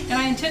 right? And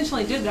I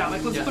intentionally did that.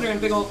 Like, let's put her in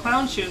big old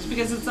clown shoes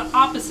because it's the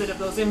opposite of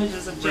those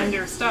images of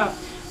gender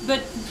stuff.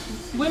 But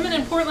women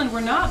in Portland were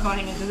not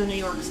buying into the New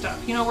York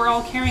stuff. We're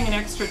all carrying an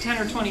extra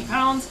 10 or 20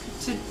 pounds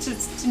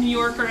to New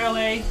York or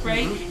LA,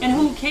 right? Mm-hmm. And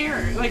who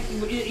cares? Like,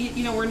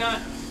 we're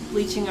not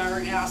bleaching our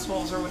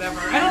assholes or whatever.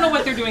 I don't know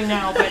what they're doing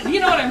now, but you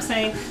know what I'm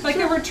saying? Like,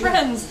 there were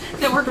trends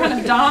that were kind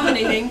of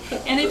dominating,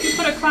 and if you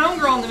put a clown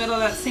girl in the middle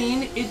of that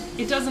scene,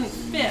 it doesn't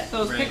fit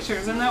those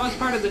pictures, and that was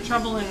part of the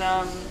trouble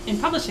in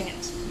publishing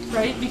it,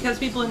 right? Because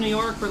people in New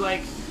York were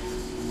like,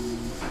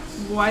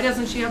 why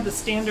doesn't she have the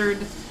standard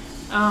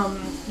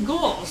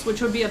goals,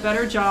 which would be a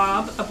better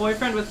job, a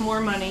boyfriend with more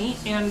money,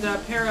 and a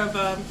pair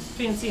of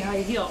fancy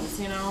high heels,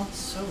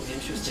 So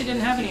interesting. She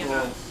didn't have any of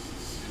that.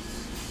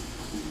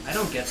 I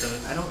don't get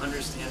those. I don't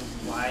understand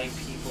why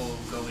people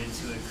go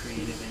into a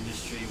creative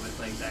industry with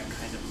like that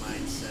kind of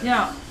mindset.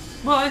 Yeah.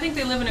 Well, I think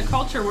they live in a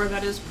culture where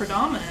that is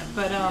predominant,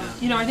 but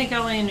I think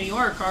LA and New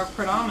York are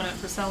predominant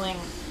for selling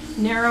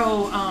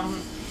narrow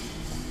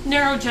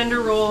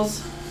gender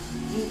roles,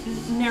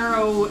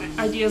 narrow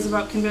ideas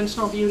about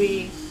conventional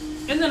beauty.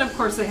 And then, of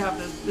course, they have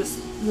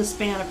this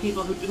span of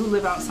people who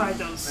live outside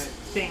those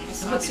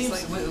things. What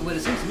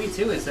it seems to me,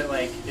 too, is that,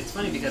 like, it's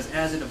funny because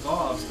as it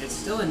evolves, it's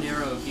still a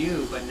narrow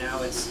view, but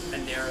now it's a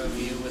narrow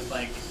view with,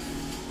 like,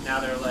 now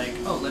they're like,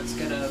 oh, let's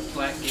get a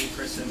black gay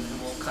person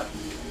and we'll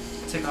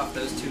tick off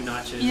those two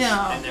notches.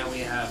 Yeah. And now we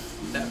have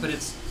that. But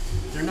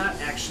they're not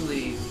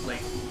actually,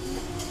 like,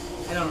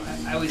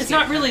 it's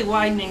not really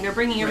widening. They're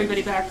bringing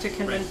everybody back to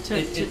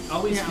It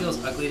always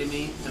feels ugly to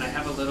me, and I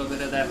have a little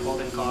bit of that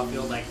Holden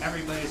Caulfield, like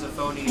everybody's a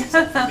phony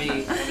except for me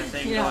kind of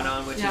thing going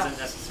on, which isn't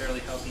necessarily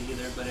healthy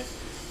either. But it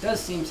does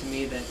seem to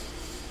me that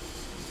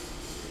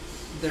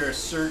there are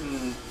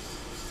certain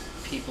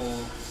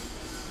people,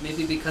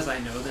 maybe because I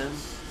know them,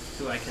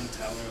 who I can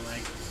tell are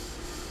like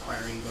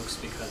acquiring books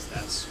because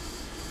that's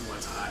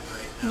what's hot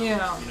right now.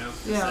 Yeah.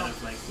 Instead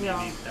of like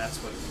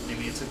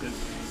maybe it's a good.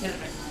 And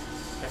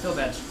I feel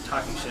bad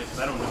talking shit because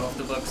I don't know if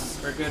the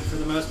books are good for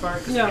the most part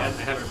because again,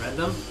 I haven't read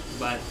them,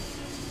 but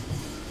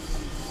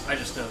I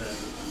just know the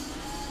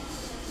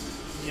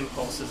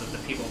impulses of the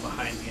people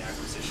behind the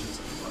acquisitions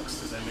of the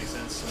books. Does that make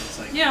sense? So it's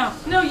like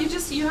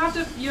you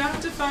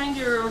have to find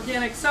your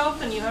organic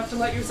self, and you have to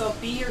let yourself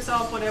be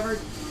yourself, whatever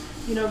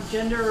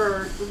gender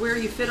or where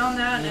you fit on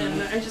that.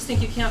 And I just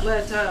think you can't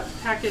let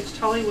packaged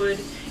Hollywood.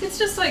 It's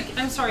just like,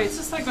 I'm sorry, it's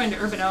just like going to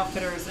Urban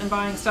Outfitters and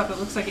buying stuff that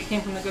looks like it came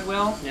from the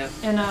Goodwill. Yeah.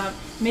 And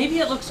maybe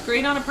it looks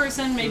great on a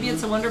person, maybe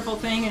it's a wonderful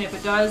thing, and if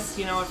it does,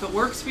 if it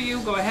works for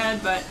you, go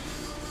ahead. But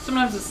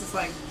sometimes it's just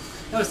like.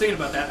 I was thinking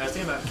about that. I was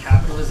thinking about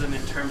capitalism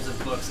in terms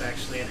of books,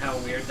 actually, and how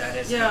weird that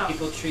is. Yeah. How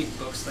people treat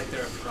books like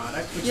they're a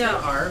product, which they Yeah.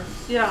 are.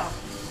 Yeah.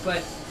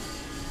 But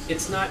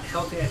it's not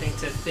healthy, I think,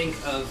 to think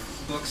of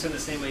books in the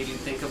same way you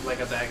think of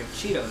like a bag of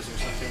Cheetos or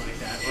something like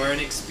that, or an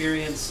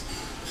experience.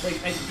 Like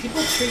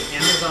people treat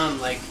Amazon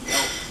like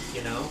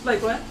Yelp,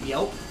 Like what?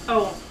 Yelp.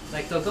 Oh.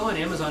 Like they'll go on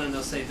Amazon and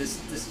they'll say this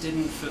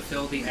didn't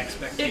fulfill the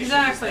expectations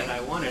Exactly. that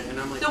I wanted, and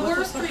I'm like, The what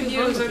worst the fuck is reviews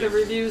wrong are with the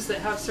you? reviews that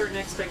have certain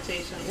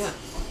expectations.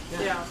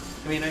 Yeah.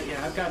 I mean,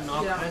 I've gotten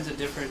all kinds of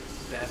different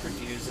bad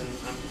reviews, and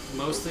I'm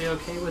mostly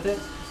okay with it.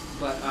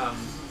 But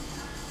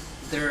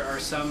there are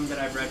some that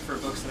I've read for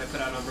books that I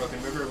put out on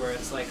Broken River where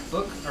it's like,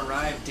 book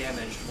arrived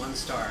damaged, 1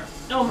 star.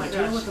 Oh my gosh. Do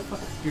you know what the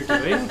fuck you're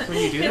doing when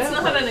you do that? It's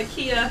not an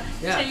IKEA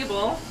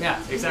table.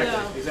 Yeah,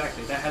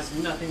 exactly. That has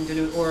nothing to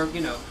do, or,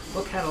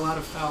 book had a lot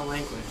of foul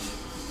language.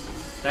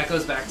 That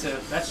goes back to,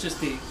 that's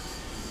just the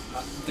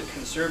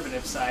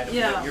conservative side of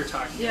what you're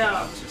talking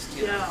about. Just,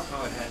 it had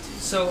to.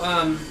 So,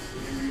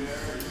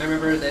 I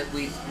remember that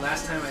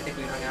last time I think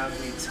we hung out,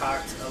 we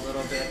talked a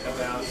little bit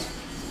about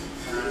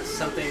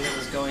something that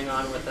was going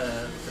on with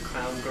the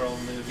Clown Girl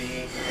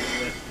movie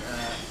and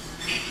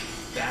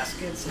with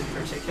Baskets in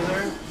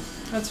particular.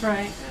 That's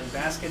right. And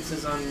Baskets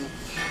is on,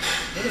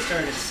 I think it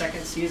started its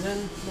 2nd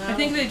season now. I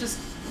think they just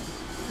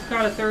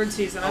got a 3rd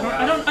season. Oh,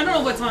 I don't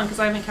know what's on because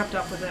I haven't kept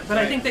up with it, but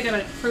Right. I think they got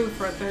approved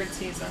for a 3rd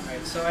season.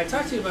 Right, so I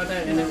talked to you about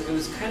that, and it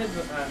was kind of,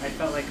 I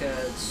felt like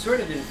a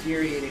sort of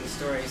infuriating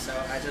story, so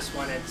I just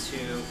wanted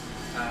to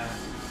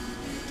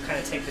kind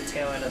of take the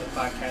tail end of the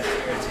podcast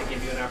here to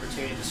give you an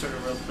opportunity to sort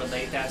of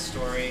relate that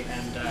story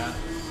and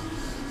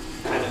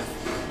kind of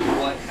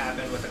what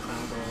happened with the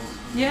Clown Girl.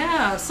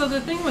 Yeah, so the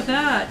thing with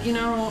that,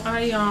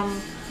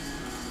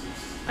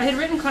 I had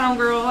written Clown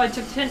Girl. I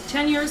took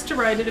 10 years to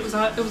write it. It was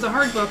a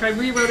hard book. I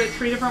rewrote it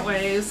 3 different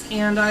ways,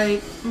 and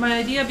my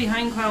idea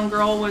behind Clown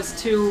Girl was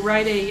to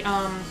write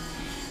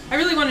I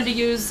really wanted to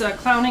use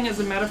clowning as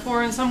a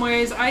metaphor in some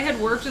ways. I had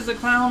worked as a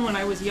clown when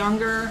I was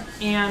younger,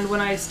 and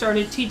when I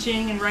started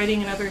teaching and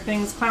writing and other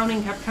things,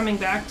 clowning kept coming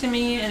back to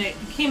me, and it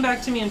came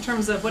back to me in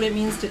terms of what it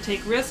means to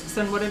take risks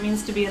and what it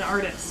means to be an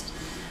artist.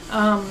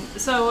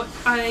 So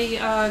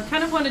I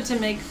kind of wanted to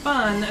make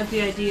fun of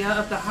the idea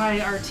of the high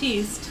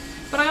artiste,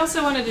 but I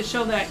also wanted to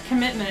show that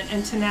commitment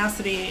and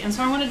tenacity, and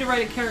so I wanted to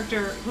write a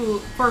character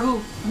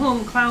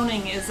whom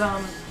clowning is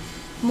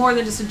more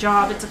than just a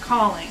job; it's a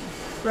calling,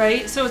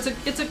 right? So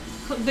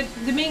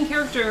the main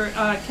character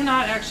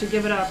cannot actually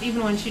give it up,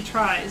 even when she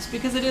tries,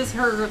 because it is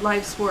her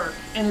life's work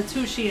and it's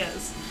who she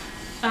is.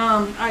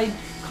 I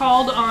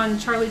called on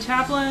Charlie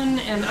Chaplin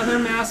and other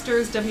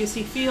masters,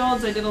 W.C.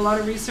 Fields. I did a lot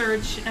of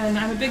research, and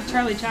I'm a big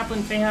Charlie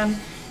Chaplin fan,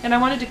 and I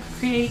wanted to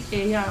create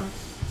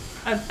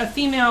a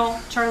female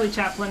Charlie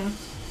Chaplin.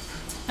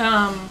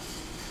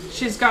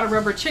 She's got a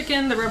rubber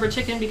chicken. The rubber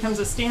chicken becomes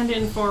a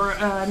stand-in for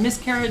a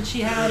miscarriage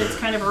she had. It's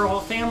kind of her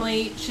whole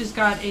family. She's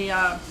got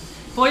a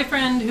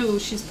boyfriend who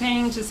she's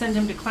paying to send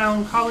him to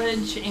clown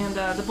college, and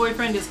the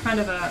boyfriend is kind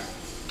of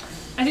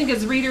I think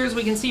as readers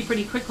we can see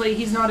pretty quickly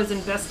he's not as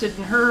invested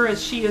in her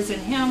as she is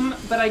in him,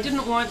 but I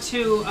didn't want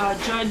to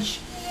judge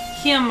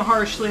him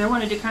harshly. I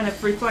wanted to kind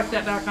of reflect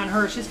that back on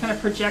her. She's kind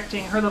of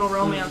projecting her little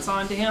romance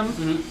onto him,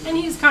 and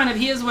he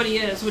is what he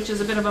is, which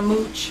is a bit of a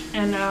mooch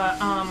and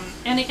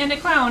a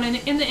clown. And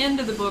in the end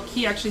of the book,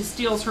 he actually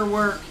steals her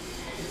work.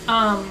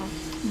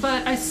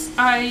 But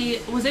I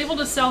was able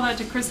to sell that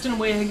to Kristen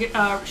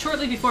Wiig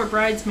shortly before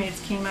Bridesmaids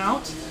came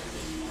out,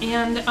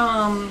 and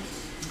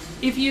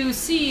if you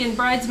see in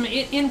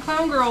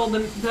Clown Girl,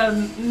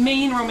 the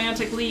main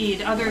romantic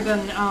lead, other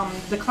than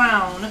the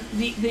clown,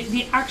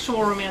 the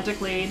actual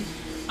romantic lead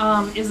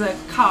is a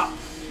cop.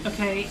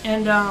 Okay,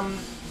 and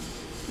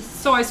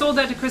so I sold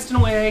that to Kristen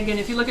Wiig, and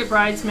if you look at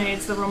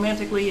Bridesmaids, the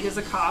romantic lead is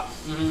a cop,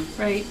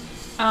 right?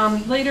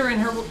 Later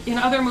in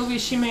other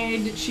movies she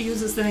made, she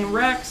uses the name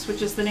Rex,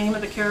 which is the name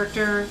of the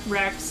character.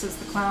 Rex is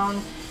the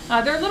clown.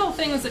 There are little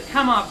things that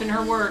come up in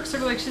her work,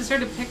 sort of like she's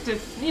sort of picked a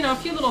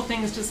few little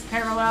things just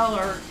parallel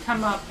or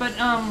come up. But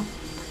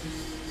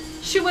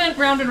she went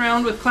round and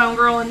round with Clown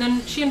Girl, and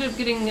then she ended up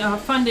getting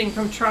funding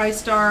from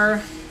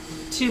TriStar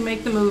to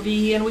make the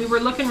movie, and we were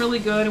looking really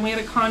good, and we had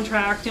a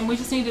contract, and we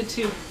just needed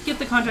to get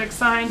the contract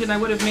signed, and I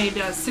would have made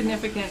a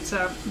significant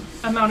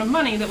amount of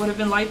money that would have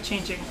been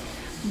life-changing.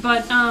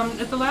 But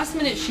at the last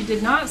minute, she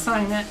did not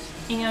sign it,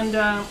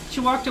 and she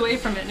walked away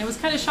from it, and it was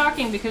kind of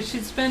shocking because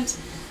she'd spent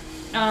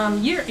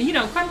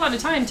quite a lot of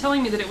time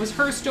telling me that it was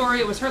her story,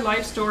 it was her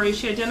life story.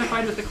 She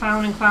identified with the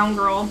clown in Clown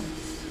Girl,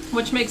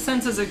 which makes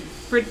sense as a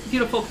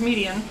beautiful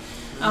comedian,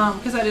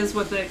 because that is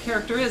what the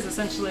character is,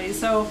 essentially.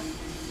 So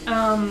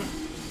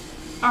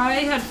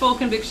I had full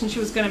conviction she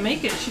was going to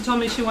make it. She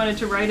told me she wanted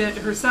to write it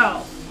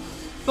herself.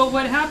 But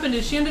what happened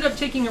is she ended up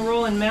taking a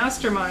role in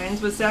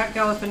Masterminds with Zach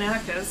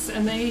Galifianakis,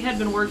 and they had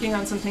been working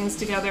on some things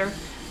together.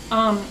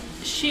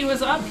 She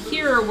was up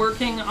here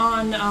working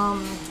on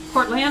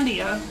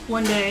Portlandia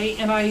one day,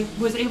 and I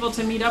was able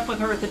to meet up with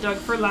her at the Doug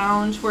Fir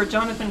Lounge, where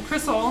Jonathan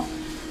Crystal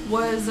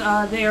was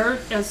there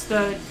as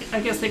I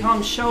guess they call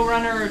him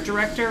showrunner or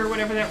director or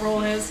whatever that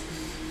role is.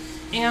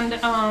 And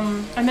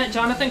I met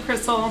Jonathan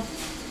Crystal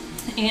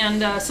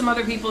and some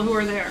other people who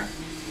were there.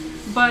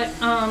 But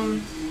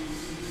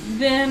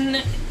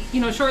then,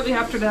 shortly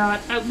after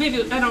that,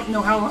 maybe, I don't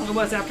know how long it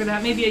was after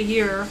that, maybe a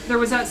year, there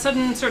was that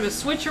sudden sort of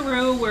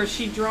switcheroo where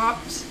she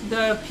dropped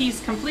the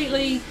piece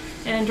completely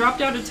and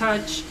dropped out of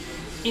touch,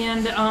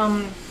 and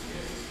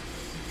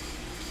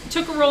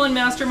took a role in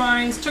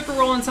Masterminds, took a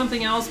role in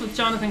something else with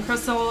Jonathan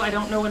Crystal. I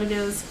don't know what it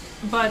is,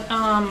 but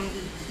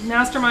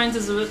Masterminds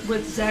is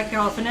with Zach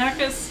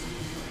Galifianakis,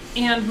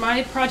 and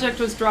my project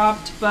was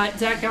dropped, but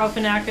Zach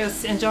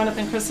Galifianakis and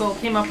Jonathan Crystal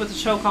came up with a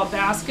show called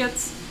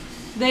Baskets.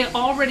 They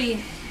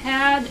already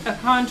had a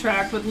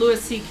contract with Louis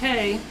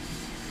C.K.,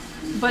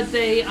 but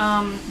they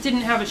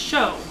didn't have a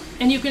show.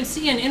 And you can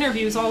see in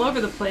interviews all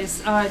over the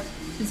place,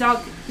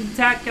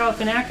 Zach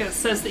Galifianakis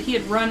says that he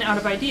had run out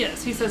of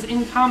ideas. He says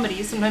in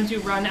comedy, sometimes you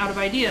run out of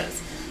ideas.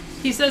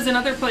 He says in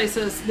other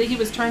places that he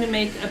was trying to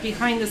make a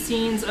behind the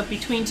scenes of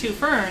Between Two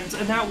Ferns,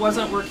 and that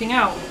wasn't working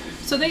out.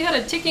 So they had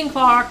a ticking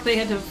clock. They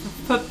had to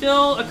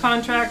fulfill a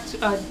contract,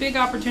 a big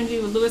opportunity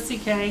with Louis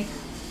C.K.,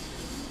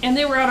 and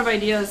they were out of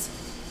ideas,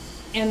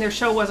 and their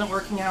show wasn't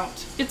working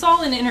out. It's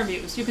all in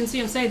interviews. You can see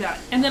him say that.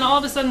 And then all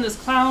of a sudden this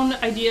clown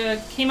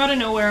idea came out of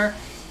nowhere,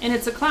 and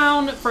it's a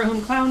clown for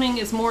whom clowning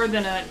is more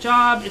than a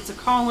job. It's a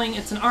calling.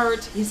 It's an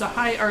art. He's a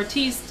high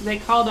artiste. They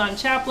called on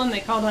Chaplin.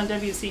 They called on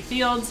W.C.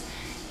 Fields.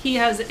 He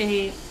has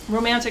a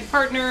romantic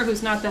partner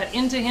who's not that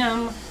into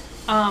him.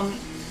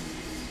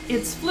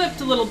 It's flipped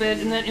a little bit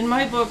in that in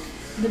my book,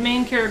 the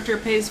main character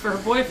pays for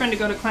her boyfriend to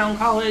go to clown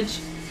college.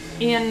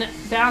 In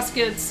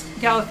Baskets,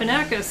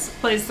 Galifianakis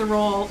plays the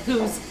role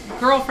whose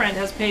girlfriend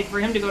has paid for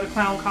him to go to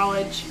clown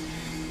college.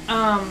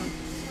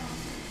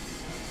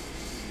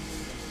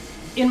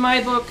 In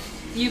my book,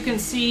 you can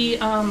see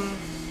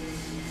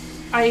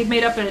I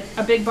made up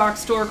a big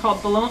box store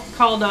called what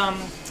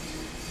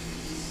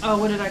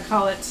did I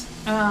call it?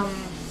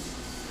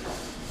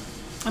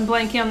 I'm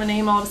blanking on the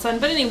name all of a sudden.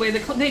 But anyway,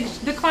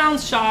 the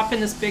clowns shop in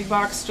this big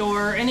box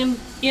store, and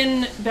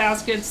in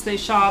Baskets they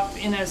shop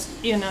in a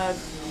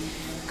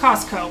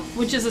Costco,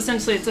 which is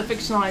essentially, it's a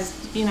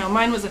fictionalized,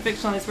 mine was a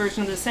fictionalized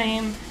version of the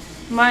same.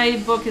 My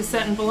book is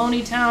set in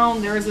Baloney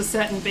Town. There is a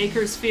set in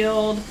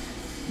Bakersfield.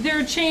 There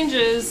are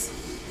changes.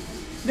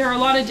 There are a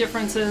lot of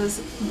differences,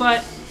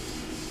 but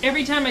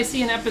every time I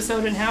see an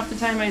episode and half the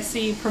time I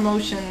see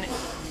promotion,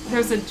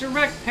 there's a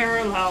direct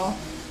parallel.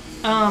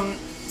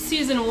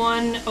 Season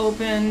 1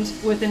 opened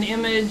with an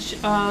image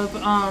of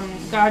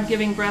God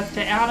giving breath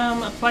to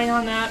Adam, a play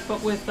on that,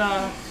 but with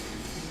the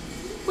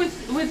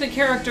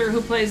character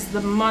who plays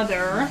the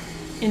mother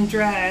in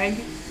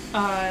drag.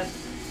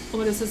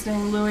 What is his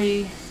name?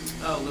 Louis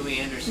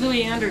Anderson.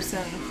 Louis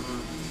Anderson.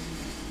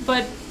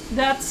 But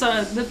that's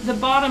the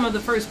bottom of the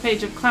first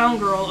page of Clown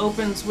Girl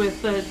opens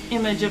with the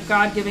image of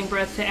God giving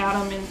breath to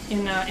Adam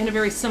in a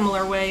very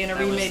similar way, in a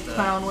remade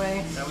clown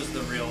way. That was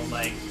the real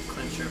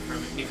clincher for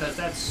me, because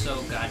that's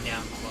so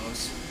goddamn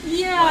close.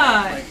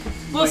 Yeah.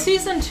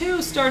 Season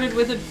 2 started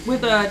with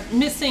a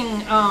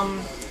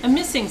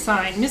missing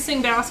sign,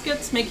 missing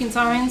baskets, making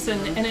signs,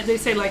 and they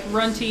say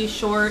runty,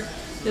 short.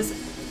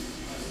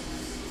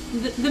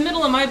 The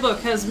middle of my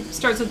book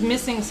starts with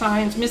missing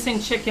signs,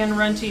 missing chicken,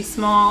 runty,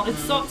 small.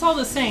 It's all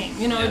the same,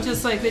 It's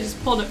just they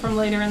just pulled it from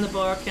later in the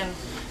book, and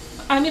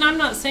I mean, I'm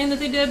not saying that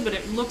they did, but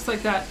it looks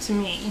like that to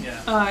me.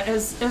 Yeah.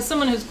 As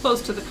someone who's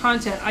close to the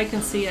content, I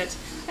can see it.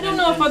 I don't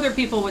know if other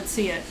people would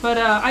see it, but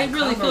I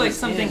really feel like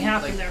something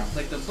happened there.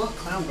 The book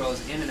Clown Girl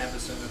is in an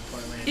episode of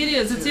Portlandia. It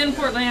is. It's in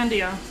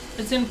Portlandia.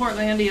 It's in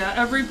Portlandia.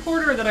 A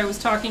reporter that I was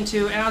talking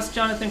to asked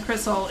Jonathan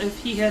Crystal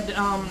if he had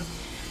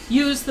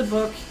used the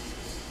book,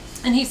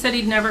 and he said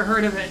he'd never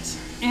heard of it.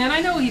 And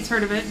I know he's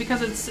heard of it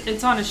because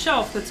it's on a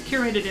shelf that's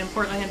curated in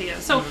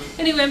Portlandia. So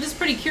anyway, I'm just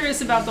pretty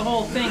curious about the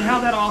whole thing, how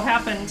that all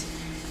happened.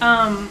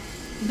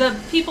 The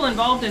people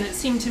involved in it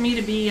seem to me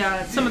to be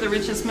some of the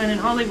richest men in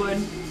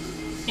Hollywood.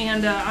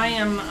 And I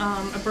am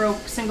a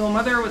broke single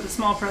mother with a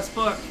small press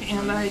book,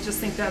 and I just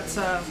think that's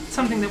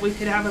something that we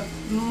could have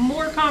a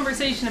more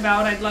conversation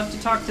about. I'd love to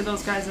talk to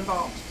those guys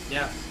involved.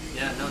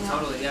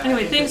 Totally. Yeah.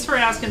 Anyway, thanks for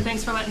asking.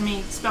 Thanks for letting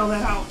me spell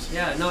that out.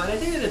 Yeah, no, and I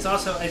think that it's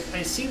also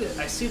I see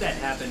that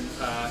happen.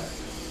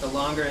 The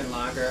longer and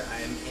longer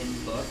I'm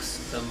in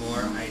books, the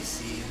more I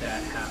see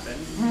that happen.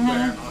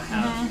 Where I'll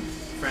have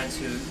friends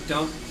who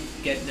don't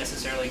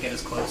necessarily get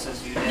as close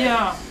as you did,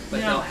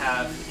 but they'll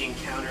have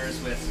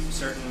encounters with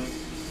certain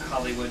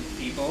Hollywood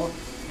people,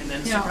 and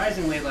then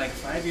surprisingly,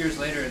 5 years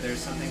later, there's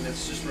something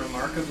that's just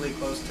remarkably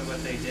close to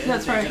what they did.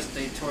 That's right.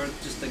 They tore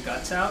just the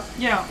guts out.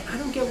 Yeah. And I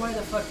don't get why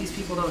the fuck these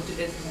people don't do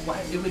it. Why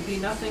it would be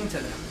nothing to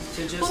them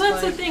to just. Well,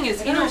 that's the thing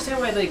is, I don't understand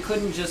why they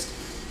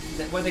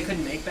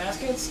couldn't make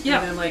baskets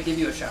and then give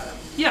you a shout out.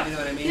 Yeah. You know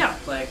what I mean? Yeah.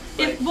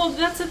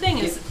 That's the thing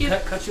is,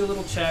 cut you a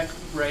little check,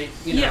 right?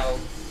 You know.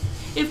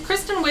 If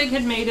Kristen Wiig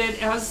had made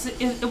it as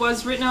it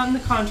was written out in the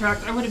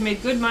contract, I would have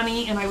made good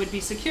money and I would be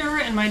secure,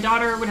 and my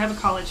daughter would have a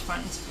college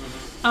fund.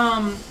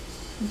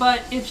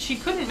 But if she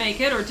couldn't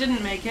make it or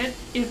didn't make it,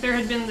 if there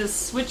had been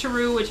this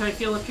switcheroo, which I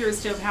feel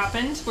appears to have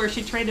happened, where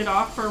she traded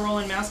off for a role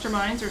in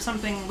Masterminds or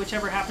something,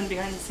 whichever happened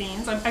behind the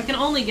scenes, I can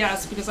only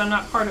guess because I'm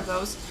not part of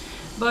those.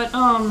 But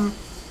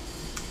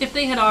if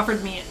they had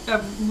offered me a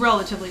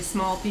relatively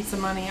small piece of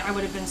money, I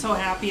would have been so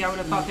happy. I would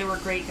have thought they were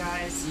great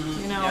guys,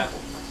 Yeah.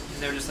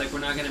 They're just we're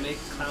not going to make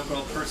Clown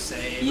Girl per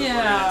se.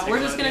 We're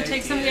just going to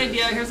take some of the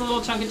idea. Here's a little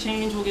chunk of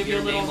change. We'll give you a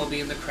little. Your name will be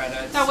in the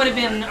credits. That would have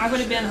been. I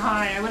would have been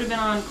high. I would have been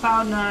on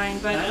cloud 9.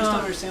 But I just don't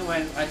understand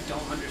why. I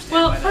don't understand.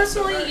 Well, why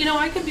personally, that's so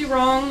hard. I could be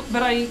wrong,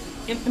 but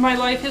my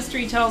life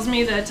history tells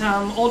me that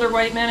older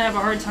white men have a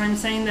hard time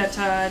saying that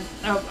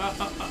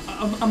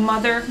a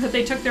mother that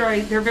they took their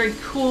very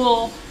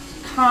cool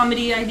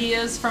comedy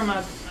ideas from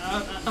a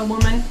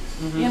woman.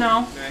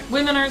 Right.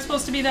 Women aren't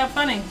supposed to be that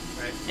funny.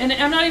 Right. And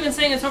I'm not even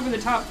saying it's over the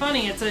top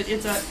funny. It's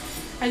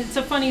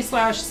a funny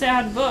 /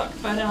 sad book,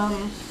 but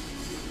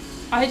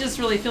I just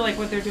really feel like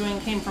what they're doing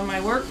came from my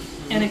work.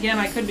 And again,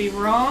 I could be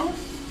wrong,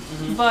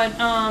 but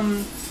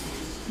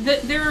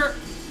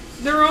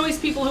there are always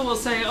people who will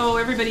say, "Oh,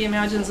 everybody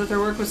imagines that their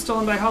work was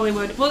stolen by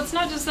Hollywood." Well, it's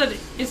not just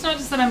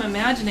that I'm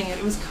imagining it.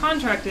 It was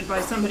contracted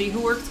by somebody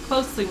who works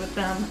closely with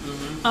them,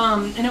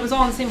 and it was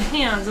all in the same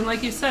hands. And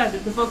like you said,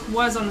 the book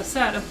was on the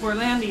set of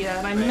Portlandia,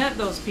 and I met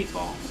those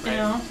people.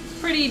 Right.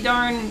 Pretty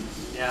darn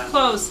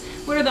close.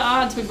 What are the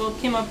odds we both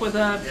came up with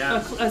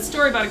a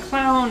story about a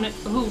clown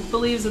who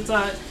believes it's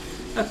a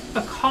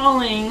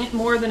calling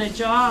more than a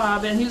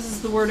job, and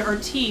uses the word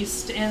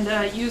artiste, and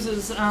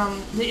uses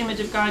the image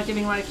of God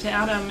giving life to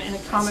Adam in a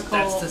comical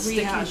that's the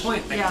rehash.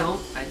 Sticking point.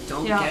 I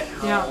don't get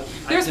how. Yeah.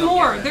 There's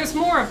more. There's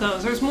more of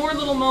those. There's more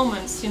little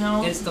moments.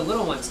 It's the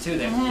little ones too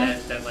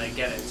that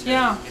get it. Too,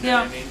 yeah. You know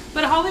what I mean?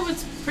 But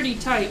Hollywood's pretty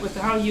tight with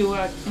how you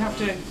have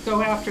to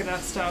go after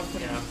that stuff.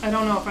 Yeah. I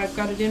don't know if I've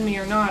got it in me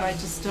or not. I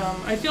just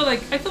I feel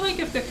like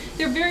if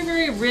they're very,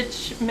 very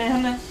rich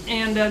men,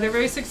 and they're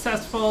very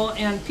successful,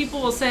 and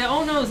people will say,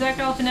 "Oh no, Zach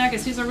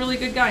Galifianakis, he's a really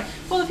good guy."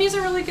 Well, if he's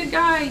a really good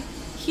guy,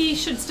 he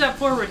should step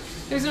forward.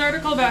 There's an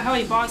article about how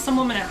he bought some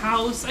woman a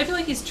house. I feel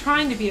like he's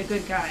trying to be a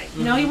good guy.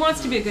 You know, he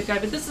wants to be a good guy,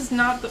 but this is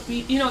not the.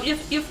 You know,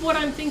 if what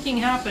I'm thinking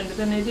happened,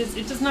 then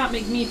it does not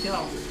make me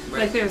feel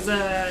like there's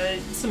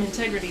some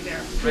integrity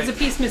there. There's a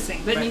piece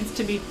missing that needs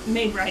to be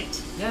made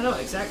right. Yeah, no,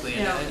 exactly.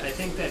 And I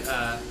think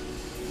that.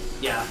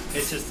 Yeah,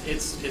 it's just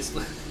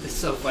it's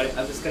so funny.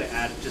 I'm just gonna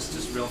add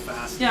just real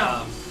fast.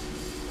 Yeah.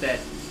 That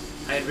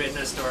I had written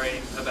a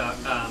story about.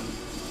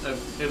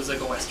 It was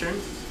like a Western.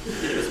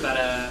 It was about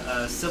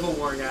a Civil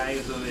War guy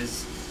who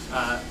is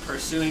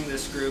pursuing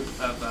this group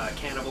of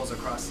cannibals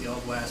across the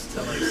Old West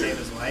to like save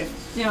his life.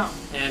 Yeah.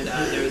 And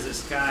there was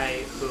this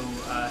guy who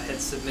had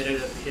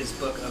submitted his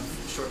book of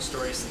short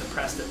stories to the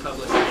press that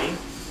published me,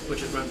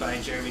 which was run by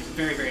Jeremy.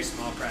 Very, very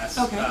small press.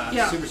 Okay.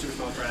 Super, super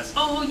small press.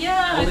 Oh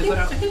yeah. I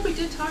think we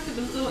did talk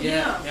about.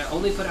 Yeah.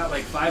 Only put out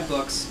like 5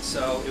 books.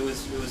 So it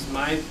was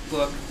my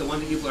book, the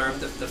one that you blurbed,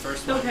 the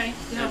first one. Okay.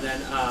 Yeah. And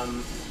then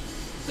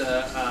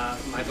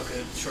my book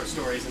of short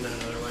stories, and then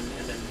another one,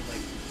 and then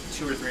like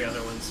 2 or 3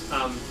 other ones.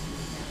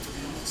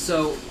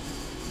 So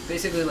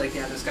basically, like,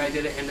 yeah, this guy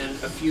did it, and then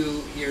a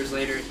few years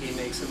later, he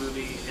makes a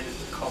movie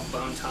called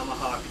Bone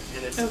Tomahawk,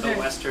 and it's a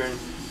Western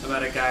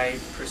about a guy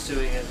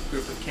pursuing a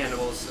group of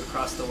cannibals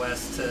across the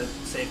West to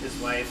save his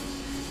wife.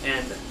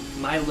 And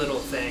my little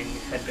thing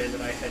had been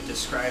that I had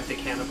described the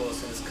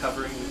cannibals as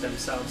covering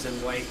themselves in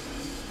white,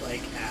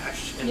 like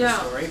ash in the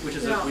story, which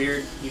is a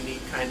weird,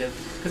 unique kind of,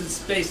 because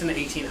it's based in the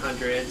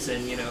 1800s,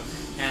 and you know,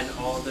 and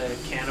all the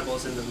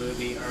cannibals in the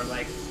movie are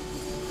like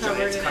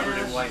giants covered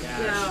in white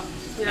ash.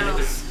 And it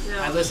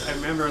was, I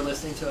remember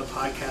listening to a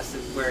podcast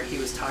where he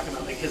was talking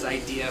about like his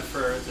idea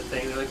for the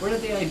thing. They're like, where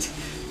did the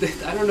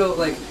idea? I don't know.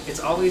 Like,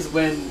 it's always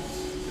when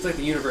it's like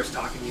the universe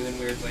talking to you in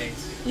weird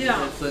ways.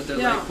 Yeah. They're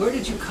like, where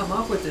did you come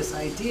up with this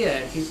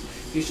idea? And he's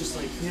just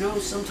like, you know,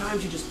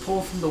 sometimes you just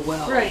pull from the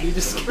well. Right. You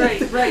just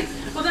right.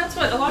 Well, that's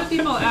what a lot of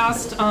people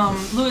asked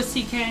Louis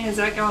C.K. and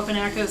Zach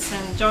Galifianakis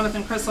and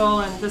Jonathan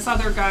Krysl and this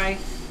other guy.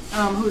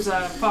 Who's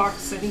a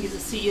Fox, I think he's a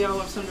CEO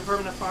of some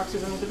department of Fox or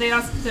something, but they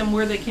asked them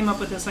where they came up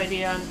with this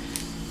idea, and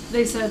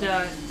they said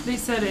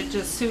it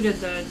just suited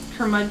the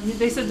curmudgeon.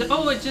 They said, they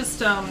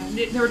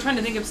were trying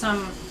to think of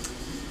something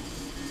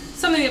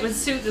that would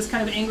suit this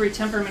kind of angry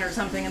temperament or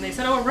something, and they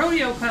said, a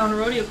rodeo clown,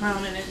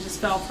 and it just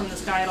fell from the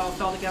sky. It all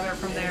fell together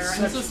from there.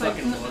 And it's just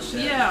like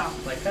bullshit. Yeah.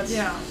 Like that's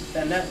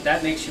and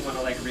that makes you want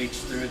to like reach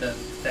through the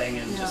thing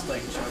and just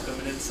like choke them,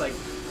 and it's like.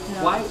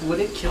 Yeah. Why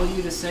would it kill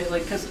you to say,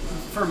 like, because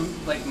for,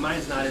 like,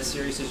 mine's not as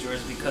serious as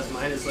yours because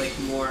mine is, like,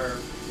 more,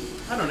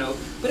 I don't know,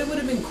 but it would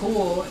have been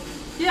cool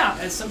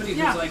as somebody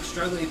who's, like,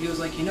 struggling, if he was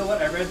like, you know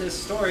what, I read this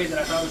story that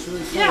I thought was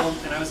really cool,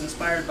 and I was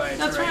inspired by it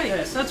to write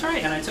this. That's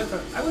right. And I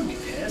wouldn't be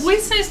pissed. We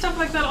say stuff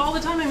like that all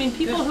the time. I mean,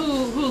 people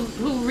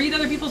who read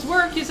other people's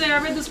work, you say,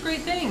 I read this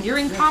great thing. You're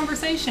in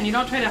conversation. You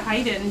don't try to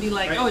hide it and be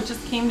like, it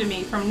just came to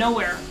me from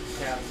nowhere.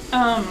 Yeah.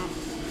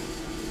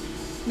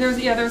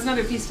 There's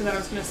another piece to that I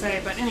was going to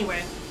say, but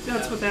anyway.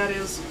 That's what that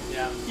is.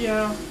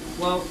 Yeah.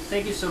 Well,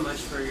 thank you so much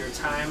for your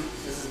time.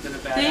 This has been a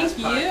badass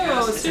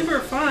podcast. Thank you. Super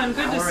fun.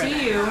 Good to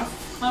see you.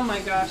 Oh my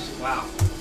gosh. Wow.